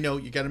 I know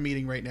you got a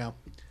meeting right now.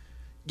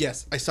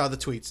 Yes, I saw the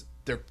tweets.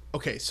 They're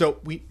okay.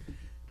 So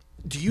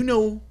do you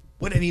know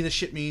what any of this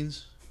shit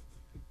means?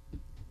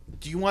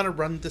 Do you want to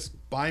run this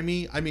by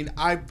me? I mean,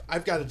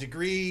 I've got a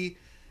degree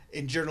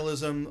in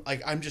journalism.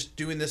 I'm just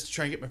doing this to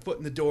try and get my foot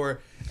in the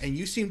door, and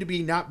you seem to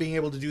be not being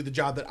able to do the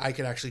job that I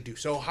could actually do.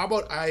 So how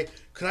about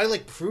could I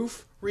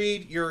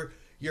proofread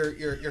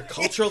your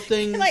cultural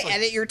things. Can I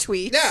edit your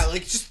tweets? Yeah,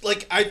 like just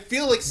like I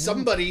feel like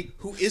somebody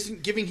who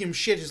isn't giving him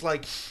shit is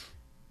like,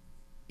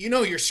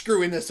 you're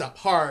screwing this up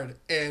hard,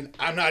 and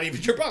I'm not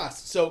even your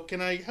boss. So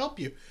can I help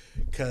you?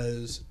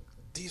 Because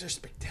these are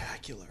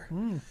spectacular.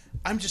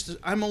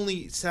 I'm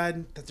only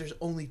sad that there's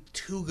only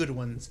 2 good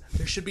ones.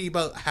 There should be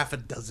about half a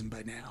dozen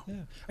by now.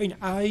 Yeah. I mean,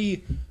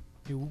 I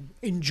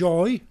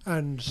enjoy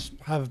and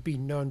have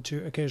been known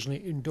to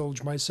occasionally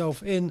indulge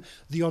myself in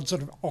the odd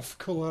sort of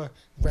off-color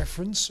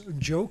reference,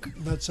 joke,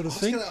 that sort of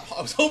thing.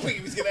 I was hoping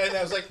he was going to end.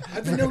 I was like,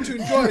 I've been known to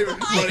enjoy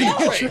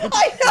bloody train.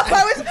 I know.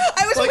 I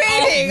was Like,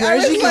 waiting.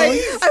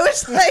 I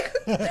was like,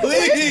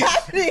 what is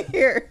happening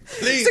here?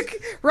 Please. So,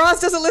 Ross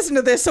doesn't listen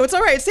to this, so it's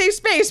all right. Safe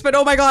space. But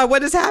oh my God,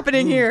 what is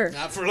happening here?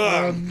 Not for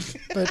long.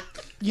 But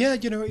yeah,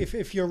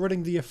 if you're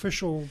running the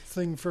official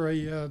thing for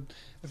a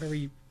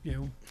very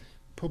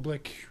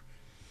public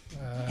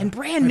And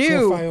brand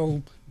new.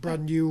 profile,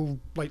 brand new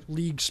like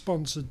league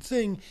sponsored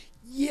thing,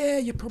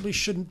 you probably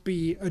shouldn't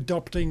be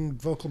adopting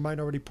Vocal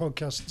Minority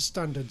Podcast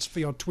standards for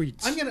your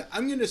tweets. I'm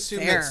gonna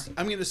assume Fair.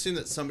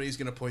 that somebody's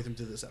gonna point them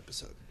to this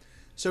episode.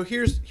 So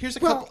here's a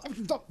Well,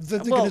 couple. they're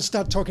going to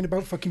start talking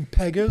about fucking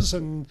peggers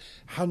and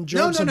hand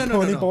jobs No, and no,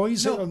 pony no.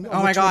 boys. No. on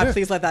Oh my the God, Twitter.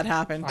 please let that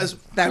happen.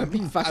 That would be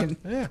fucking...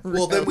 Yeah.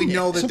 Well, then we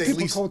know that Some they at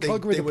people least call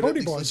Calgary the would at Pony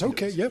least Boys. listen to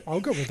Okay, us. yep,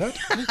 I'll go with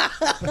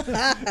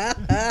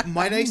that.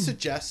 Might I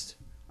suggest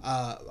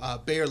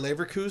Bayer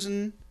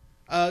Leverkusen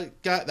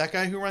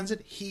guy who runs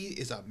it? He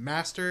is a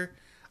master.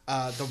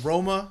 The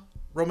Roma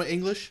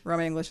English.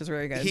 Roman English is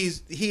very good.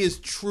 He is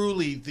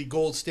truly the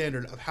gold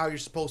standard of how you're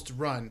supposed to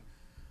run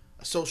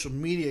a social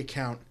media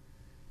account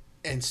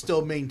and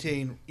still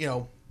maintain,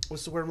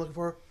 what's the word I'm looking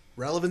for?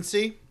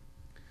 Relevancy.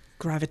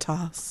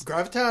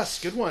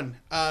 Gravitas. Good one.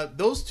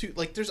 Those two,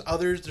 like, there's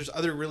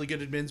other really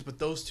good admins, but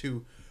those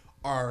two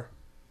are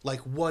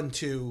like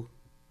 1-2,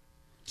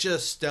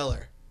 just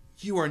stellar.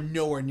 You are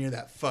nowhere near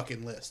that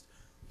fucking list.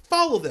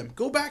 Follow them.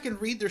 Go back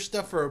and read their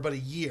stuff for about a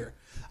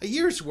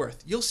year's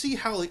worth. You'll see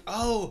how, like,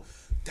 oh,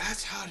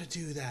 that's how to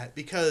do that,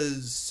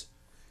 because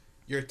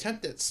your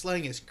attempt at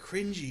slang is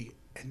cringy,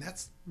 and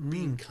that's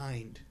being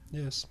kind.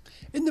 Yes.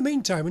 In the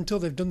meantime, until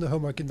they've done the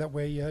homework in that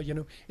way,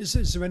 is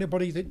there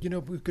anybody that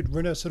we could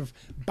run a sort of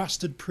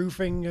bastard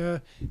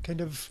proofing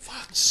kind of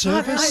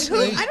service?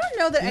 I don't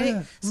know that Where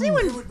has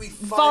anyone would we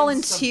find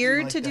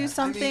volunteered something to like do that?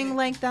 something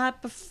like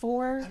that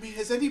before? I mean,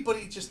 has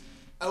anybody just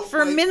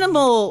For outright,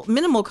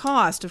 minimal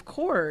cost, of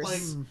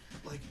course.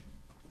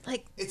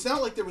 like it's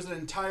not like there was an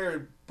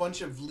entire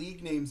bunch of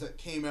league names that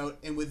came out,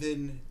 and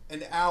within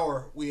an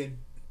hour we had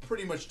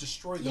pretty much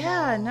destroyed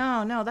them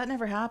all. no, that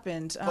never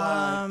happened. But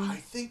I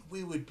think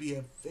we would be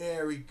a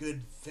very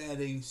good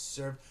vetting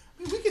service.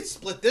 I mean, we could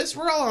split this.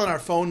 We're all on our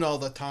phone all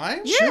the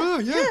time. Sure,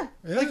 yeah.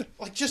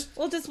 Like just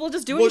we'll just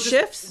do it in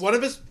shifts. One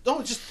of us,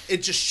 it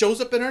just shows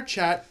up in our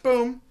chat.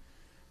 Boom,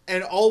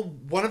 and all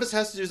one of us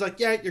has to do is like,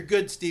 yeah, you're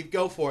good, Steve.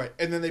 Go for it,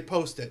 and then they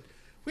post it.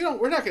 We're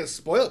not going to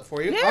spoil it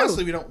for you. No.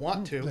 Honestly, we don't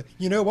want to.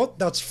 You know what?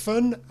 That's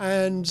fun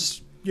and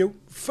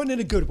fun in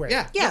a good way.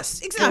 Yeah. Yes,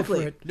 Go for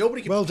exactly. it.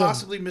 Nobody can Well done.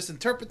 possibly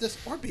misinterpret this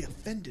or be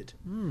offended.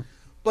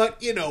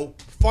 But,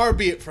 far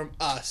be it from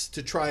us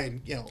to try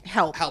and,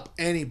 help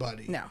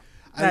anybody. No,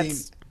 I mean,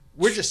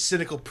 we're just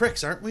cynical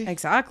pricks, aren't we?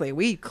 Exactly.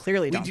 We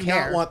clearly We don't do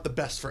care. not want the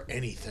best for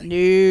anything.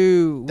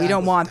 No, we That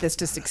don't was- want this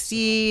to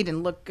succeed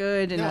and look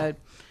good in No. a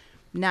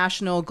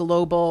national,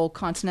 global,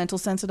 continental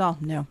sense at all.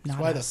 No, not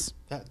Why, us.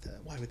 why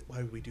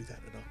would we do that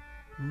at all?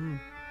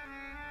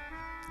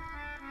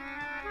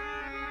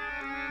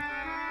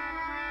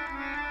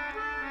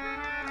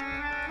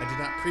 I did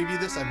not preview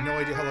this. I have no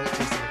idea how long it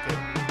takes to look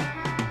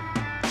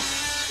at.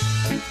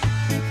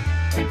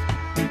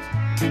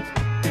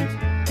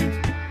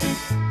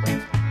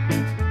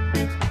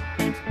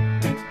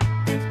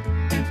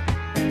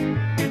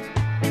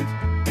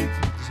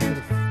 Some kind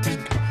of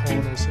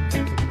horn or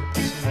something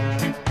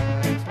coming up.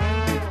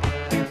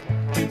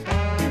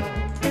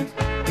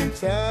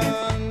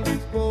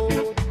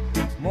 Transport,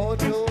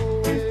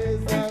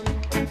 motorways and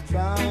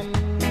tram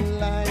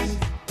lines,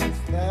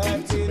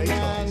 starting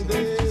and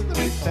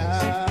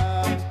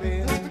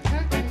stopping,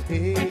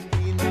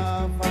 taking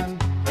off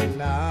and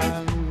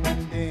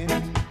landing.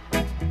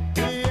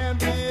 The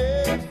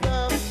embrace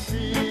of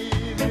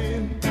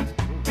feeling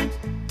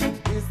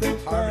is the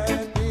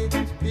party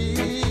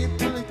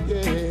people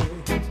get,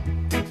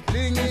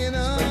 clinging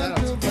on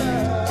to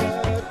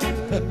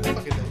battle.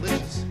 Fucking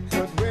delicious.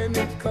 But when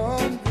it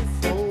comes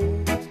to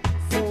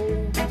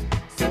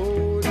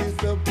soul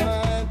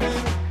disappointing,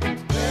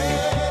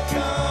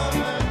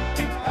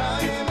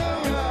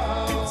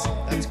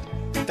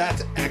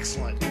 That's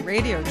excellent.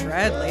 Radio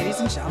Dread, ladies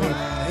and gentlemen.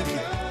 Thank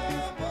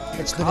you.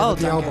 It's the name Call of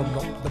the Duncan.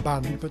 album, not the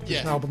band, but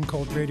there's an Yeah. album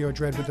called Radio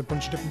Dread with a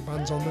bunch of different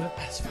bands on there.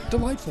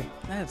 Delightful.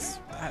 That's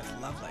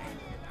lovely.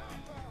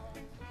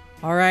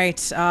 All right,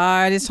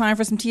 it is time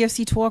for some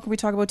TFC talk. Where we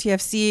talk about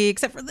TFC,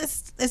 except for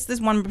this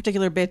one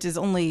particular bit is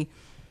only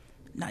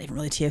not even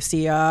really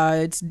TFC.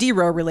 It's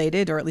D-Row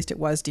related, or at least it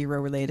was D-Row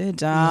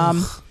related.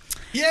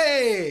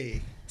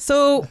 Yay!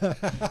 So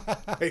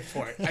Wait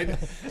for it.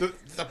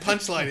 The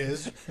punchline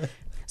is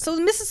So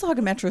the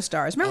Mississauga Metro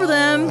Stars, remember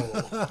them?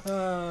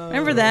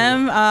 Remember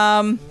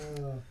them?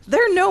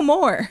 They're no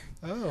more.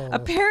 Oh.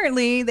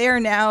 Apparently, they are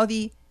now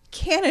the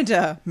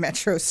Canada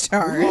Metro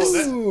Stars.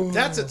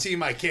 that's a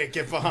team I can't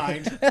get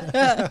behind.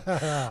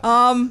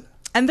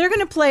 And they're going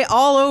to play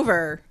all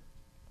over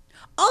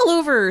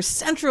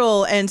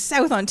Central and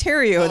South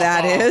Ontario,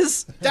 that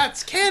is.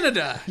 That's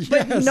Canada.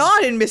 But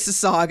not in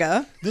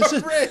Mississauga.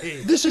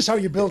 Hooray. This is how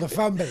you build a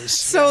fan base.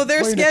 So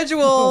their Playing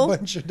schedule a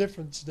bunch of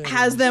different stadiums.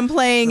 has them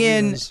playing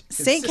in Arenas.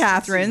 St.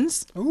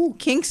 Catharines, Ooh.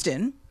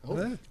 Kingston,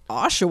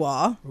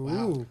 Oshawa,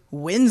 Ooh.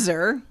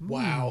 Windsor,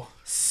 Wow.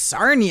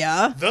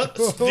 Sarnia, The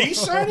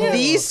Sarnia?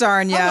 the How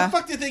Sarnia, the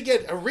fuck did they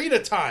get arena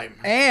time?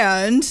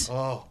 and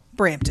Oh.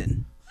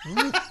 Brampton.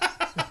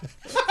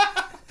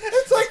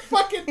 It's like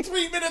fucking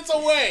 3 minutes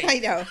away. I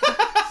know.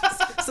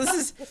 So this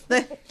is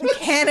the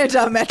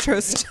Canada Metro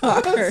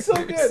Stars. That's so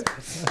good.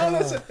 Oh,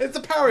 it's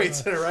the Powerade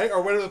Center, right?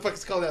 Or whatever the fuck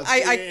it's called now.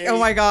 Oh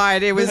my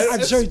God, it was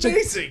It's sorry, it's like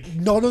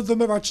amazing. none of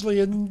them are actually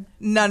in.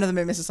 none of them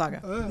in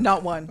Mississauga.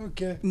 Not one.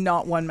 Okay.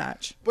 Not one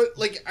match. But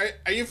like,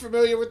 are you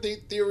familiar with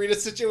the arena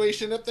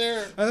situation up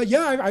there?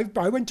 Yeah,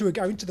 I went to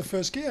the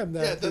first game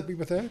there. Yeah, we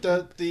were there.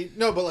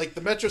 No, but like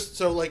the Metro.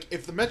 So like,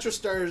 if the Metro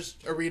Stars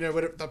arena,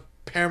 whatever, the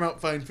Paramount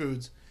Fine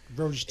Foods.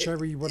 Rose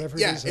Cherry, whatever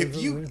Yeah, it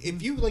is.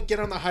 if you like get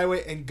on the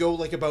highway and go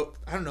like about,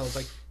 I don't know,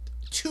 like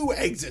 2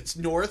 exits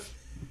north.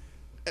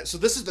 So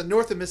this is the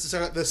north of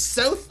Mississauga. The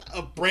south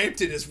of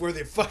Brampton is where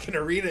the fucking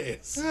arena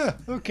is. Yeah,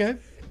 okay.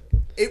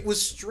 It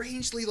was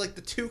strangely like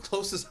the 2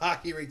 closest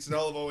hockey rinks in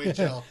all of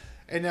OHL,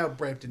 and now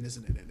Brampton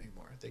isn't in it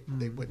anymore.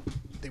 They went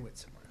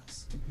somewhere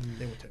else.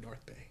 They went to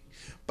North Bay.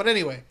 But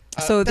anyway,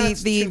 So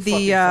that's too fucking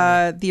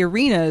funny. the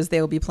arenas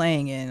they will be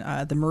playing in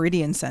the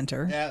Meridian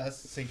Center, Yeah, that's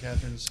St.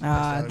 Catharines.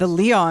 the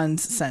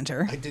Leon's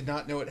Center, I did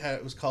not know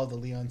it was called the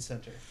Leon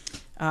Center.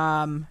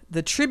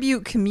 the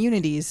Tribute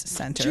Communities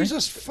Center.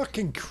 Jesus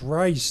fucking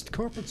Christ.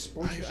 Corporate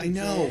sponsorship. I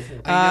know.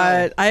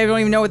 I don't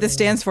even know what this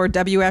stands for.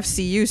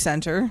 WFCU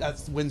Center.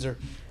 That's Windsor.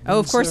 Oh,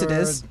 of course it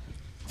is.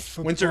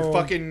 Windsor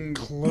Football fucking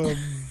Club.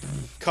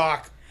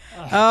 cock.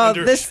 Oh,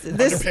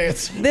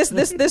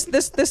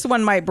 Underpants. this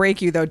one might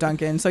break you though,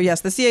 Duncan. So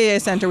yes, the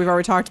CAA Center we've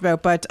already talked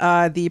about, but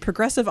the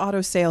Progressive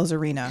Auto Sales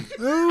Arena.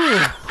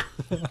 Oh.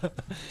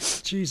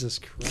 Jesus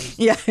Christ.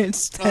 Yeah,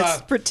 it's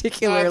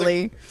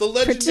particularly the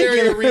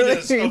legendary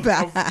arenas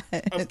bad.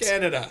 of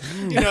Canada.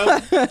 You know,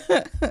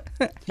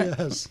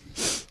 Yes.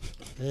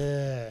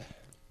 Yeah.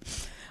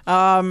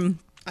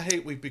 I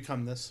hate we've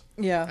become this.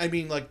 Yeah. I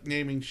mean, like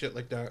naming shit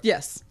like that.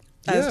 Yes,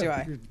 as do Yeah.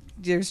 I.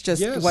 There's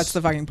just Yes. what's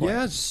the fucking point?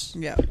 Yes.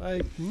 Yeah.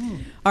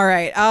 Mm. All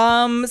right.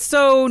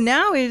 So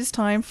now it is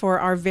time for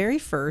our very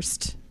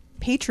first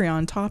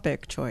Patreon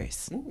topic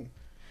choice. Ooh.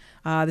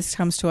 This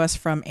comes to us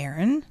from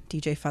Aaron,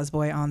 DJ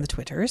Fuzzboy on the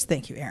Twitters.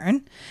 Thank you,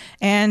 Aaron.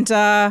 And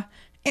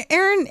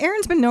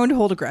Aaron's been known to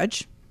hold a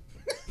grudge.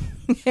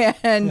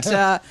 And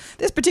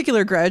this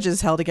particular grudge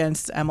is held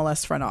against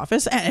MLS front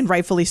office, and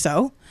rightfully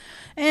so.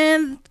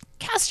 And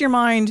cast your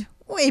mind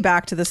way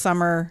back to the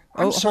summer.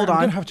 I'm sorry, hold I'm on.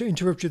 going to have to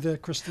interrupt you there,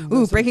 Kristen.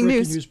 Ooh, breaking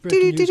news. Breaking news. But,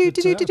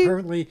 Do-do-do-do-do-do-do.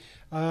 apparently,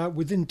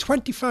 within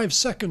 25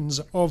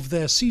 seconds of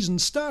their season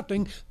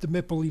starting, the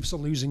Maple Leafs are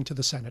losing to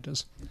the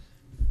Senators.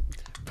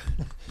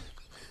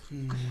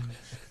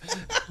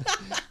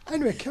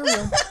 Anyway, carry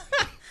on.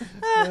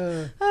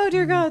 Oh,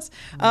 dear gods.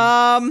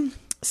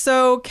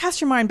 So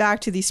cast your mind back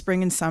to the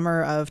spring and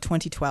summer of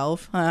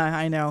 2012.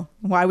 I know.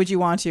 Why would you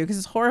want to? Because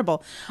it's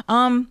horrible.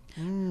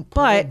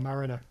 But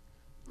Mariner.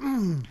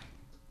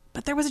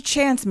 but there was a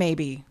chance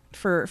maybe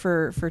for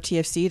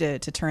TFC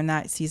to turn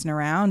that season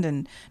around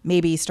and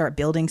maybe start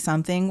building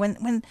something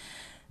when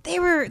they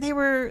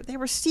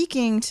were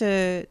seeking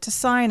to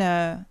sign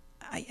a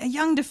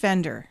young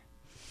defender.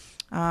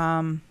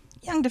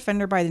 Young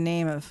defender by the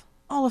name of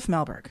Olaf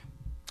Melberg.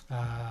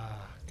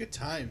 Good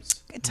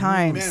times. Good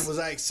times. Man, was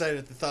I excited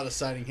at the thought of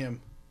signing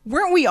him.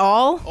 Weren't we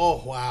all?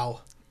 Oh,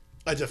 wow.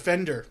 A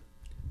defender.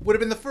 Would have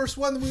been the first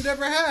one that we'd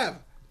ever have.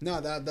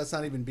 No, that's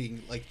not even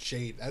being, like,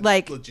 shade. That's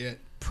Like, legit.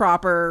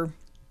 Proper,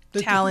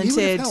 talented. He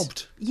would have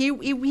helped. He Oh,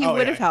 would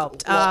yeah. have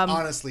helped. Well,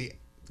 honestly,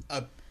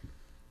 a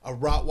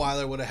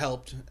Rottweiler would have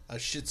helped. A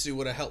Shih Tzu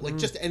would have helped. Like,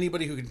 just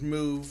anybody who could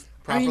move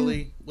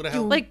properly would have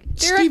helped. like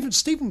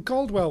Stephen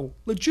Caldwell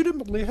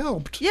legitimately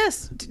helped.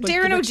 yes, Like,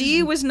 Darren the next O'D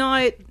season- was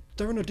not.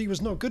 Darren O'D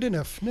was not good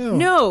enough.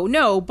 No.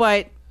 No,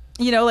 but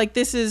you know, like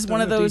this is one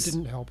of Darren O'D those.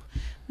 didn't help.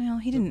 Well,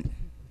 he didn't.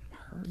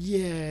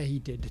 Yeah, he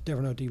did.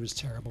 Darren O'D was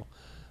terrible.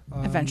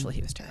 Eventually,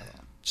 he was terrible.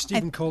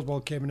 Stephen Caldwell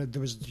came in and there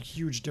was a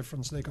huge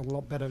difference. They got a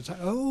lot better. It's like,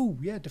 oh,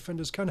 yeah,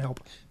 defenders can help.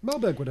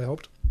 Melberg would have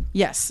helped.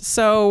 Yes.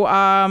 So,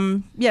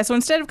 so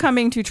instead of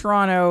coming to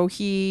Toronto,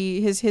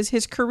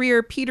 his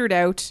career petered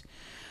out.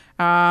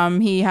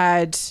 He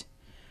had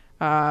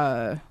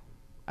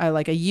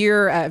like a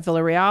year at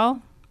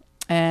Villarreal,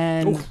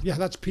 and Oh, yeah,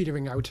 that's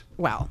petering out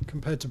well,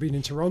 compared to being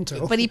in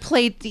Toronto. but he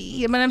played.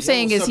 What I'm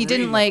saying is he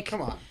didn't submarine. like.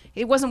 Come on.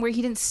 it wasn't where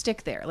he didn't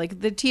stick there. Like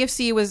the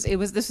TFC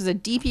this was a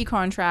DP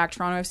contract.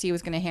 Toronto FC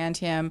was going to hand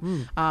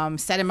him,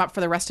 set him up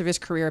for the rest of his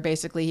career.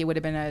 Basically, he would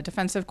have been a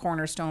defensive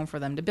cornerstone for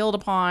them to build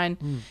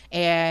upon.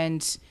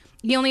 And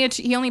he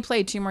only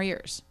played 2 more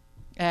years.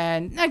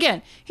 And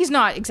again, he's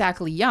not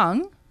exactly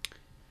young.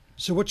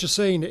 So what you're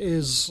saying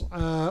is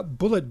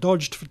bullet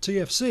dodged for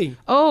TFC.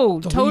 Oh,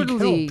 The totally.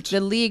 league helped. The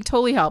league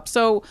totally helped.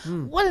 So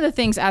one of the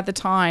things at the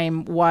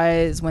time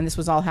was when this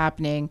was all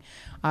happening,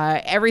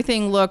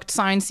 everything looked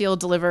signed, sealed,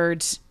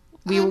 delivered.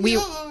 We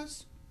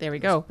there we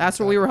go. That's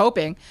what we were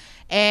hoping.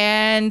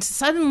 And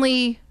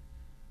suddenly,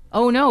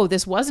 oh no,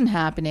 this wasn't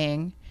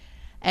happening.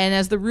 And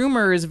as the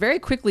rumors very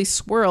quickly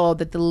swirled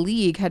that the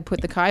league had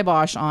put the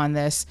kibosh on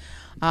this,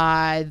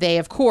 they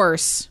of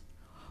course.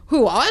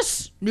 Who,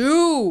 us?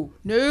 No,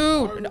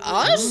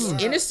 us?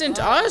 Innocent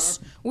us?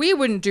 We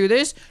wouldn't do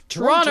this.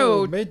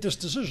 Toronto made this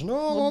decision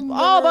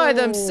all by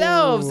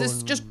themselves.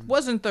 This just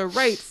wasn't the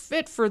right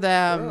fit for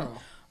them.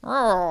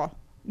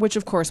 Which,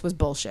 of course, was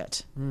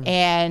bullshit.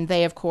 And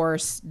they, of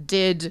course,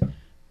 did,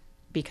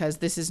 because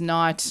this is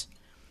not...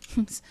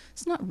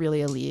 It's not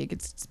really a league.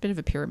 It's a bit of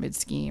a pyramid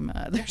scheme.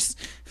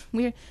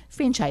 We're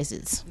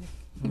franchises,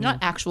 not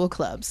actual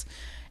clubs.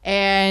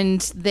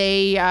 And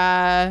they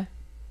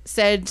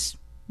said...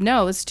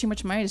 No, this is too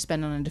much money to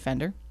spend on a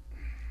defender.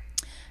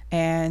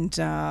 And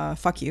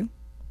fuck you.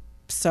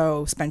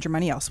 So spend your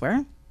money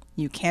elsewhere.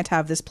 You can't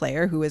have this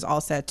player who is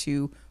all set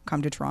to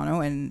come to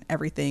Toronto and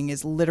everything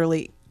is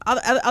literally,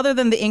 other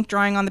than the ink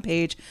drying on the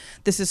page,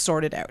 this is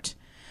sorted out.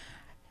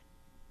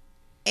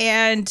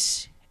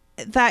 And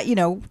that,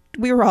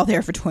 we were all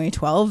there for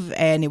 2012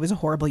 and it was a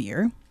horrible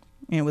year.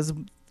 And it was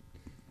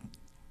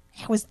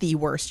the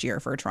worst year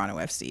for Toronto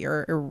FC,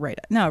 or right?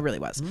 No, it really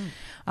was.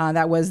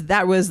 That was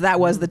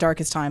the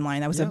darkest timeline.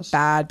 That was a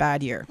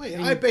bad year. Wait,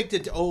 I baked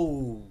it.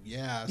 Oh,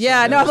 yeah.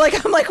 Yeah, no, I'm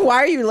like, why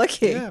are you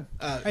looking? Yeah.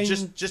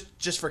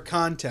 Just for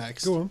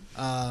context. Go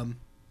on.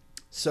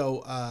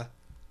 So,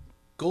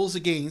 goals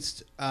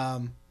against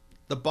the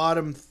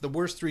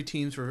worst 3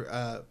 teams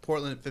were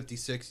Portland at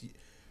 56,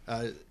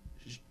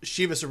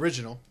 Chivas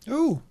Original.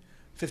 Ooh,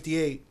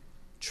 58,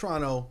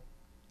 Toronto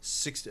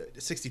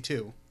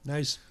 62.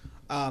 Nice.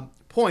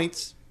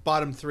 Points,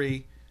 bottom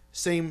 3,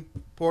 same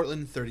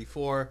Portland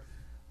 34,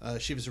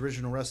 Chivas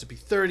Original Recipe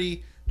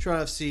 30,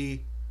 Toronto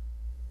FC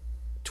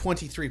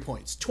 23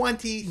 points.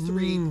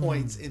 23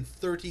 points in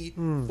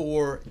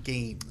 34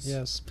 games.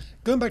 Yes.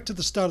 Going back to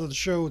the start of the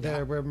show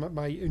there, where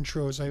my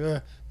intros,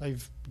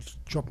 I've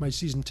dropped my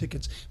season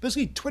tickets.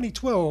 Basically,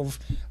 2012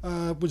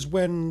 was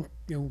when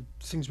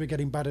things were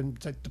getting bad in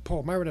the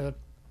Paul Mariner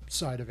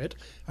side of it.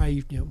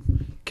 I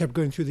kept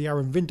going through the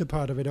Aaron Winter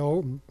part of it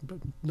all,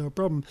 no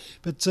problem.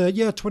 But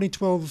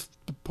 2012,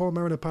 the Paul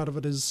Mariner part of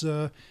it is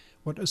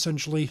what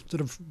essentially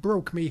sort of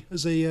broke me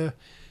as a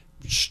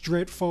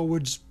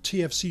straightforward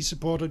TFC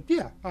supporter.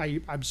 Yeah,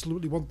 I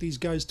absolutely want these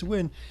guys to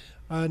win,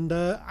 and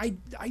I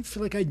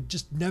feel like I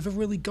just never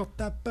really got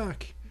that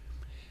back.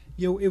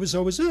 It was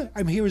always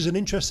I'm here as an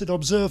interested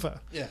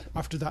observer. Yeah.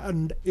 After that,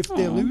 and if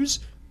they lose,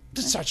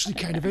 it's actually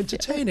kind of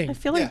entertaining. I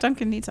feel like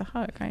Duncan needs a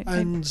hug. I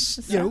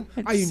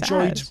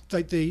enjoyed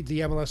like the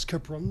MLS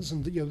Cup runs,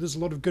 and there's a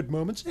lot of good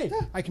moments. Hey,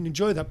 I can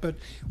enjoy that, but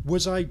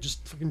was I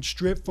just fucking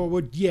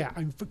straightforward? Yeah,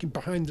 I'm fucking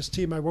behind this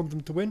team. I want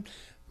them to win.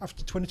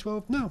 After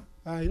 2012, no.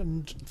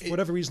 And for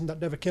whatever reason,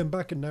 that never came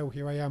back, and now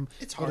here I am.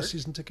 It's hard. A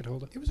season ticket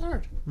holder. It was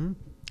hard. It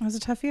was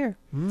a tough year.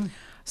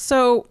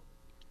 So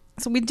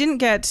we didn't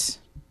get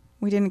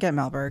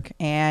Mellberg,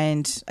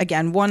 and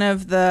again, one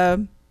of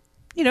the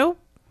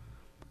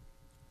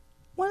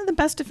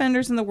best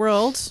defenders in the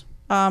world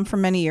for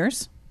many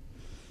years.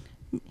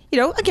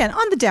 Again,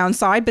 on the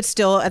downside, but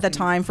still at the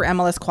time for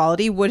MLS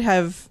quality would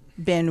have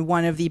been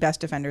one of the best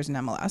defenders in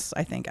MLS,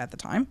 I think, at the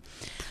time.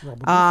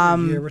 Probably for a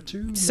year or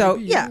two. So,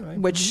 maybe,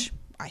 which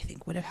I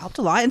think would have helped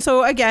a lot. And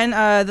so, again,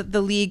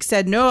 the league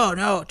said,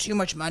 no, too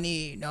much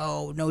money,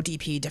 no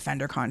DP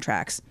defender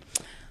contracts.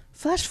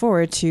 Flash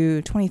forward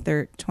to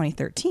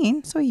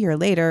 2013, so a year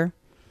later,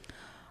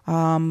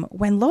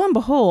 when lo and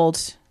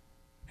behold,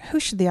 who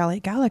should the LA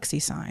Galaxy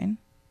sign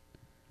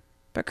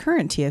but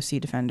current TFC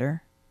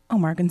defender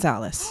Omar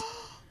Gonzalez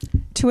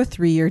to a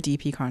 3-year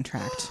DP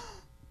contract.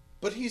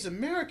 But he's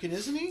American,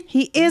 isn't he?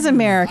 He is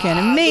American.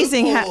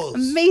 Amazing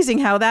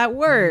how that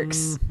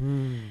works.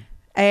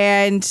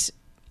 And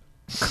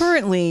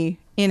currently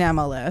in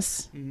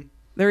MLS,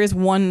 there is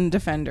one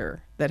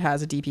defender that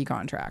has a DP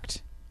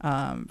contract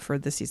for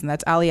this season.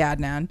 That's Ali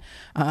Adnan,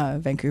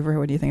 Vancouver.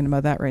 What are you thinking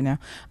about that right now?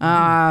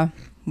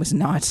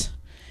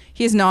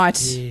 He has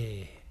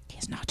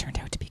not turned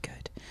out to be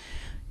good.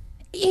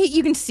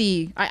 You can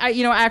see,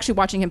 actually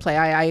watching him play,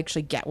 I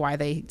actually get why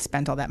they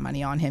spent all that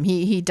money on him.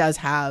 He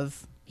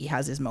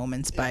has his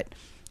moments, but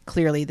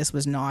clearly this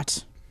was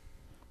not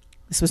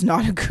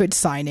a good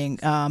signing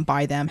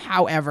by them.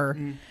 However,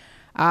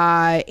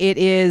 it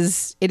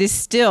is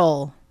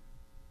still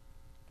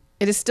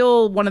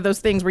one of those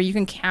things where you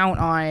can count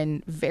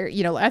on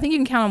I think you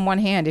can count on one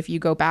hand if you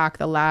go back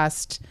the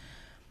last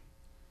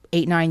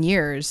 8-9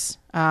 years,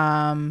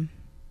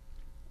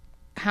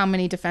 how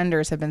many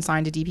defenders have been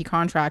signed to DP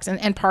contracts,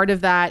 and part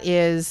of that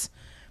is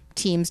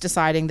teams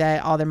deciding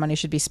that all their money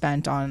should be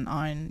spent on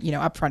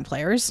upfront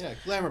players. Yeah,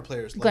 glamour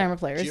players. Glamour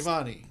players.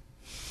 Giovanni.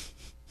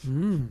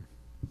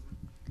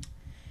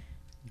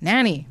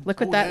 Nanny, look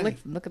what that Nanny.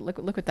 look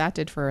what that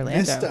did for Orlando.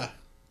 Mista.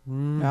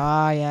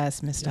 Ah,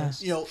 yes, Mista.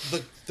 You know,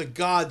 the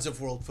gods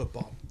of world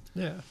football.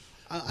 Yeah.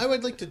 I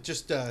would like to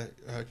just go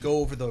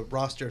over the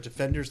roster of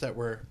defenders that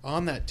were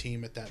on that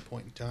team at that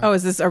point in time. Oh,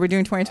 are we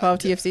doing 2012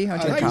 TFC? Oh,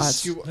 dear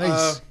nice. God.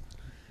 Nice.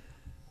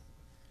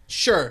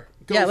 Sure.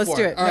 Go Yeah, for let's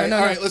do it. All right, No,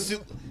 all no. right, let's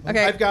do.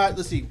 Okay. I've got.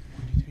 Let's see.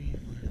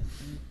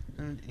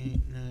 7,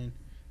 8, 9,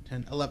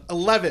 10, 11.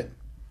 11.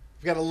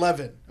 I've got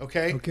 11.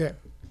 Okay. Okay.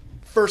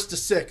 First to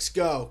 6.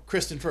 Go.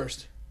 Kristen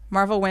first.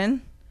 Marvel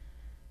Wynn?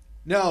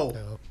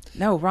 No.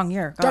 No, wrong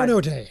year. God.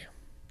 Darno Day.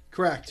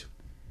 Correct.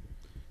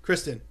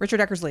 Kristen. Richard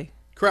Eckersley.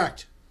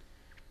 Correct.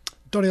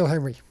 Doniel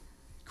Henry.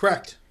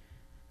 Correct.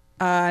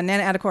 Nana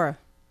Adekora.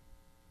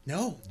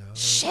 No.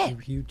 Shit.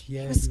 He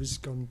was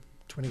gone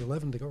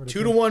 2011. They got rid of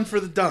 2 to 1 for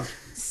the dunk.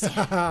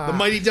 The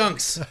Mighty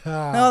Dunks.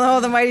 No,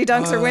 the Mighty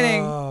Dunks are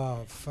winning.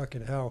 Oh,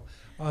 fucking hell.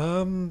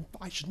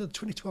 I should know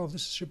 2012.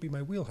 This should be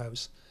my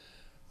wheelhouse.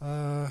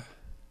 Why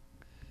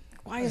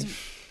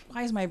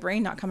is my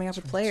brain not coming up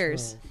with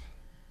players?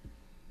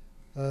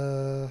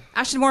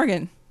 Ashton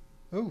Morgan.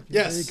 Oh,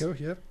 Yes. there you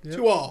go. Yep.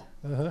 2 all.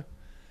 Uh-huh.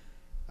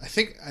 I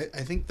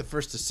think the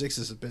first to 6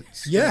 is a bit.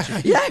 Yeah.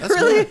 Yeah, it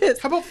really is.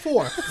 How about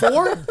 4?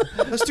 4?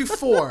 Let's do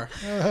 4.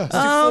 Let's do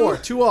 4.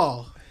 2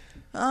 all.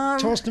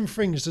 Torsten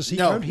Frings, does he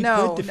No. count? He No,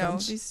 played no,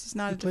 defense. he's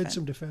not He a played defense.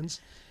 some defense.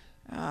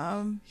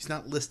 He's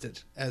not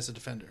listed as a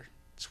defender.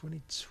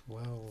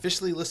 2012.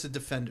 Officially listed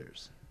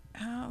defenders.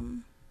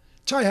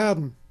 Ty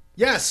Harden.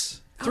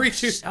 Yes.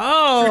 3-2.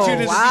 Oh,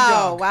 3-2 to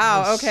wow, Young. wow,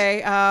 Yes.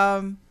 okay.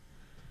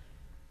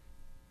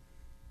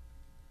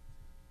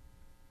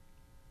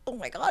 Oh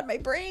my God, my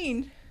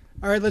brain.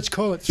 All right, let's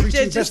call it 3-2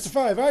 Just- best of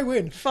 5. I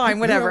win. Fine, Who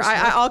whatever. else?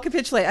 I'll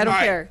capitulate. I don't All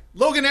right. care.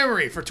 Logan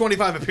Emery for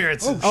 25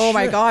 appearances. Oh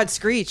my Shit. God,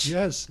 Screech.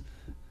 Yes.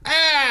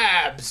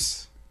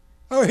 Abs.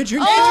 Oh,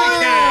 Adrian.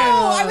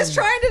 Oh, I was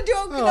trying to do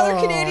another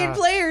Aw. Canadian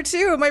player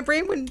too. My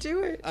brain wouldn't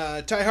do it.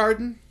 Ty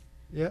Harden.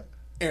 Yeah.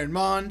 Aaron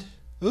Mond.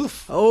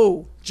 Oof.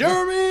 Oh.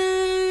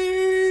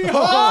 Jeremy.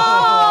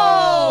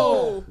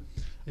 Oh.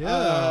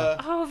 Yeah.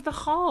 Oh, of the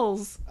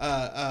halls.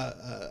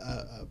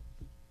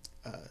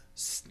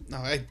 No,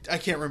 I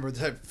can't remember the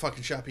type of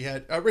fucking shop he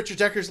had. Richard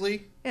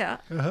Eckersley. Yeah.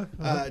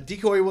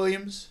 Decoy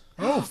Williams.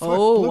 Oh, fuck.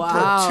 Oh, blood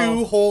wow.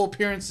 2 whole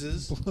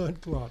appearances. Clot.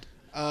 Blood clot.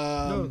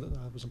 No,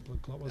 that wasn't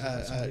blood clot, was it?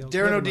 That's somebody else.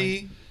 Darren Never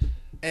O'D.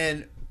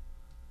 And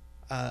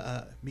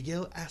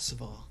Miguel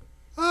Aceval.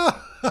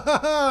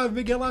 Ah,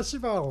 Miguel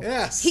Aceval.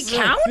 Yes. He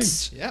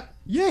counts? Yeah.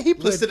 Yeah, he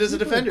played. Listed as a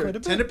he played defender. quite a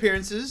bit. 10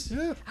 appearances.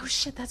 Yeah. Oh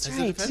shit, that's As a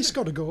right. defender. He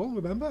scored a goal,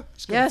 remember? He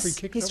scored a Yes, free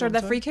kick he started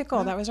one that free time. kick goal.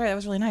 Yeah. That was right. That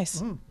was really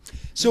nice.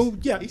 So,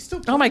 yeah. He's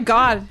still Oh my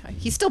God,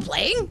 he's still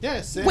playing?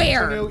 Yeah, San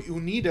Where? Antonio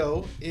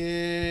Unido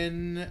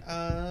in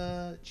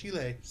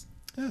Chile.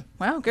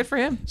 Wow, good for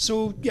him.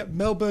 So, yeah,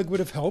 Melberg would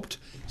have helped.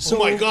 So, Oh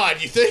my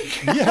God, you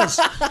think? Yes.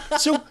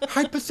 So,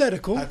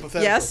 hypothetical.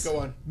 Hypothetical. Yes. Go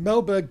on.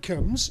 Melberg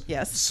comes,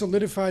 Yes.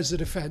 solidifies the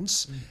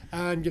defense,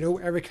 and,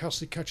 Eric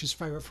Hasley catches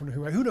fire from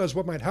who knows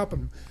what might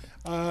happen.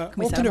 we set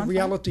him Alternate on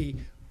reality,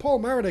 Paul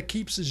Mariner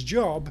keeps his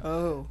job,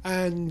 Oh.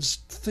 and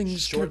things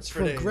can Shorts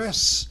for days.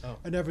 progress Oh.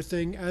 and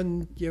everything,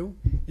 and,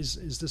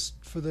 is this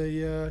for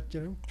the,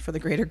 For the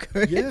greater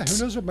good. yeah, who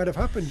knows what might have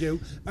happened,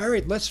 All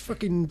right, let's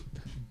fucking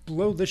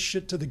blow this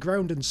shit to the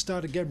ground and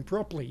start again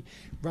properly,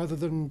 rather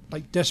than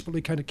desperately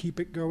kind of keep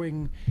it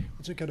going.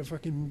 It's a kind of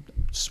fucking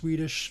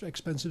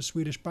expensive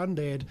Swedish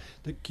band-aid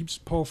that keeps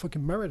Paul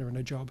fucking Mariner in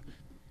a job.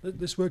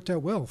 This worked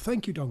out well.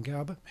 Thank you, Don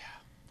Garber.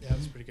 Yeah,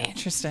 that's pretty good.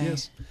 Interesting.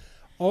 Yes.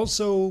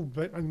 Also,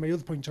 but and my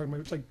other point talking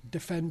about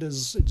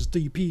defenders, it's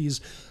DPs.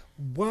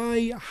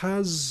 Why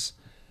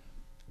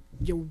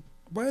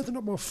are there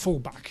not more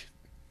fullback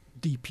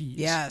DPs?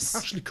 Yes.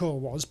 Ashley Cole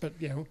was, but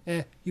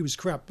he was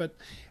crap. But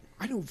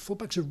I know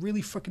fullbacks are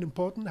really fucking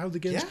important. How the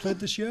game's Yeah. played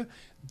this year,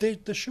 there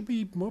should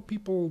be more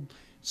people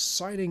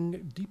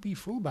signing DP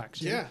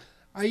fullbacks. Yeah.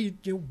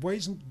 Why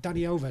isn't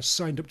Danny Alves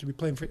signed up to be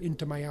playing for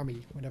Inter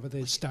Miami whenever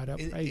they start up?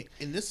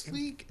 In this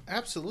league,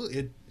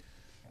 absolutely.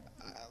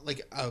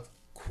 Like a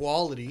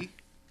quality.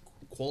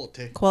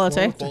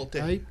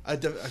 Aye. A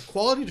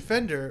quality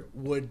defender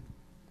would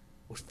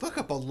fuck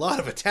up a lot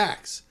of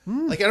attacks.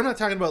 Like, I'm not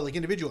talking about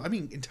individual. I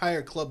mean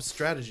entire club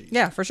strategies.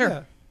 Yeah, for sure.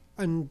 Yeah.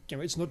 And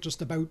it's not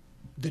just about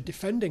the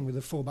defending with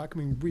the fullback. I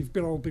mean, we've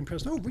all been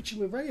pressed. Oh, Richie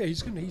Larea, he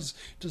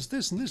does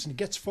this and this, and he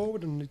gets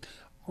forward and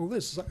all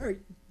this. It's like, all right,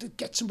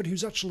 get somebody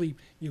who's actually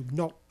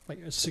not like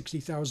a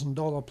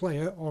 $60,000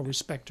 player, or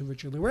respect to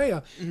Richie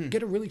Larea.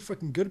 Get a really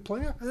fucking good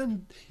player,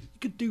 and you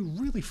could do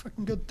really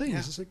fucking good things. Yeah.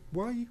 It's like,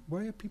 why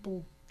are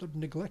people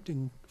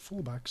neglecting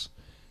fullbacks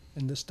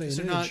in this day and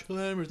They're age? not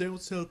glamours. They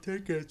don't sell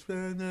tickets.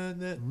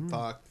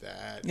 Fuck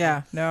that.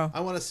 Yeah, no. I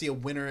want to see a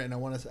winner, and I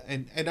want to,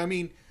 and I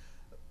mean,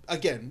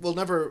 again, we'll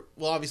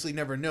obviously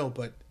never know,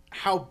 but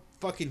how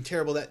fucking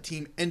terrible that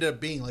team ended up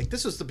being. Like,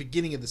 this was the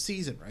beginning of the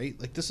season, right?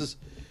 Like, this is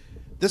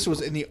this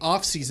was in the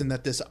off season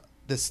that this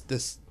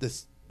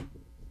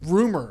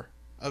rumor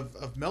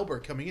of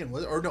Melberg coming in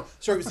was, or no,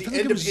 sorry, it was the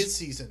end of his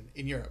season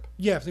in Europe.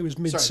 Yeah, it was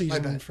Sorry,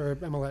 mid-season for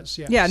MLS.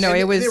 Yeah. Yeah, no, And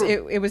it was they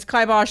were- it was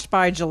kiboshed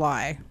by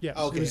July. Yeah.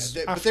 Okay, It was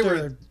but after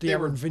the they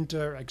were Aaron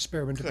Winter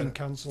experiment had been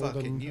cancelled.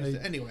 Fucking And used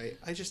it. Anyway,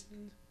 I just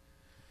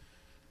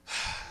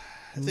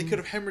if they could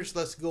have hemorrhaged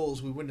less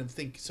goals, we wouldn't have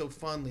think so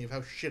fondly of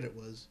how shit it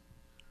was.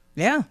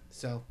 Yeah,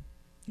 So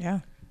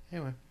yeah.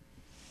 anyway,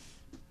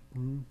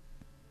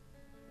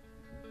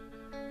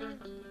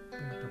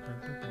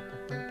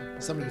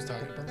 somebody was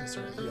talking about this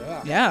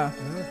earlier. Yeah.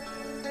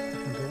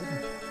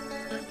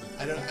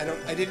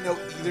 I didn't know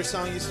either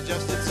song you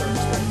suggested, so I'm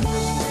just waiting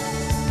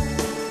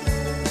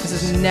for this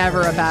This is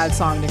never a bad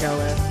song to go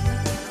with.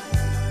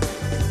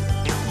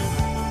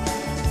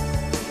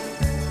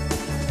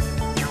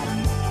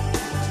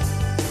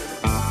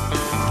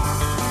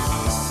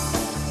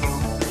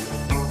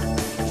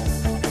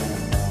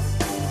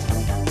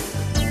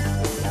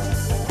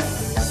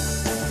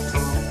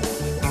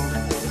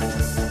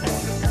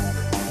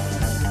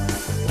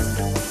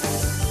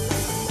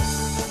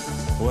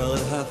 Well,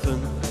 it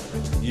happened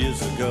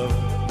years ago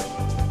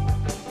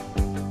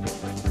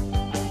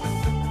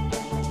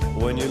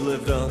when you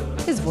lived on.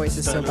 His voice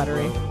is so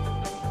buttery.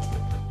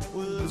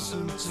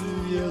 Listen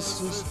to your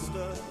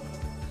sister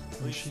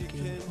when she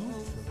came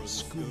home from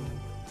school.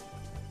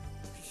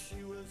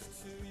 She was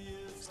 2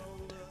 years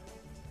older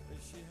and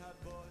she had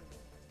boys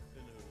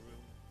in her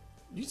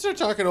room. You start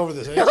talking over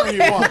this anytime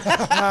you want.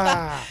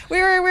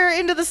 We were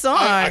into the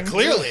song.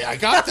 Clearly, I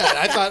got that.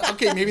 I thought,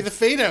 okay, maybe the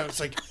fade out. It's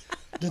like,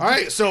 all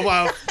right, so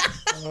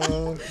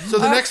so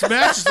the next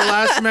match is the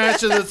last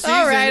match of the season.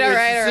 all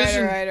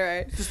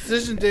right. It's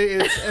decision day.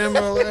 It's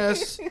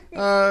MLS.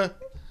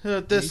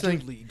 This Major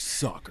thing. League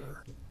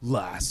Soccer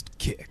last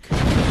kick. All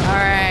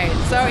right.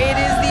 So it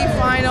is the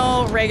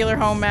final regular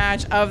home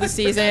match of the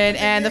season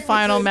and the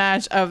final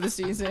match of the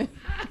season.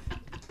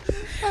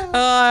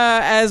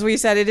 As we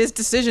said, it is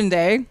decision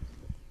day.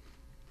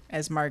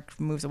 As Mark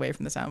moves away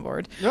from the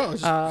soundboard. No,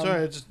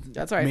 sorry,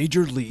 That's all right.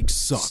 Major League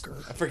Soccer.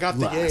 I forgot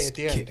the yay at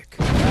the end. Kick.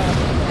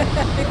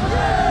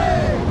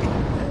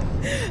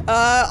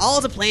 All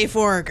to play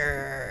for.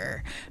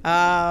 Grr.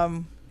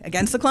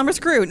 Against the Columbus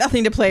Crew,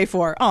 nothing to play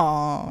for.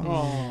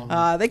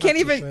 Aww. They can't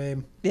even.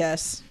 Shame.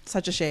 Yes,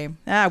 such a shame.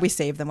 We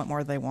saved them what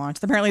more they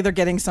want. Apparently, they're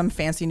getting some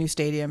fancy new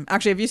stadium.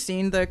 Actually, have you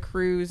seen the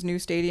Crew's new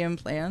stadium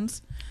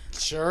plans?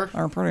 Sure.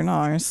 Are pretty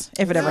nice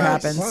if it ever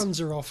happens. Plans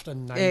are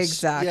often nice.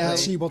 Exactly. Yeah.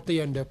 Let's see what they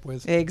end up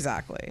with.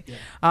 Exactly.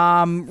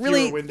 Fewer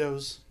Really,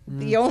 windows.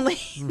 the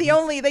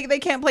only they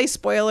can't play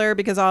spoiler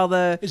because all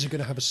the. Is it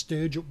going to have a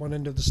stage at one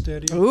end of the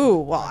stadium? Ooh,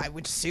 well, I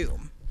would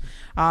assume.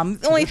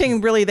 The only thing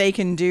really they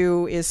can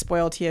do is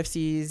spoil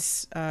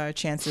TFC's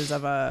chances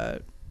of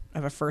a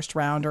first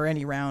round or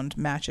any round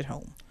match at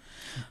home.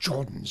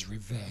 Jordan's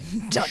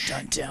revenge. Dun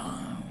dun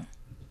dun.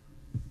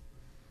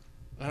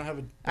 I don't have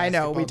a. I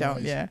know we basketball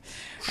don't.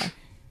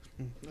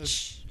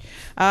 noise.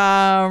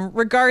 Yeah.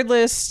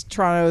 Regardless,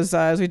 Toronto's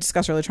as we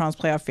discussed earlier, Toronto's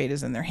playoff fate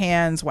is in their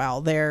hands.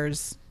 While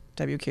there's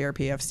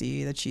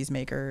WKRPFC, the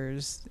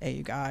Cheesemakers,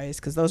 AU guys,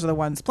 because those are the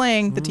ones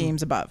playing the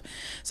teams above.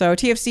 So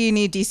TFC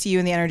need DCU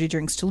and the Energy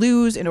Drinks to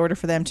lose in order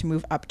for them to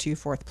move up to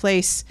fourth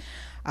place.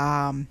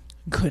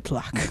 Good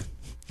luck.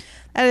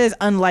 That is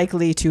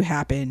unlikely to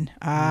happen.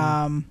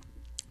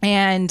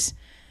 And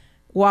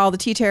while the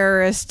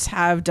T-Terrorists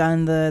have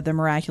done the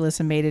miraculous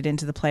and made it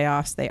into the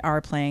playoffs, they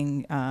are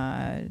playing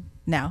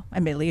now,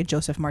 admittedly, a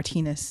Joseph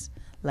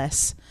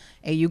Martinez-less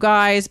AU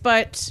guys,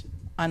 but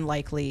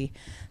unlikely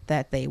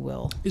that they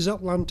will. Is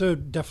Atlanta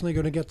definitely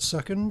going to get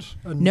second?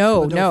 And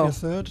No.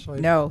 Philadelphia third?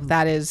 No,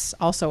 that is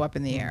also up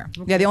in the air.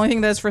 Yeah, the only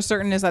thing that is for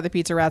certain is that the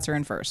Pizza Rats are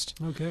in first.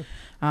 Okay.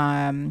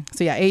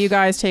 So yeah, AU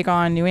guys take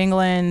on New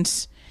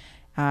England.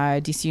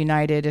 DC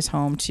United is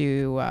home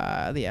to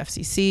the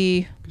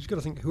FCC. Because you've got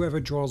to think whoever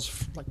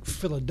draws like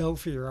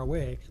Philadelphia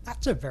away,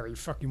 that's a very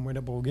fucking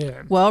winnable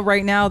game. Well,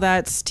 right now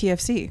that's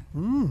TFC.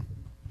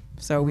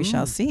 So we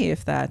shall see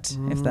if that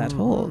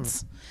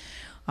holds.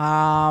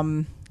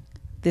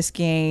 This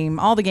game,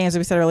 all the games that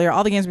we said earlier,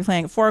 all the games we're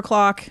playing at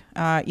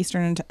 4:00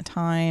 Eastern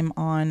time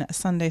on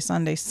Sunday.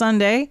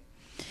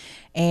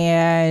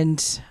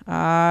 And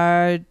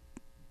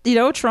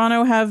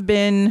Toronto have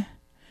been.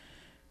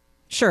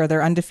 Sure,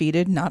 they're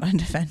undefeated, not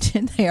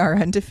undefended. They are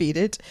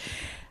undefeated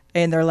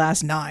in their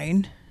last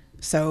 9.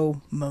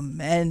 So,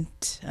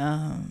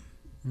 momentum.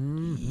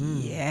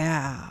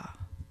 Yeah.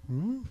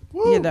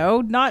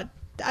 Not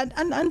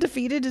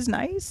undefeated is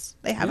nice.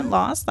 They haven't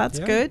lost. That's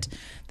good.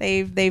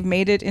 They've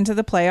made it into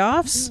the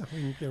playoffs. Yeah, I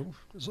mean,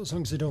 as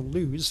long as they don't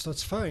lose,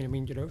 that's fine. I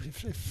mean,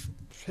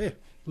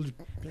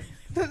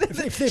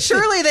 if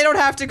Surely they don't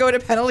have to go to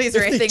penalties or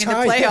anything in the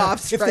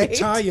playoffs, if right? they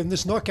tie in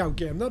this knockout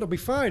game, that'll be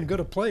fine. Go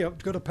to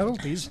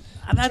penalties.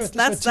 That's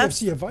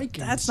TFC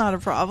Vikings. That's not a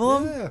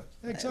problem. Yeah,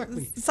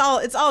 exactly. It's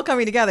all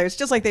coming together. It's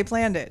just like they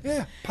planned it.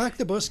 Yeah, pack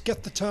the bus,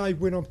 get the tie,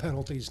 win on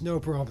penalties, no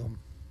problem.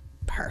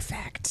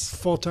 Perfect.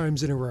 4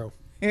 times in a row.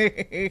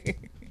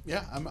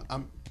 Yeah,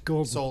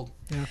 Gold. Sold.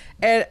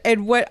 Yeah.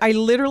 And what I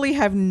literally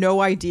have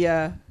no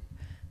idea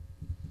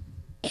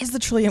is the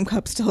Trillium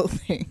Cup still a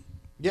thing?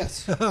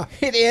 Yes.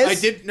 It is.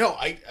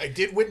 I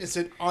did witness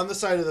it on the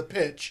side of the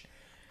pitch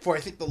for I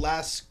think the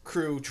last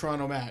Crew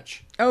Toronto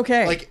match.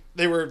 Okay. Like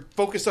they were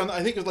focused on.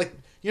 I think it was like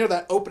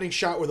that opening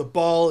shot where the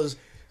ball is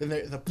and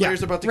the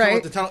players are about to come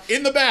out the tunnel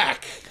in the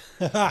back.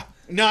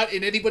 Not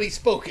in anybody's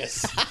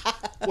focus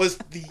was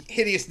the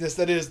hideousness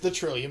that is the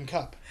Trillium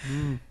Cup.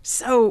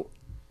 So,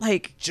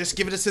 like, just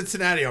give it to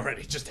Cincinnati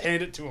already. Just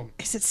hand it to them.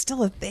 Is it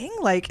still a thing?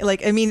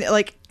 I mean,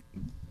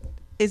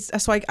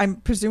 it's so I'm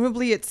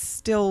presumably it's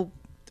still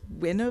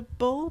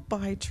winnable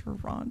by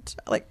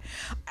Toronto. Like,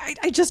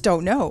 I just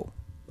don't know.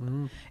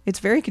 It's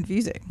very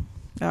confusing.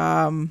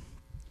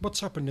 What's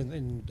happened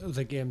in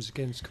other games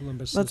against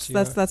Columbus?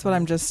 That's what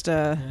I'm just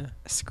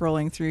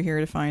scrolling through here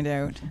to find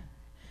out.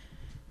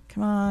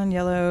 Come on,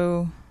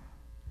 yellow.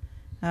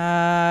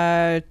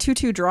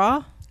 2-2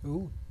 draw.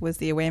 Ooh. Was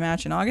the away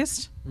match in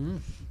August.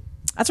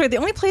 That's right. They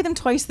only played them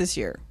twice this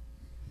year.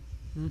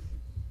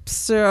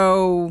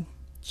 So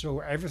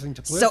everything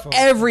to play for.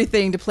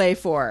 Everything to play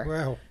for.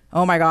 Wow.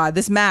 Oh my God,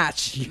 this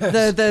match.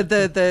 Yes.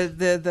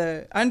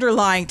 The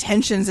underlying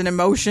tensions and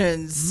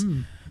emotions.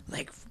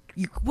 Like,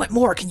 what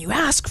more can you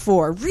ask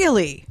for?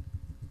 Really?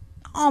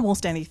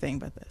 Almost anything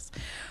but this.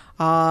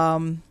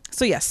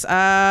 So yes,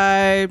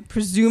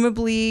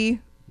 presumably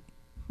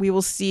we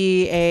will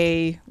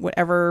see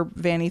whatever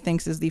Vanny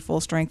thinks is the full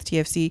strength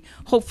TFC.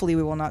 Hopefully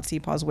we will not see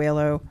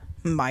Pozuelo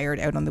mired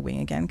out on the wing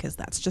again, because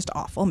that's just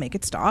awful. Make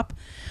it stop.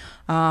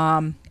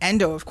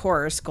 Endo, of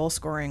course, goal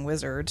scoring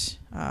wizard.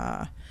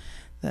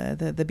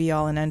 The be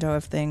all and end all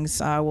of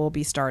things will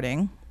be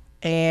starting.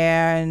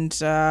 And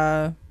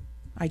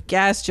I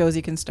guess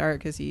Josie can start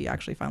because he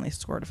actually finally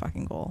scored a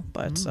fucking goal.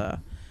 But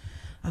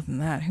other than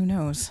that, who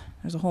knows?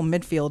 There's a whole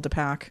midfield to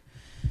pack.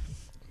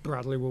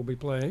 Bradley will be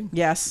playing.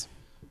 Yes.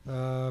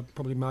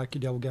 Probably Marky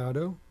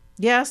Delgado.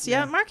 Yes,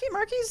 yeah.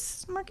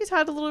 Marky's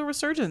had a little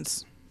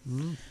resurgence.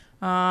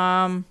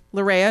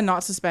 Larea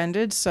not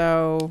suspended,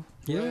 so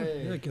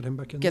yeah, get him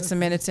back in. Get some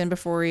minutes in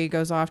before he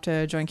goes off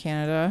to join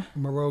Canada.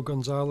 Moreau,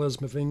 Gonzalez,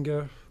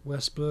 Mavinga,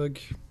 Westberg,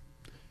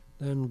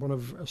 then one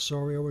of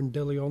Osorio and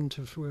De Leon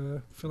to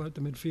fill out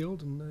the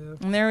midfield,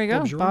 and there we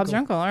go. Bob's your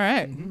uncle. All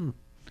right.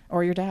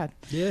 Or your dad.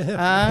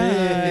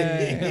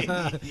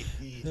 Yeah.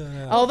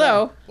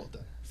 Although,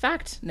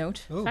 factual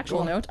note,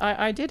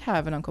 I did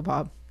have an Uncle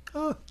Bob.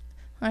 Oh.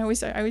 I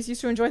always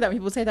used to enjoy that when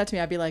people would say that to me.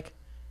 I'd be like,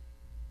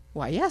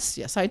 why, yes,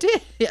 I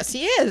did. Yes,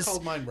 he is. I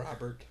called mine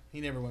Robert.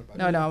 He never went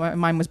by. No,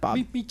 mine was Bob.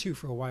 Me too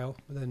for a while,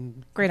 and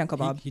then great Uncle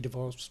Bob. He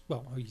divorced.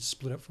 Well, he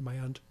split up from my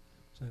aunt.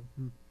 So,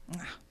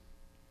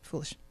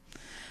 foolish.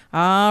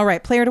 All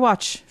right, player to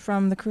watch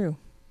from the Crew.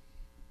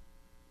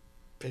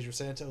 Pedro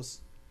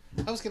Santos.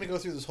 I was going to go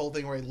through this whole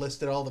thing where I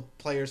listed all the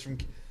players from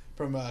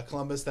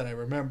Columbus that I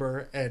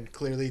remember, and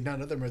clearly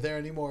none of them are there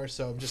anymore.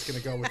 So I'm just going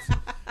to go with.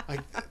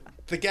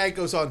 The gag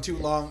goes on too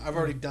long. I've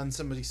already done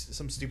some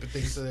stupid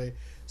things today.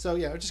 So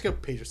yeah, I'll just go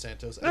Pedro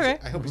Santos. Okay.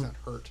 I hope he's not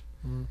hurt.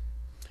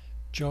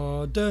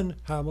 Jordan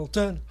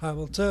Hamilton,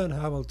 Hamilton,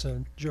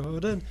 Hamilton,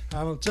 Jordan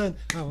Hamilton,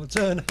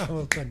 Hamilton,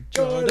 Hamilton,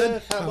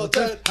 Jordan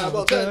Hamilton,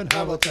 Hamilton,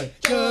 Hamilton,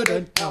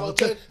 Jordan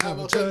Hamilton,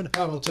 Hamilton,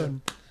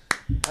 Hamilton,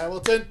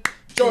 Hamilton,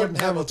 Jordan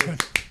Hamilton,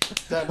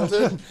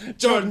 Hamilton,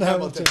 Jordan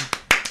Hamilton,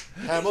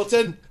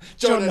 Hamilton,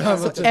 Jordan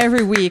Hamilton.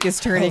 Every week is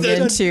turning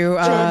into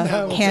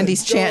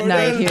Handy's chant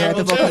night here at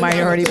the Vocal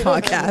Minority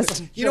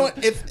Podcast. You know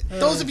what? If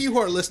those of you who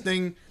are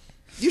listening,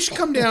 you should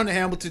come down to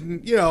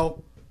Hamilton,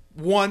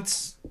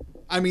 once.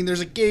 I mean,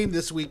 there's a game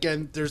this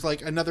weekend. There's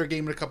like another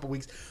game in a couple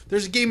weeks.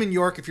 There's a game in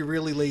York if you're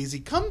really lazy.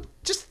 Come,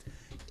 just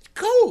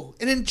go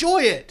and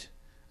enjoy it.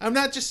 I'm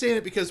not just saying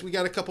it because we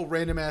got a couple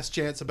random ass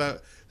chants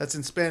about that's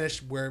in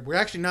Spanish where we're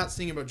actually not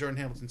singing about Jordan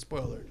Hamilton,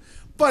 spoiler.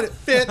 But it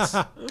fits.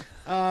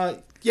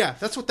 Yeah,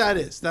 that's what that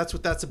is. That's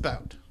what that's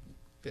about.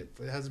 It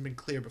hasn't been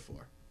clear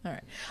before. All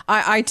right.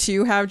 I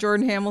too have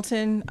Jordan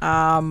Hamilton,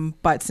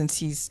 but since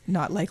he's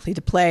not likely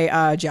to play,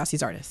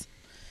 Giassi's artist.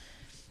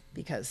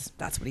 Because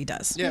that's what he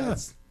does. Yeah.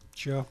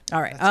 Sure.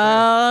 All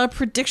right.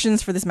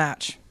 Predictions for this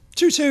match.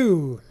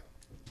 2-2.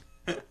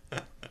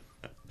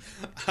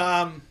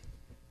 I'm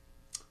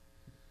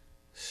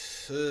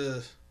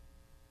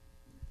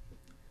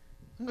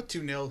going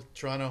 2-0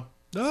 Toronto.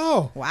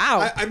 Oh.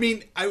 Wow. I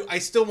mean, I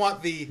still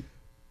want the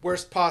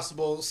worst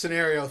possible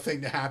scenario thing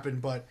to happen,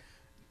 but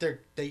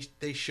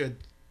they should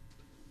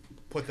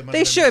put them.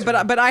 They should,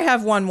 but I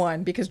have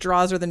 1-1 because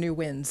draws are the new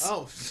wins.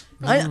 Oh,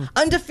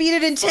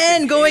 undefeated in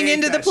 10 going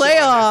into the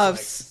playoffs.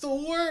 It's the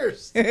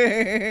worst.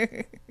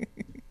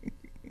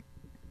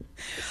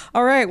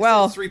 All right,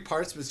 well, 3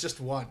 parts, but it's just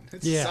one.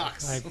 It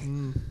sucks.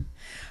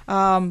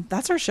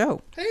 That's our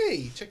show.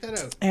 Hey, check that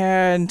out.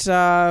 And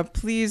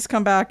please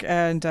come back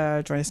and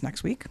join us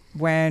next week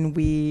when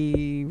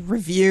we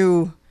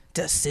review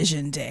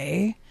Decision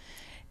Day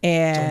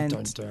and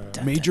Dun, dun,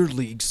 dun. Major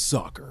League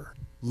Soccer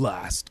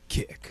Last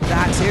Kick.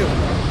 that too.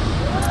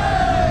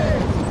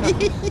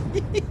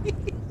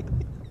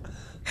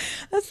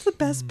 That's the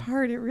best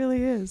part. It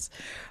really is.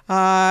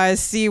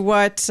 See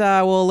what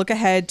we'll look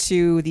ahead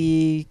to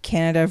the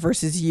Canada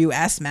versus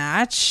U.S.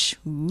 match.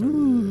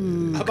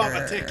 Ooh, How about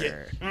my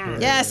ticket?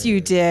 Yes, you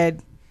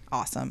did.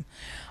 Awesome.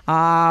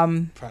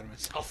 Proud of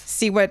myself.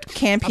 See what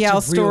Camp That's PL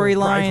a real rivalry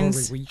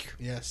storylines. week.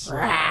 Yes.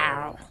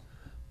 Wow.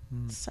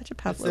 Such a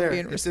It's there.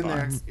 Pavlovian It's in there.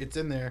 response. It's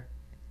in there.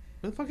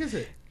 Where the fuck is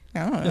it?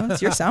 I don't know.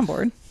 It's your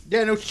soundboard.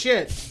 Yeah, no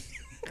shit.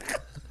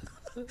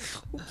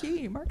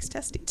 Okay, Mark's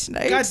testing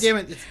tonight. God damn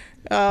it.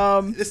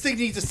 This thing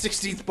needs a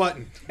 16th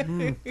button.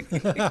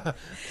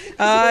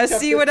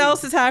 See what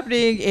else is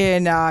happening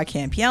in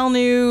Camp PL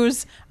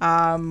news.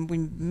 We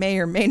may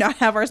or may not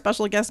have our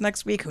special guest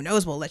next week. Who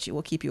knows?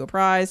 We'll keep you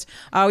apprised.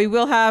 We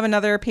will have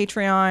another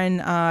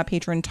Patreon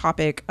patron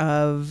topic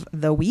of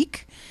the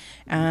week.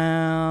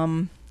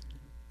 I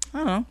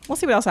don't know. We'll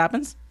see what else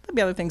happens. There'll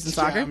be other things in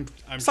soccer.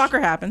 Soccer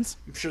happens.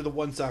 I'm sure the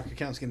one soccer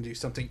account is going to do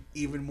something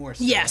even more.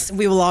 Yes,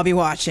 we will all be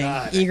watching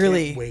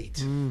eagerly. I can't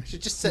wait. I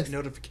should just set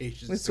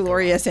notifications With to go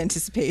glorious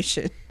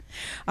anticipation.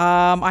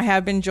 I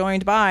have been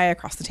joined by,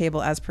 across the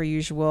table as per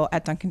usual,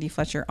 at Duncan D.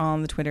 Fletcher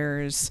on the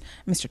Twitters,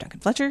 Mr.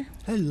 Duncan Fletcher.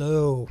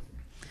 Hello.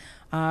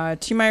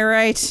 To my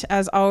right,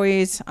 as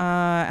always,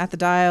 at the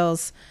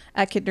dials,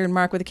 at Kid Nerd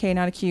Mark with a K,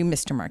 not a Q,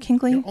 Mr. Mark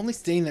Hinckley. You're only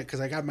saying that because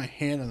I got my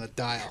hand on the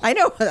dial. I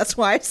know, that's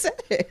why I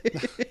said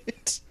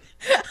it.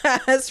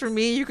 As for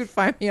me, you could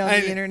find me on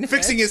the internet.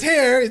 Fixing his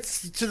hair,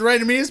 it's to the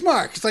right of me is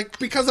Mark. It's like,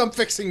 because I'm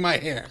fixing my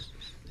hair.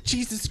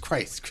 Jesus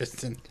Christ,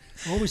 Kristen.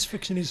 Always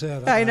fixing his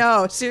hair. I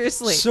know,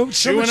 seriously.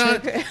 Chewing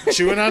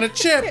on a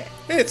chip.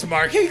 It's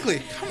Mark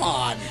Hinckley. Come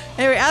on.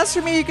 Anyway, as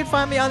for me, you can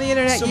find me on the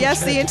internet. So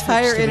Yes, much the had to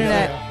entire fix to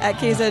internet that.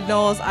 at KZ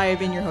Knowles. I have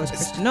been your host,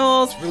 Kristen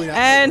Knowles. really not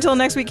And until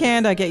next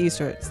weekend, get used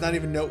to it. It's not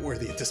even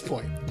noteworthy at this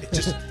point.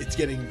 It's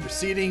getting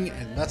receding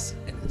and less,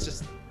 and it's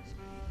just.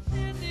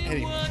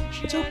 Anyway.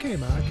 It's okay,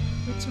 Mark.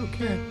 It's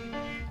okay.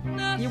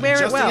 You wear it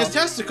Adjusting well. his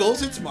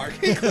testicles, it's Mark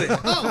Hinckley.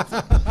 Oh.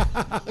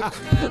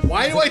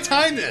 Why do I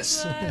time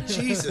this?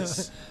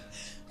 Jesus.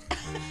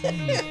 I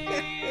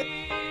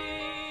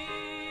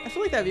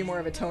feel like that'd be more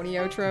of a Tony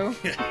outro.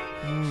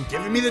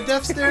 Giving me the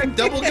death stare,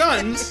 double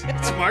guns.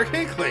 It's Mark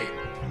Hinckley.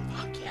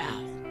 Fuck yeah.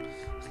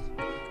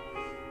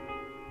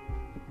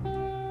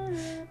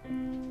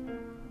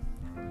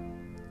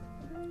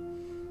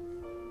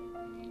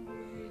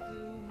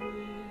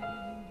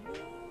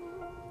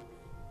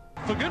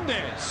 For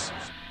goodness.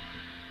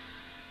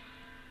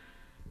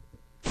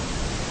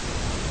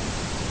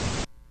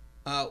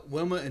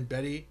 Wilma and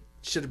Betty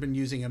should have been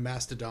using a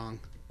mastodon.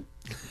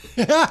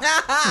 Hey.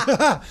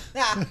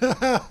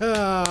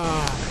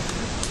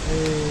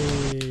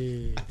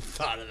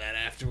 Thought of that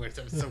afterwards.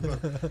 That was so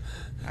good.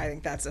 I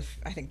think that's a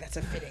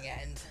fitting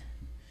end.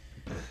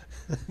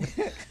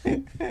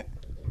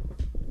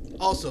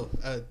 Also,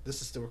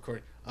 this is still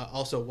recording.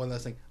 Also, one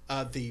last thing.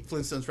 The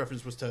Flintstones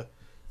reference was to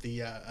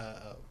the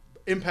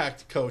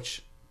Impact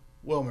coach,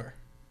 Wilmer.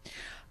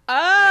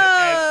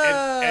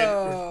 Oh!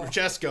 And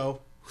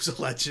Francesco, who's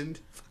a legend,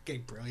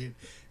 fucking brilliant.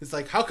 It's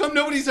like, how come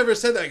nobody's ever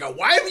said that? I go,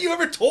 why haven't you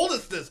ever told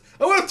us this?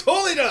 I would have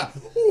totally done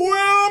that.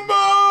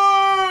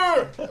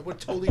 Wilmer! I would have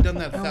totally done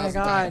that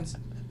 1,000 times.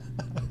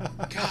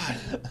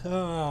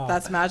 God.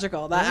 That's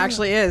magical. That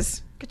actually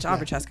is. Good job,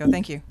 Francesco.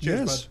 Thank you. Cheers,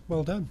 Yes, bud.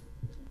 well done.